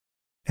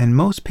 And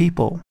most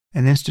people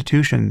and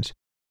institutions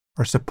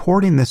are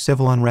supporting this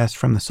civil unrest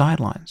from the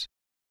sidelines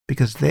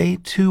because they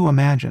too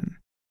imagine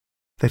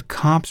that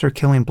cops are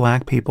killing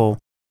black people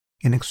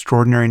in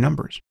extraordinary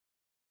numbers.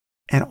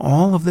 And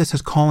all of this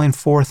is calling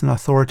forth an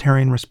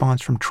authoritarian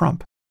response from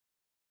Trump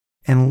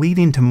and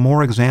leading to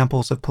more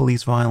examples of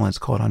police violence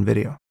caught on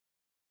video.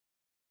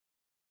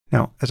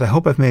 Now, as I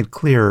hope I've made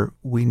clear,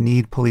 we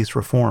need police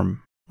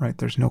reform, right?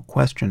 There's no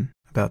question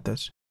about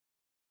this.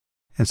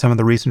 And some of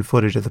the recent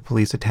footage of the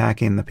police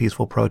attacking the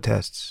peaceful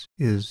protests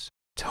is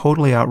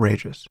totally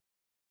outrageous.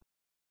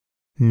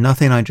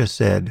 Nothing I just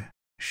said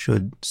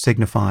should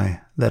signify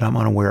that I'm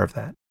unaware of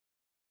that.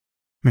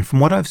 I mean, from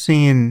what I've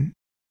seen,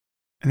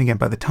 and again,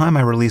 by the time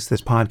I release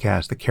this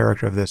podcast, the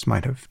character of this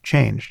might have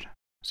changed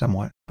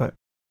somewhat, but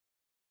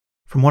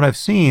from what I've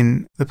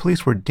seen, the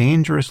police were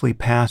dangerously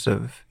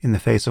passive in the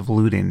face of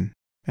looting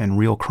and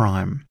real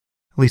crime,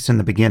 at least in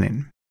the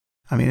beginning.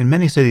 I mean, in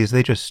many cities,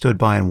 they just stood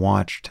by and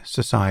watched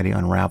society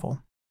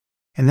unravel.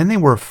 And then they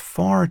were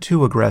far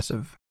too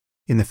aggressive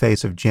in the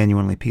face of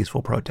genuinely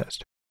peaceful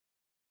protest.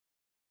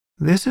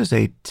 This is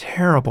a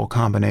terrible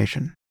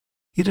combination.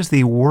 It is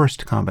the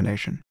worst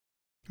combination.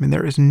 I mean,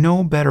 there is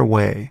no better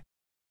way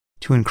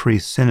to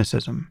increase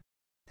cynicism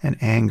and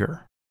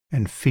anger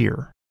and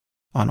fear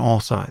on all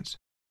sides.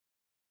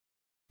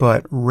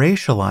 But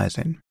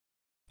racializing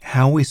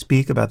how we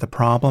speak about the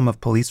problem of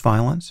police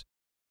violence,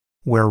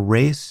 where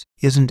race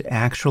isn't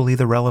actually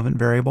the relevant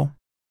variable,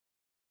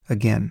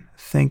 again,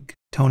 think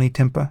Tony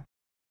Timpa,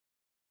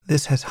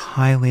 this has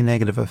highly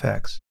negative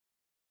effects.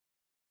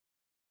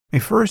 I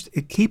mean, first,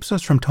 it keeps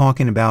us from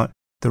talking about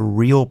the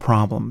real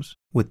problems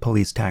with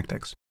police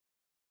tactics.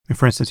 I mean,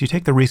 for instance, you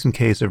take the recent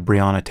case of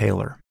Breonna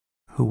Taylor,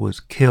 who was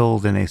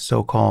killed in a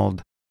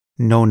so-called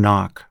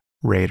no-knock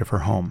raid of her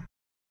home,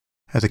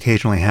 as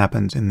occasionally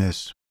happens in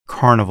this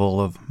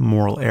carnival of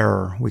moral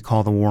error we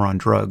call the war on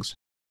drugs.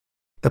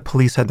 The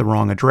police had the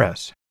wrong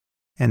address,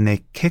 and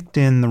they kicked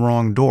in the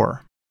wrong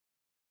door,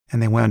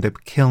 and they wound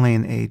up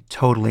killing a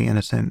totally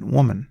innocent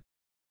woman.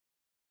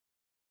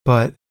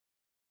 But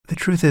the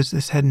truth is,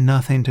 this had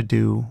nothing to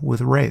do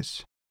with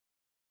race.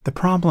 The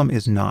problem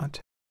is not,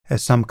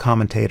 as some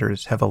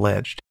commentators have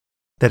alleged,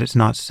 that it's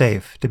not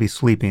safe to be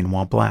sleeping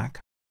while black.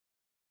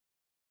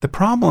 The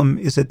problem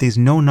is that these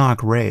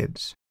no-knock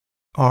raids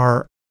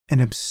are an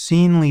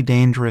obscenely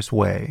dangerous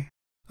way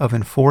of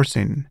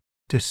enforcing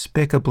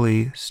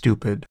despicably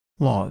stupid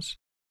laws.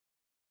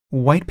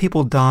 White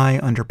people die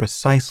under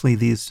precisely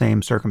these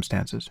same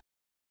circumstances,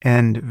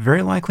 and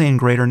very likely in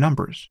greater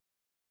numbers.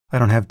 I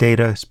don't have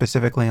data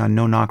specifically on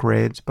no-knock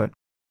raids, but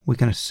we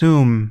can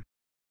assume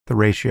the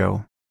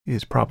ratio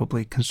is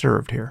probably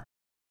conserved here.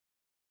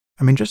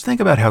 I mean, just think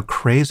about how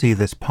crazy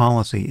this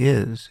policy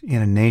is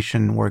in a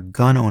nation where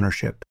gun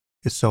ownership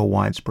is so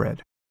widespread.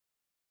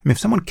 I mean, if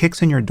someone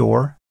kicks in your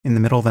door in the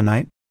middle of the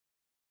night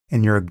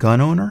and you're a gun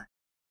owner,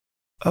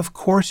 of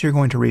course you're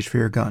going to reach for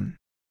your gun,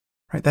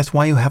 right? That's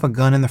why you have a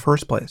gun in the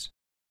first place.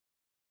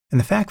 And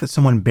the fact that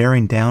someone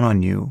bearing down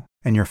on you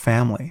and your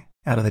family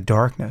out of the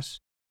darkness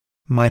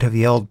might have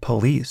yelled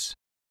police,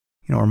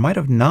 or might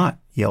have not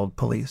yelled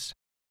police.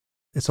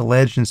 It's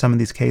alleged in some of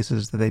these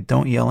cases that they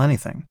don't yell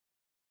anything.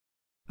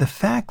 The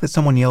fact that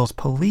someone yells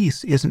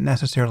police isn't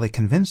necessarily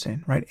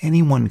convincing, right?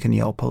 Anyone can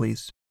yell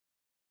police.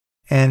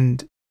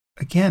 And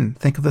again,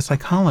 think of the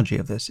psychology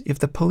of this. If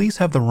the police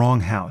have the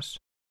wrong house,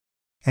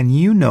 and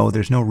you know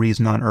there's no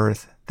reason on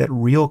earth that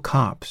real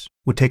cops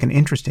would take an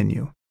interest in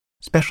you,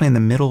 especially in the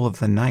middle of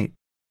the night,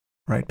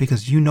 right?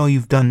 Because you know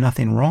you've done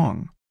nothing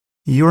wrong.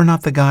 You're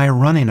not the guy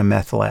running a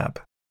meth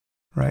lab,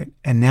 right?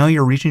 And now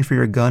you're reaching for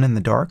your gun in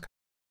the dark?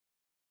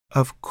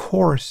 Of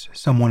course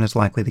someone is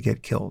likely to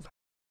get killed.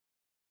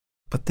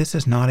 But this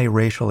is not a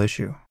racial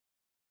issue.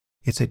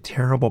 It's a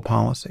terrible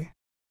policy.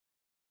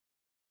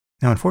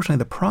 Now, unfortunately,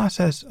 the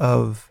process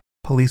of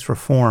police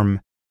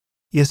reform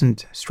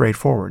isn't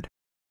straightforward,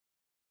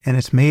 and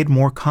it's made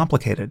more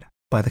complicated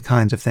by the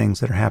kinds of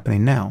things that are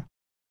happening now.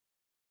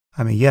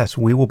 I mean, yes,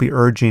 we will be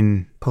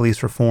urging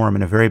police reform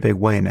in a very big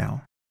way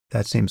now.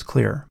 That seems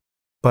clear.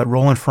 But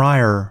Roland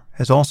Fryer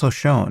has also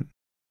shown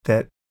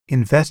that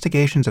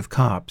investigations of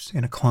cops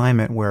in a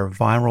climate where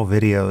viral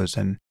videos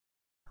and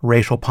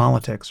racial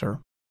politics are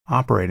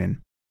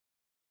operating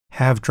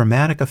have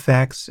dramatic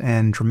effects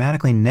and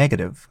dramatically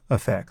negative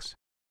effects.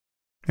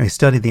 He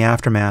studied the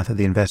aftermath of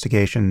the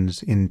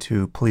investigations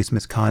into police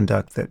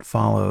misconduct that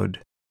followed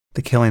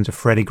the killings of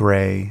Freddie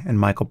Gray and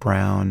Michael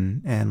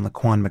Brown and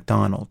Laquan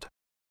McDonald.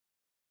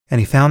 And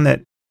he found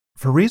that,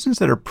 for reasons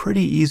that are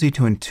pretty easy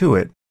to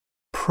intuit,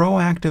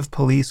 proactive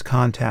police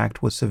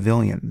contact with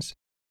civilians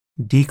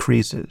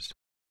decreases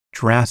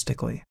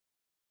drastically,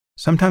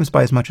 sometimes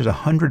by as much as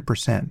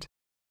 100%,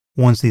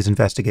 once these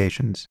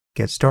investigations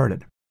get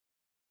started.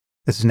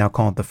 This is now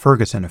called the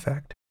Ferguson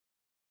effect,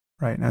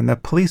 right? And the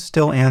police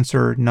still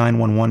answer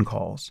 911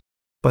 calls,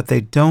 but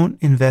they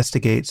don't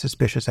investigate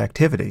suspicious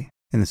activity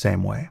in the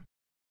same way.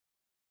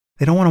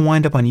 They don't want to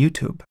wind up on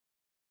YouTube.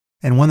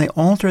 And when they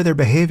alter their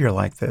behavior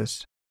like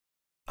this,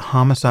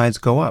 homicides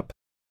go up.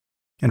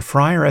 And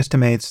Fryer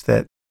estimates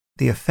that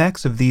the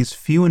effects of these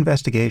few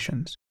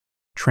investigations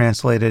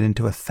translated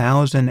into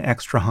 1,000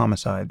 extra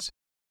homicides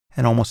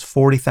and almost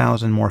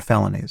 40,000 more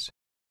felonies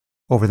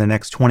over the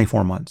next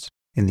 24 months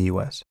in the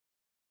U.S.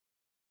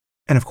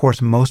 And of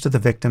course, most of the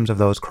victims of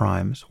those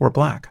crimes were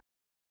black.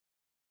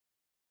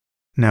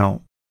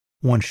 Now,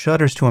 one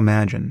shudders to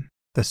imagine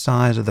the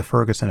size of the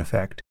Ferguson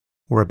effect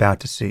we're about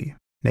to see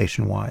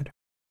nationwide.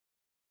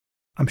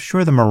 I'm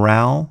sure the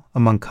morale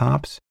among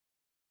cops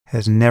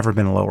has never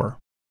been lower.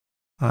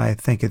 I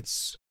think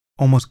it's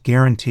almost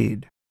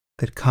guaranteed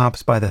that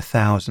cops by the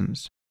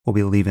thousands will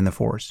be leaving the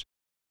force.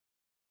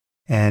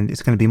 And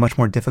it's going to be much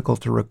more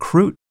difficult to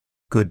recruit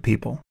good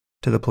people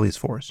to the police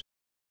force.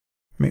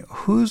 I mean,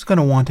 who's going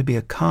to want to be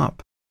a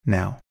cop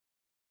now?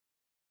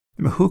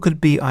 I mean, who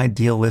could be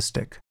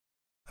idealistic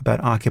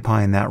about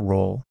occupying that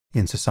role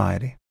in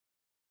society?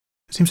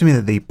 It seems to me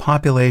that the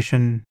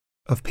population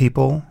of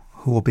people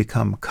who will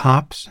become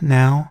cops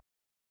now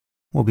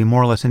will be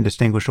more or less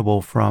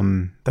indistinguishable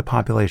from the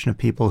population of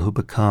people who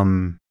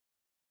become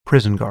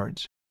prison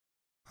guards.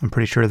 I'm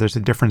pretty sure there's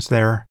a difference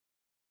there.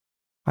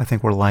 I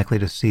think we're likely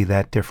to see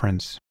that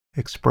difference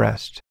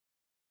expressed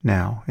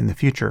now in the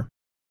future.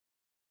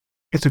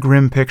 It's a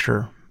grim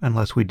picture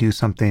unless we do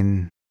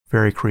something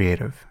very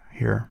creative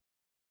here.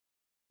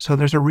 So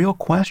there's a real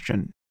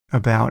question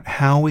about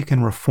how we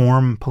can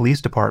reform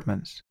police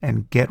departments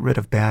and get rid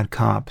of bad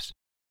cops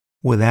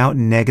without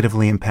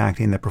negatively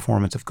impacting the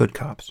performance of good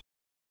cops.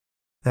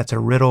 That's a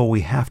riddle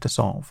we have to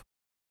solve.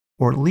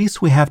 Or at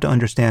least we have to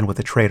understand what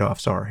the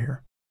trade-offs are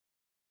here.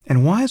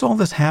 And why is all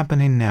this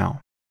happening now?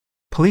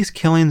 Police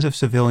killings of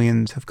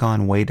civilians have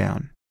gone way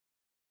down.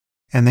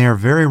 And they are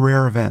very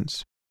rare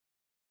events.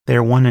 They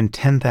are 1 in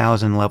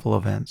 10,000 level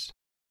events,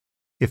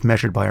 if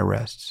measured by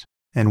arrests,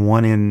 and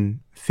 1 in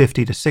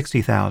 50 to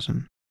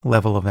 60,000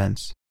 level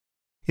events,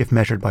 if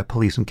measured by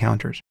police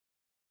encounters.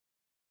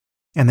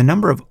 And the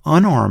number of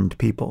unarmed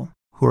people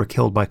who are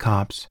killed by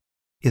cops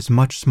is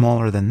much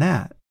smaller than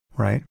that,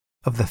 right?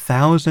 Of the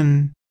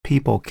 1,000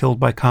 people killed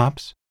by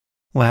cops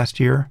last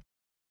year,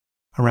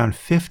 around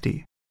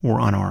 50 were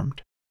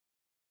unarmed.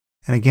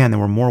 And again, there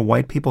were more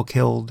white people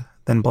killed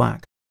than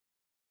black.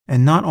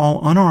 And not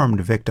all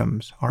unarmed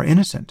victims are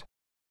innocent,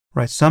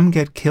 right? Some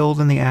get killed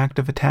in the act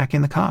of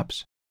attacking the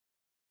cops.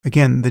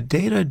 Again, the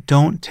data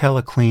don't tell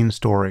a clean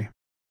story,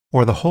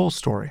 or the whole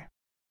story.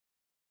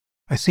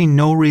 I see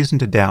no reason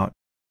to doubt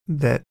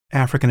that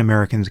African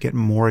Americans get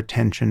more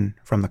attention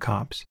from the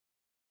cops.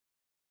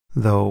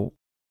 Though,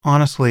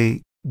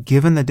 honestly,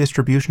 given the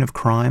distribution of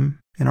crime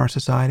in our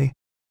society,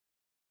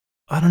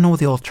 I don't know what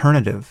the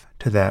alternative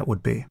to that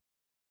would be.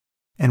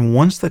 And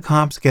once the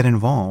cops get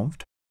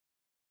involved,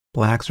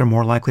 blacks are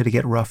more likely to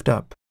get roughed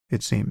up,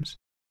 it seems,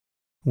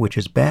 which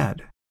is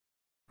bad,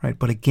 right?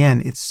 But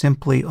again, it's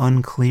simply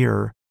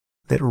unclear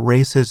that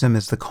racism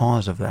is the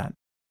cause of that.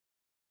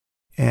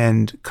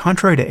 And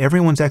contrary to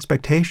everyone's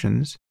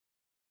expectations,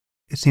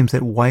 it seems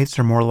that whites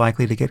are more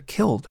likely to get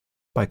killed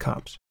by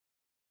cops.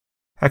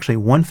 Actually,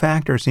 one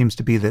factor seems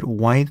to be that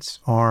whites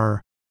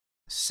are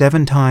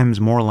 7 times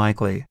more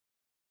likely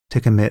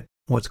to commit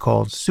what's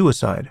called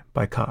suicide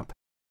by cop.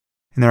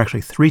 And they're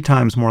actually 3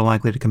 times more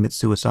likely to commit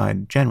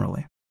suicide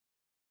generally.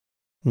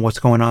 What's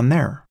going on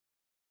there?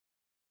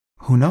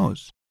 Who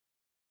knows?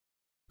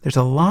 There's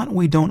a lot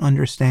we don't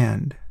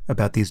understand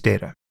about these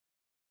data.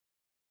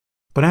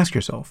 But ask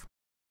yourself,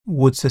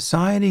 would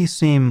society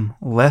seem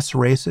less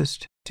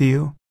racist to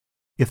you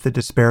if the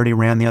disparity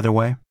ran the other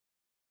way?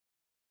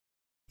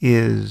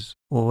 Is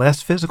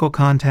less physical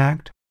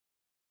contact,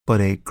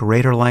 but a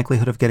greater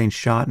likelihood of getting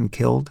shot and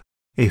killed,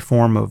 a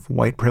form of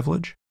white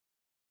privilege?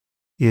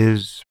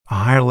 Is a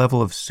higher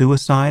level of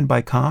suicide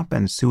by cop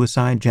and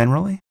suicide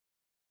generally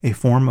a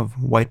form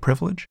of white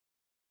privilege?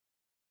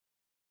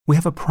 We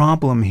have a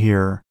problem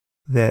here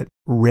that,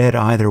 read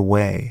either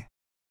way,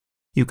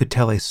 you could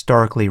tell a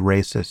starkly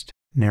racist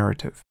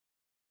narrative.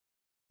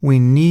 We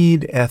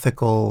need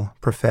ethical,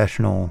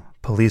 professional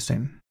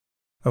policing,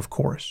 of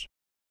course,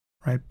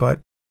 right? But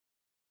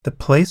the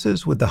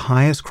places with the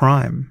highest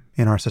crime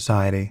in our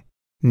society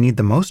need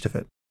the most of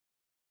it.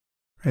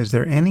 Is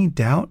there any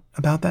doubt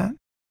about that?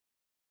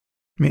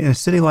 I mean, in a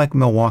city like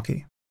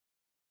Milwaukee,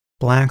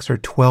 blacks are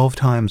 12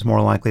 times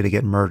more likely to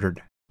get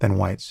murdered than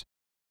whites.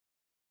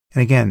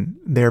 And again,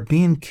 they're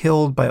being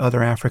killed by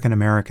other African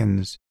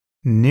Americans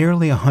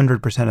nearly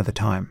 100% of the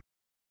time.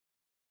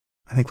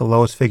 I think the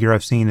lowest figure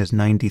I've seen is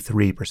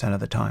 93% of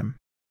the time.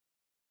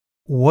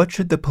 What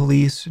should the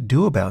police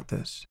do about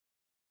this?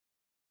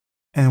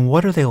 And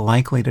what are they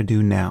likely to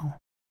do now?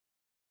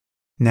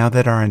 Now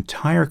that our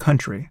entire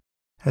country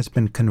has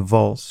been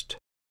convulsed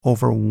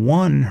over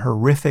one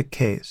horrific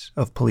case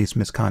of police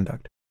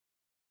misconduct.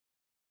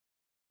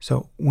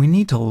 So we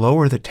need to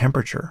lower the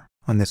temperature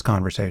on this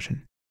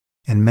conversation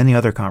and many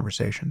other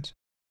conversations,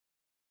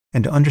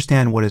 and to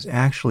understand what is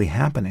actually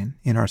happening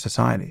in our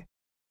society.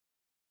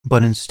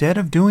 But instead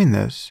of doing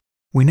this,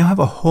 we now have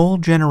a whole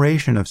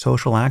generation of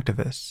social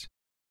activists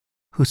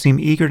who seem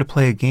eager to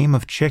play a game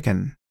of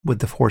chicken with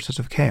the forces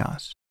of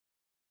chaos.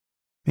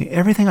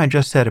 Everything I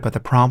just said about the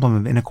problem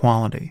of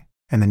inequality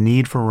and the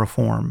need for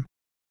reform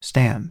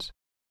stands.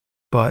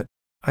 But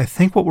I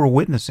think what we're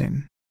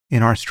witnessing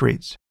in our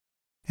streets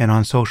and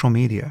on social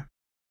media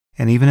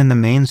and even in the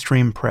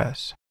mainstream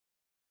press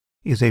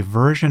is a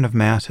version of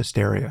mass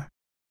hysteria.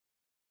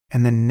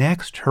 And the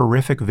next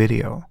horrific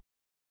video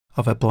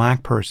of a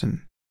black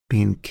person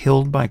being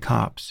killed by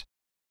cops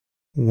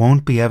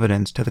won't be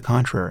evidence to the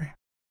contrary.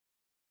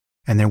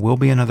 And there will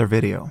be another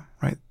video,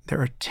 right?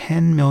 There are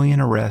 10 million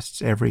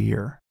arrests every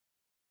year.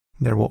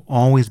 There will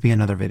always be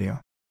another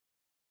video.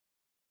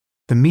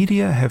 The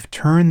media have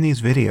turned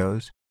these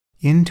videos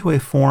into a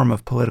form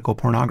of political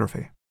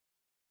pornography.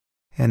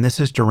 And this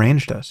has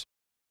deranged us.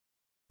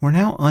 We're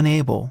now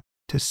unable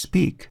to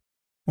speak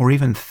or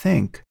even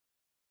think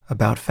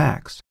about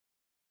facts.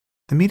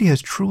 The media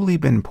has truly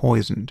been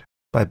poisoned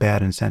by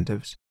bad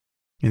incentives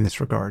in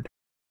this regard,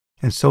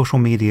 and social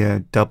media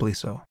doubly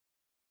so.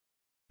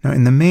 Now,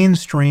 in the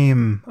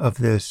mainstream of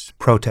this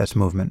protest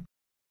movement,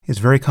 it's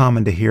very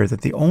common to hear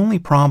that the only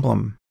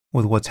problem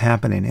with what's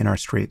happening in our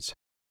streets,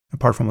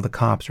 apart from what the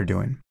cops are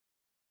doing,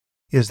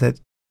 is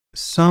that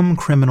some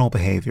criminal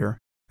behavior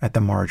at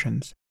the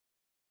margins,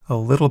 a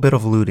little bit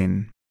of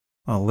looting,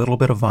 a little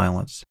bit of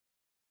violence,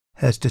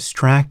 has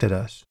distracted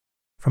us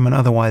from an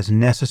otherwise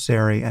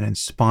necessary and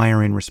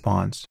inspiring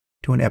response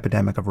to an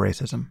epidemic of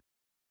racism.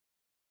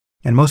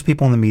 And most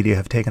people in the media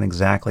have taken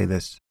exactly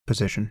this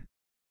position,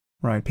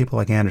 right? People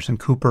like Anderson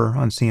Cooper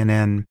on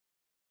CNN,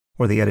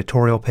 or the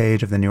editorial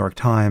page of the New York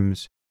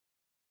Times,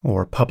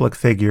 or public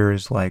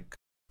figures like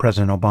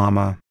President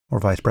Obama or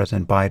Vice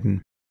President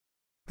Biden.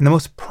 And the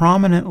most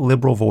prominent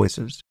liberal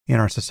voices in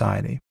our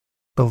society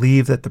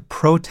believe that the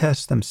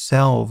protests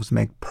themselves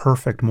make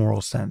perfect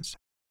moral sense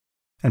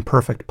and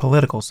perfect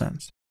political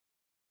sense,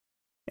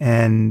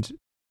 and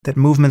that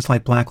movements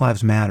like Black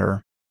Lives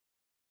Matter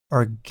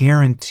are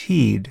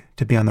guaranteed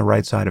to be on the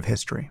right side of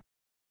history.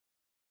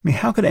 I mean,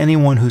 how could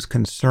anyone who's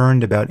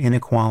concerned about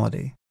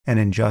inequality and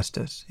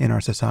injustice in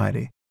our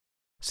society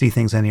see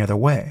things any other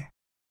way?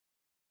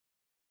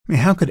 I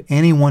mean, how could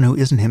anyone who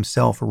isn't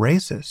himself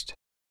racist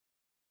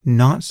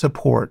not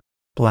support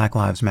Black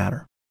Lives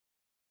Matter?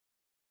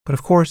 But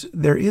of course,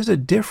 there is a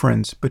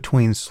difference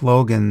between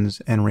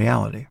slogans and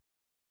reality.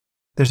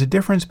 There's a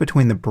difference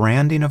between the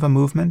branding of a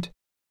movement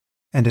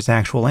and its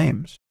actual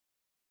aims.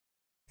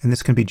 And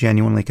this can be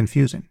genuinely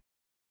confusing.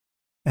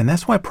 And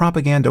that's why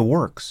propaganda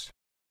works,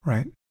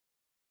 right?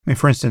 I mean,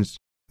 for instance,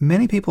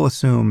 many people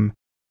assume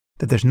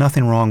that there's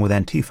nothing wrong with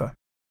Antifa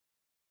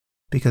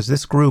because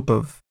this group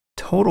of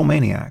total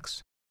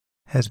maniacs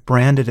has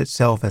branded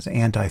itself as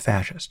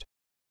anti-fascist.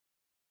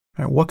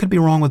 Right, what could be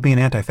wrong with being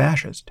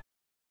anti-fascist?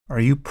 Are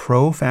you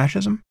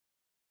pro-fascism?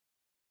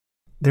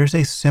 There's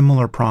a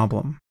similar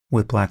problem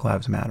with Black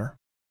Lives Matter.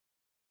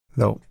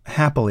 Though,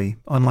 happily,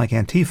 unlike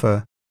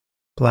Antifa,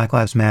 Black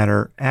Lives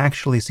Matter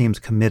actually seems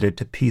committed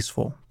to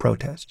peaceful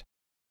protest,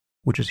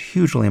 which is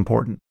hugely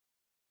important.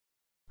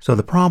 So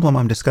the problem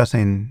I'm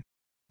discussing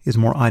is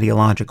more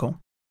ideological,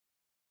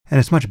 and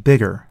it's much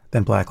bigger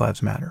than Black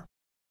Lives Matter.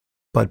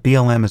 But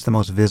BLM is the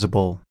most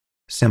visible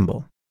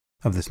symbol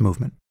of this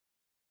movement.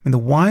 And the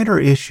wider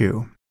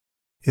issue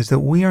is that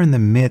we are in the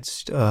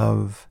midst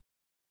of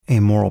a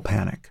moral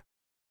panic,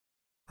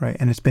 right?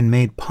 And it's been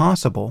made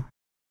possible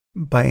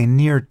by a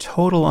near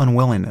total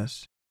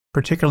unwillingness,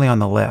 particularly on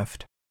the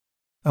left,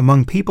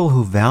 among people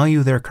who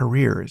value their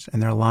careers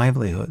and their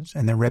livelihoods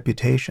and their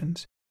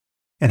reputations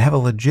and have a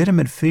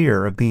legitimate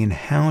fear of being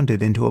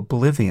hounded into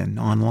oblivion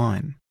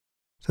online.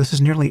 So this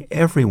is nearly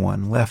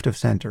everyone left of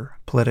center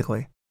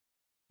politically.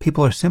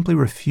 People are simply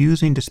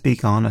refusing to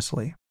speak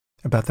honestly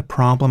about the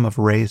problem of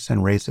race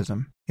and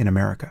racism in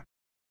America.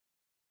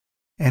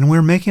 And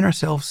we're making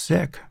ourselves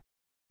sick,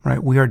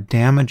 right? We are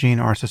damaging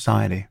our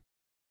society.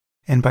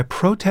 And by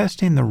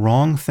protesting the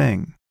wrong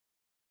thing,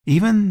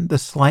 even the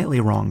slightly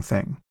wrong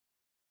thing,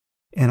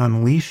 and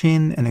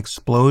unleashing an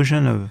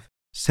explosion of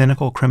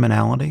cynical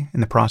criminality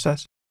in the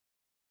process,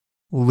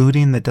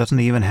 looting that doesn't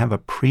even have a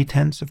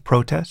pretense of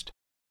protest,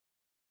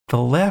 the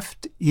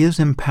left is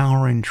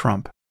empowering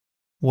Trump,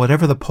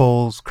 whatever the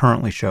polls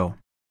currently show.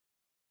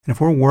 And if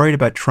we're worried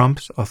about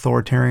Trump's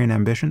authoritarian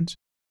ambitions,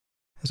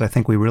 as I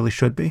think we really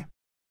should be,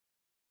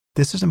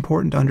 this is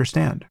important to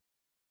understand.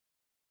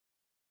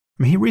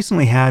 I mean, he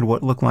recently had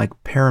what looked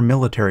like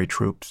paramilitary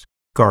troops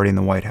guarding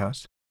the White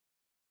House.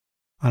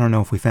 I don't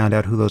know if we found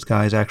out who those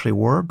guys actually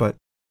were, but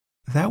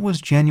that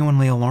was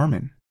genuinely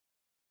alarming.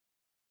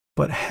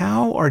 But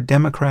how are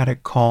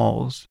Democratic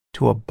calls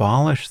to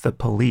abolish the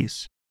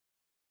police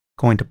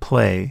going to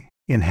play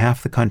in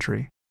half the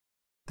country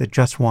that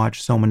just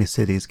watched so many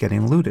cities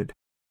getting looted?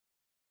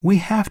 We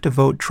have to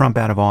vote Trump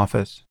out of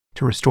office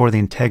to restore the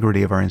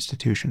integrity of our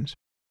institutions.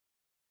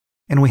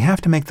 And we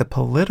have to make the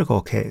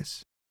political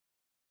case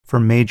for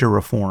major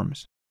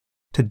reforms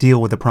to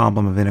deal with the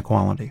problem of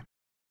inequality,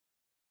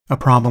 a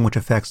problem which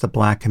affects the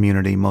Black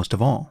community most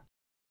of all.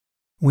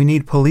 We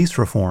need police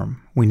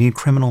reform. We need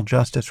criminal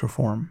justice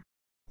reform.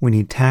 We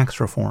need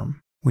tax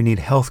reform. We need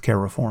healthcare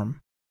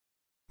reform.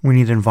 We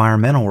need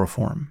environmental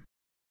reform.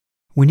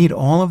 We need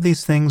all of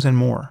these things and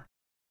more.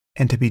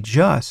 And to be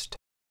just,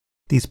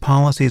 these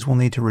policies will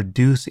need to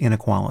reduce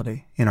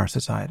inequality in our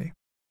society.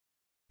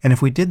 And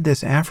if we did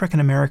this, African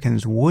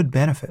Americans would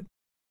benefit,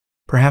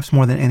 perhaps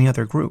more than any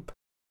other group.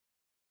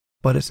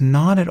 But it's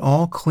not at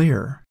all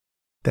clear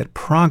that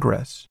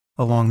progress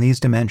along these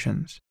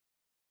dimensions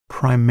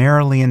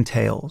primarily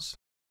entails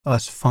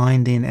us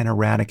finding and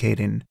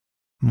eradicating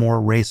more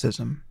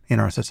racism in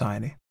our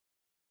society.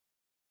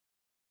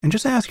 And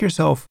just ask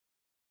yourself,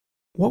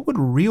 what would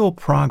real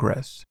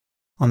progress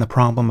on the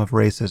problem of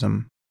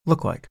racism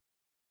look like?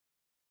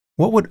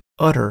 What would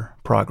utter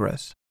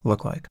progress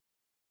look like?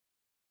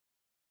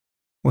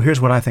 Well,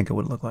 here's what I think it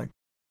would look like.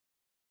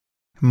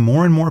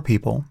 More and more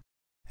people,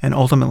 and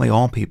ultimately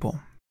all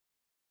people,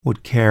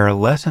 would care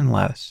less and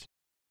less,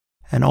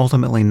 and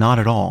ultimately not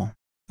at all,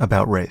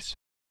 about race.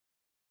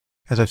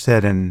 As I've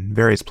said in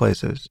various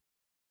places,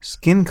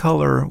 skin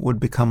color would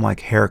become like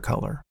hair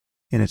color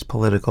in its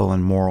political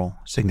and moral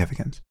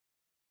significance,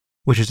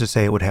 which is to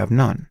say it would have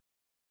none.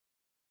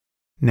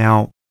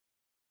 Now,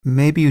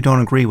 maybe you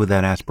don't agree with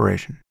that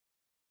aspiration.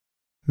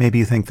 Maybe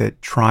you think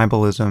that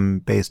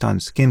tribalism based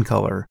on skin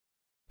color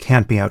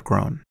can't be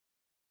outgrown,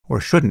 or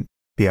shouldn't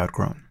be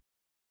outgrown.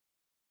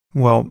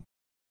 Well,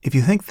 if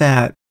you think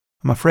that,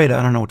 I'm afraid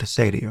I don't know what to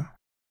say to you.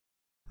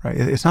 Right?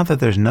 It's not that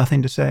there's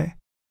nothing to say.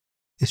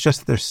 It's just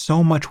that there's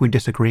so much we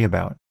disagree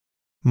about,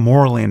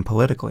 morally and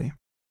politically,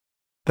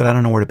 that I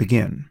don't know where to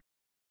begin.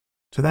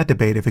 So that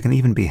debate, if it can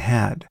even be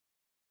had,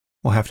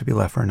 will have to be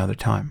left for another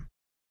time.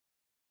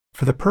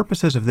 For the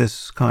purposes of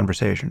this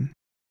conversation,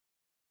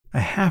 I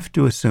have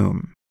to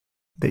assume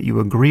that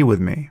you agree with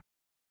me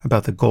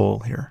about the goal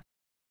here,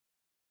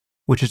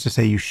 which is to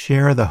say you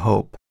share the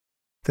hope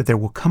that there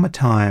will come a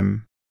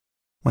time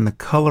when the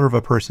color of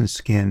a person's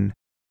skin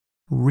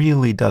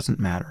really doesn't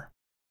matter.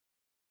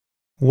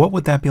 What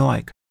would that be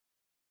like?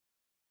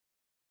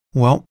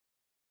 Well,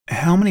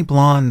 how many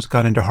blondes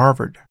got into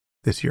Harvard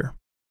this year?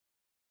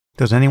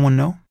 Does anyone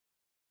know?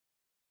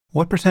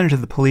 What percentage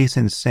of the police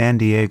in San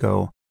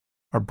Diego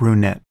are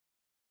brunette?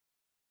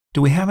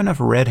 Do we have enough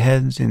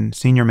redheads in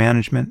senior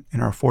management in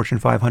our Fortune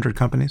 500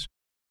 companies?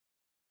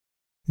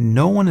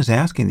 No one is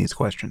asking these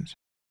questions,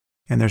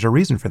 and there's a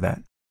reason for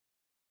that.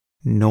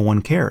 No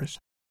one cares.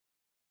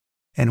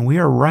 And we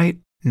are right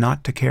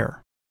not to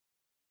care.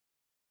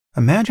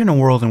 Imagine a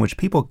world in which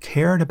people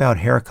cared about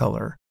hair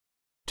color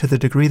to the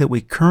degree that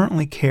we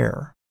currently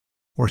care,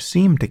 or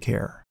seem to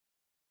care,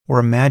 or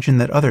imagine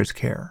that others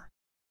care,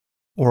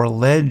 or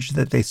allege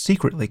that they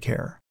secretly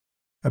care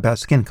about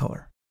skin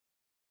color.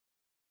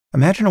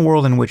 Imagine a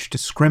world in which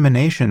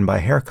discrimination by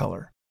hair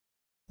color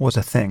was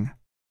a thing,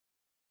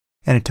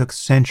 and it took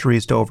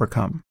centuries to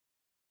overcome,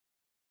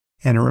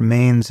 and it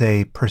remains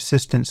a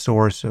persistent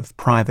source of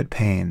private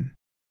pain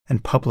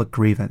and public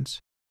grievance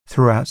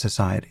throughout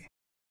society,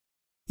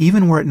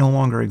 even where it no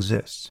longer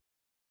exists.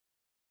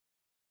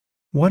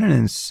 What an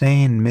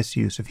insane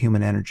misuse of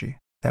human energy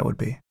that would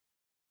be.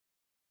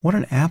 What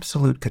an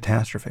absolute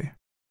catastrophe.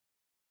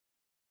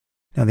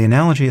 Now, the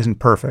analogy isn't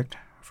perfect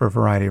for a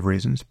variety of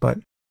reasons, but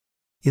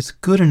it's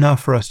good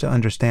enough for us to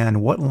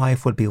understand what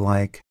life would be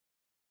like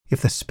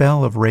if the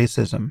spell of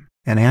racism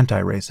and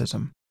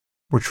anti-racism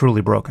were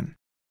truly broken.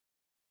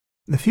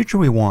 The future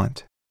we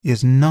want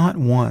is not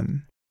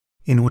one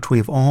in which we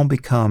have all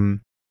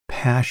become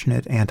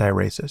passionate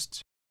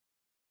anti-racists.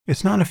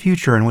 It's not a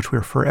future in which we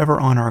are forever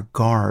on our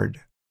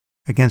guard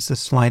against the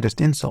slightest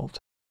insult,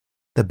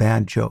 the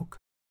bad joke,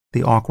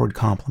 the awkward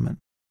compliment,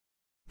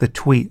 the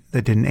tweet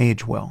that didn't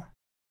age well.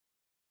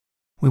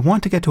 We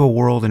want to get to a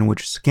world in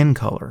which skin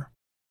color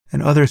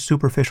and other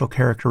superficial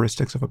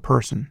characteristics of a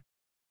person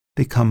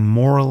become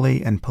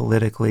morally and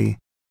politically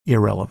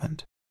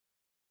irrelevant.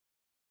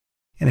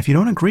 And if you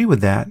don't agree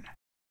with that,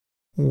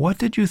 what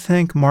did you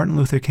think Martin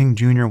Luther King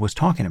Jr. was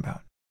talking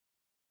about?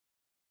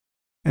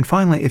 And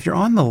finally, if you're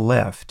on the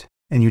left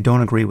and you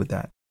don't agree with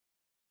that,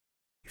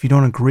 if you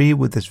don't agree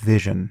with this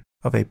vision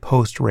of a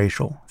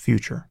post-racial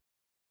future,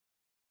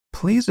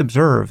 please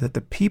observe that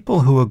the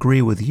people who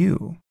agree with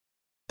you,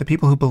 the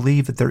people who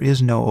believe that there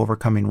is no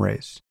overcoming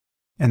race,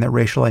 and that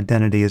racial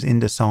identity is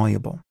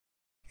indissoluble,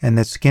 and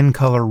that skin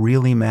color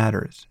really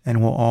matters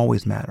and will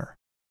always matter,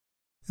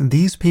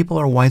 these people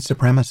are white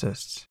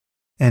supremacists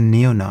and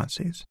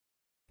neo-Nazis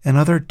and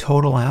other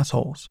total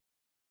assholes.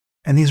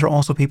 And these are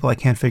also people I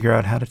can't figure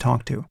out how to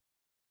talk to,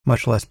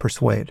 much less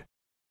persuade.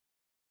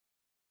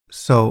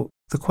 So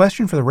the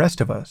question for the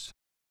rest of us,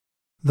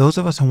 those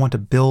of us who want to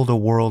build a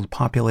world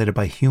populated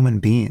by human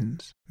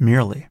beings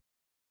merely,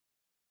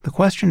 the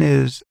question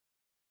is,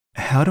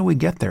 how do we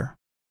get there?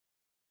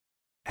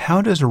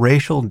 How does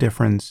racial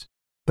difference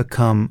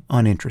become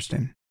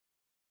uninteresting?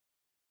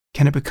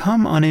 Can it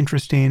become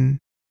uninteresting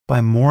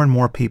by more and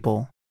more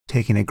people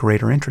taking a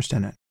greater interest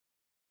in it?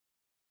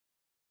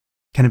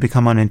 Can it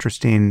become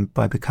uninteresting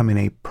by becoming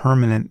a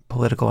permanent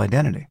political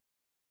identity?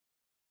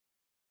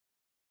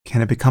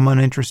 Can it become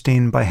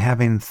uninteresting by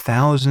having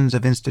thousands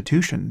of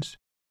institutions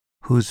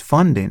whose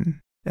funding,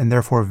 and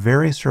therefore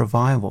very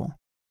survival,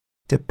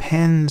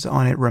 depends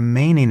on it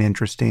remaining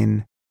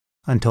interesting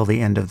until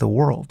the end of the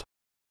world?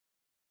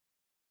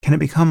 Can it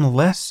become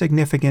less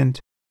significant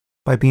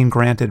by being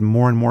granted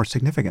more and more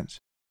significance?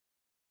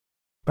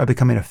 By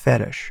becoming a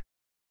fetish,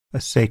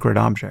 a sacred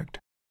object,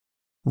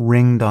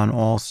 ringed on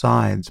all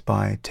sides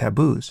by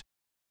taboos?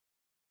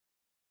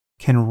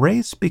 Can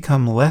race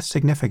become less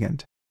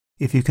significant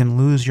if you can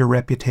lose your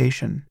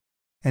reputation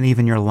and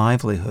even your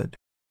livelihood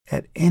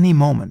at any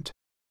moment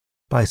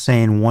by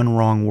saying one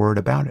wrong word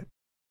about it?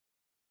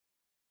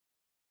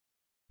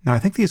 Now, I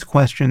think these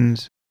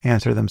questions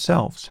answer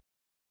themselves.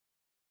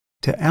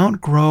 To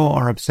outgrow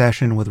our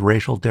obsession with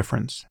racial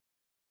difference,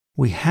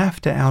 we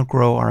have to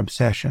outgrow our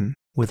obsession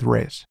with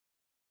race.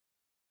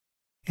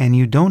 And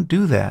you don't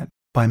do that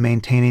by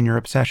maintaining your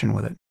obsession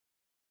with it.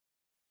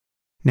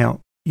 Now,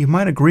 you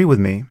might agree with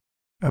me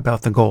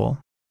about the goal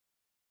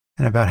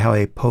and about how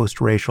a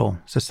post-racial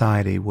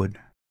society would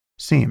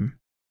seem,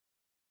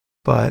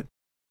 but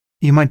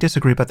you might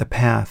disagree about the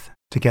path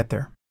to get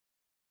there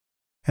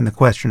and the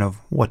question of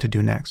what to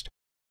do next.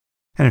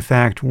 And in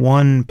fact,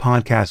 one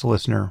podcast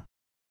listener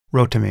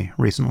wrote to me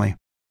recently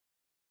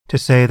to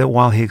say that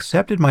while he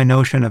accepted my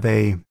notion of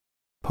a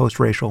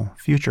post-racial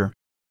future,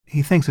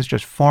 he thinks it's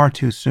just far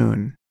too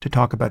soon to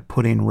talk about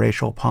putting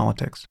racial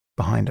politics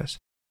behind us.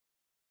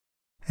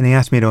 And he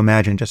asked me to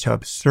imagine just how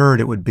absurd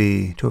it would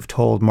be to have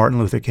told Martin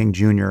Luther King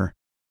Jr.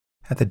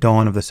 at the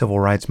dawn of the Civil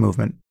Rights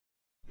Movement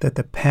that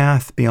the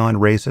path beyond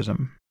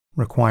racism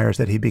requires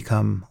that he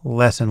become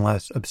less and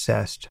less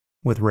obsessed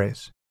with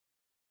race.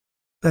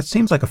 That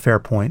seems like a fair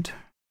point,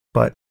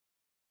 but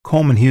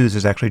Coleman Hughes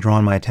has actually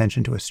drawn my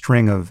attention to a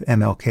string of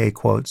MLK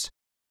quotes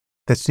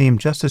that seem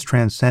just as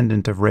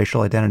transcendent of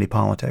racial identity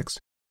politics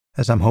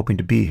as I'm hoping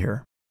to be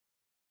here.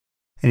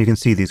 And you can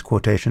see these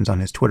quotations on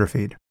his Twitter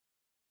feed.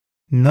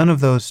 None of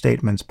those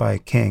statements by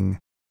King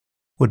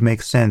would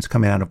make sense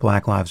coming out of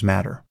Black Lives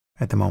Matter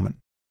at the moment.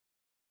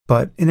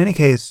 But in any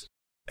case,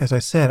 as I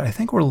said, I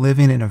think we're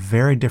living in a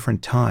very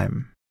different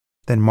time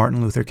than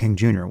Martin Luther King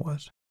Jr.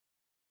 was.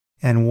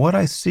 And what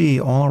I see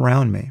all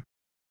around me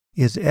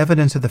is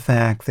evidence of the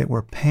fact that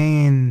we're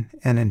paying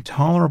an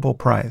intolerable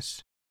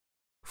price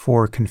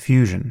for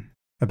confusion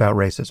about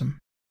racism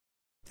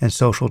and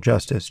social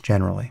justice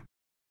generally,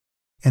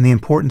 and the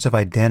importance of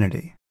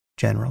identity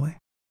generally.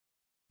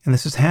 And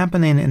this is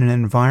happening in an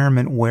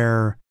environment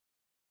where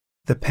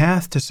the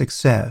path to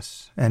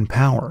success and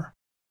power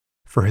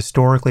for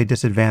historically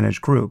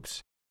disadvantaged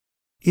groups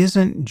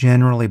isn't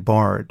generally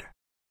barred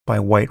by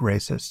white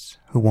racists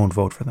who won't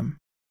vote for them,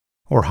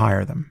 or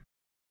hire them,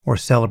 or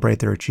celebrate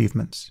their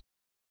achievements,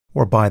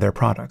 or buy their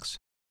products.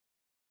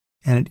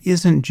 And it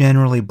isn't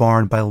generally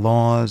barred by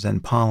laws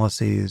and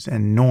policies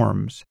and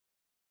norms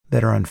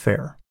that are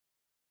unfair.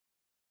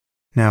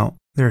 Now,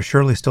 there is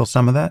surely still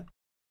some of that,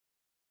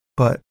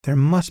 but there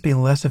must be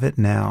less of it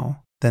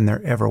now than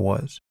there ever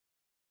was.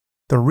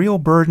 The real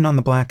burden on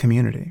the Black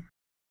community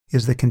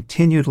is the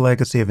continued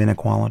legacy of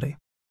inequality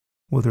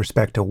with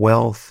respect to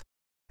wealth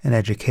and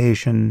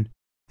education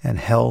and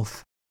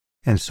health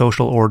and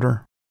social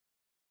order,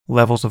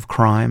 levels of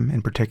crime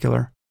in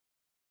particular,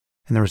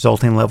 and the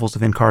resulting levels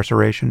of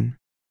incarceration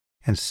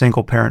and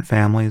single-parent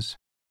families.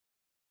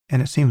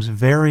 And it seems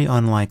very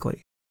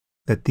unlikely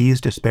that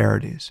these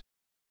disparities,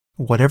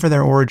 whatever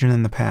their origin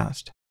in the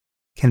past,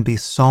 can be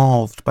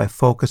solved by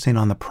focusing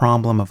on the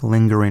problem of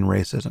lingering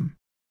racism,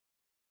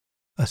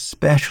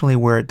 especially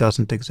where it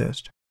doesn't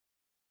exist.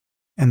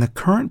 And the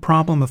current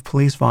problem of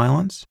police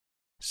violence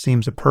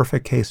seems a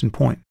perfect case in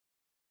point.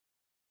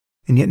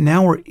 And yet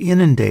now we're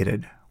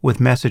inundated with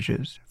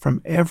messages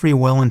from every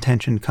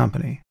well-intentioned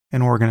company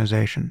and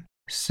organization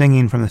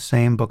singing from the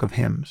same book of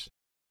hymns.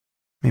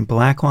 I mean,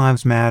 Black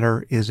Lives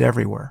Matter is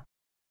everywhere.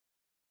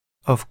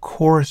 Of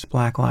course,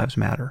 Black Lives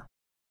Matter.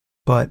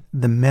 But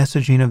the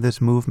messaging of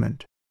this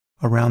movement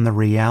around the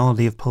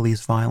reality of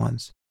police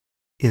violence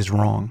is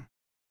wrong,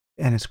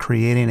 and it's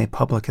creating a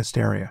public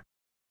hysteria.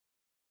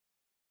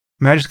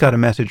 I mean, I just got a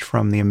message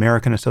from the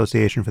American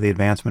Association for the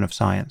Advancement of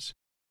Science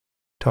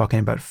talking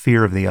about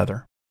fear of the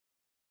other.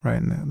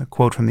 Right? And the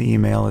quote from the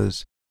email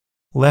is,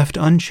 "Left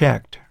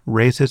unchecked,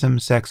 racism,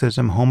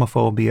 sexism,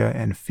 homophobia,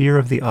 and fear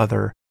of the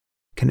other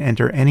can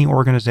enter any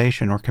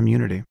organization or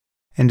community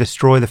and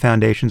destroy the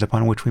foundations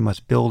upon which we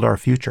must build our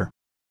future."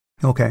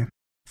 Okay,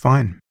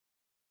 fine.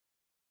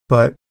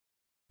 But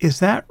is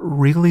that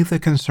really the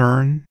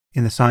concern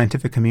in the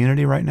scientific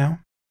community right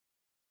now?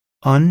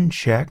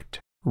 Unchecked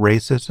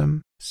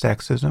racism,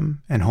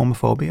 sexism, and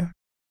homophobia?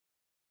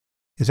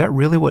 Is that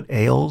really what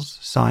ails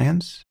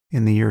science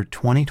in the year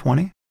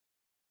 2020?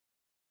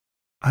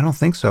 I don't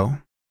think so.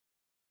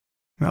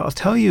 Now, I'll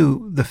tell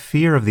you the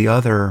fear of the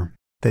other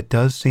that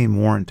does seem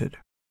warranted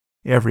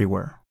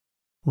everywhere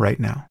right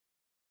now.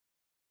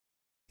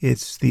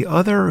 It's the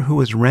other who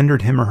has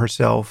rendered him or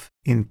herself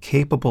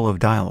incapable of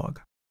dialogue.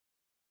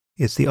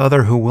 It's the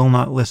other who will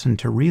not listen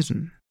to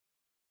reason,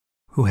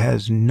 who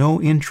has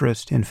no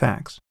interest in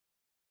facts.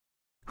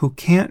 who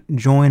can't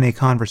join a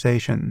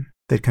conversation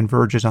that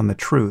converges on the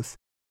truth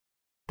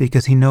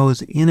because he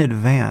knows in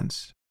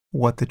advance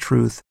what the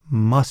truth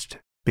must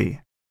be.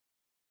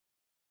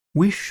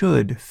 We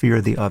should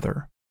fear the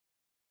other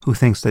who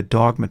thinks that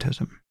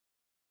dogmatism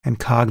and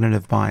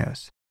cognitive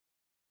bias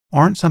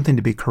aren't something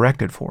to be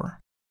corrected for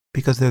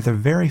because they're the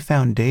very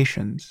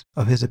foundations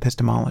of his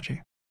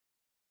epistemology.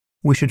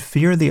 We should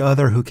fear the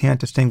other who can't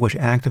distinguish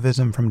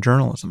activism from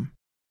journalism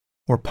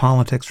or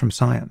politics from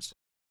science,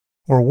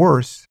 or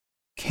worse,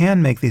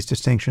 can make these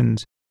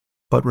distinctions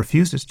but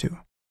refuses to.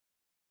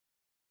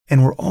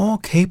 And we're all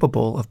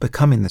capable of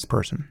becoming this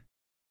person,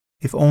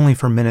 if only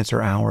for minutes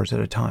or hours at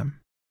a time.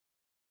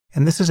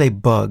 And this is a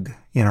bug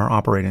in our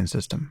operating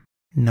system,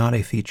 not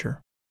a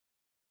feature.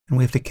 And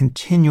we have to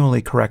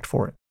continually correct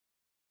for it.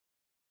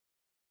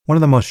 One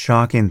of the most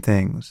shocking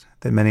things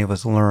that many of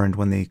us learned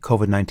when the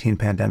COVID-19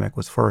 pandemic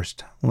was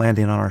first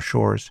landing on our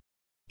shores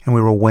and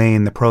we were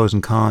weighing the pros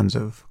and cons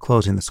of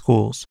closing the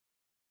schools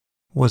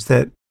was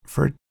that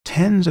for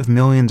tens of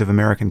millions of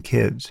American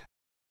kids,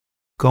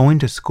 going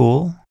to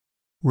school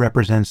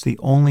represents the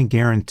only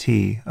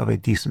guarantee of a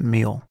decent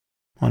meal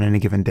on any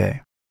given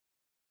day.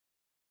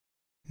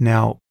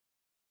 Now,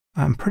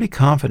 I'm pretty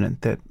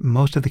confident that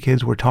most of the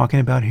kids we're talking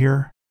about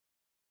here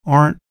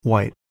aren't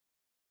white.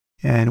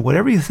 And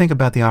whatever you think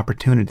about the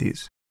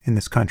opportunities in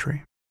this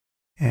country,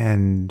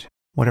 and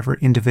whatever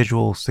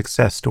individual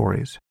success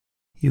stories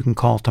you can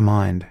call to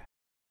mind,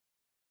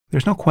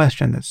 there's no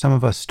question that some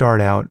of us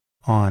start out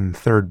on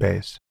third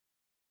base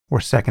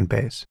or second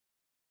base.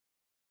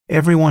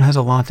 Everyone has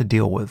a lot to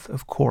deal with,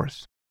 of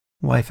course.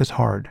 Life is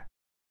hard.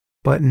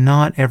 But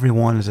not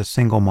everyone is a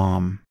single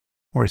mom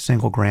or a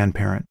single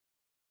grandparent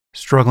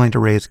struggling to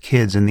raise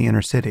kids in the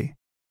inner city,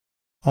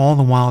 all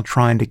the while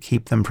trying to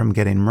keep them from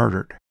getting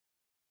murdered.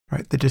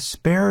 Right? The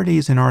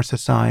disparities in our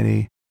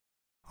society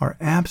are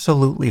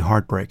absolutely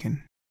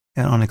heartbreaking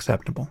and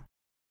unacceptable.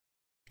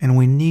 And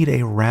we need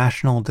a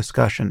rational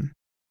discussion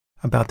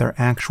about their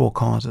actual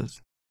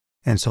causes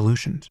and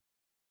solutions.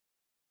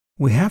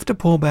 We have to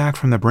pull back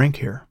from the brink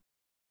here.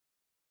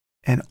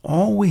 And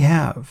all we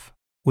have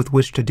with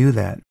which to do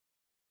that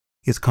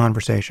is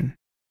conversation.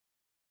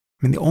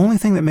 I mean, the only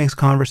thing that makes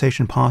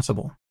conversation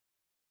possible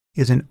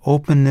is an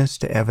openness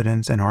to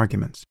evidence and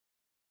arguments.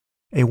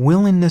 A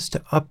willingness to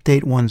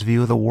update one's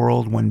view of the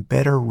world when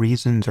better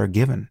reasons are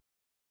given.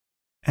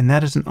 And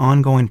that is an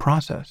ongoing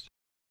process,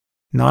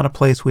 not a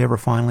place we ever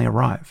finally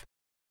arrive.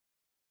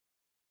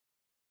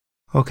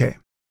 Okay,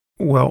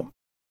 well,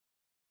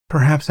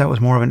 perhaps that was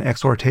more of an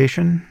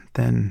exhortation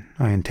than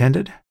I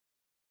intended,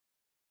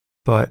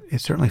 but it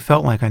certainly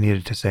felt like I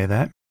needed to say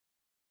that.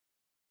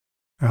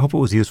 I hope it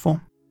was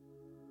useful,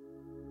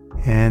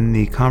 and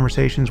the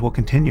conversations will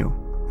continue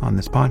on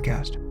this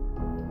podcast.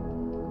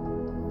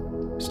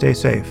 Stay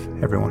safe,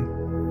 everyone.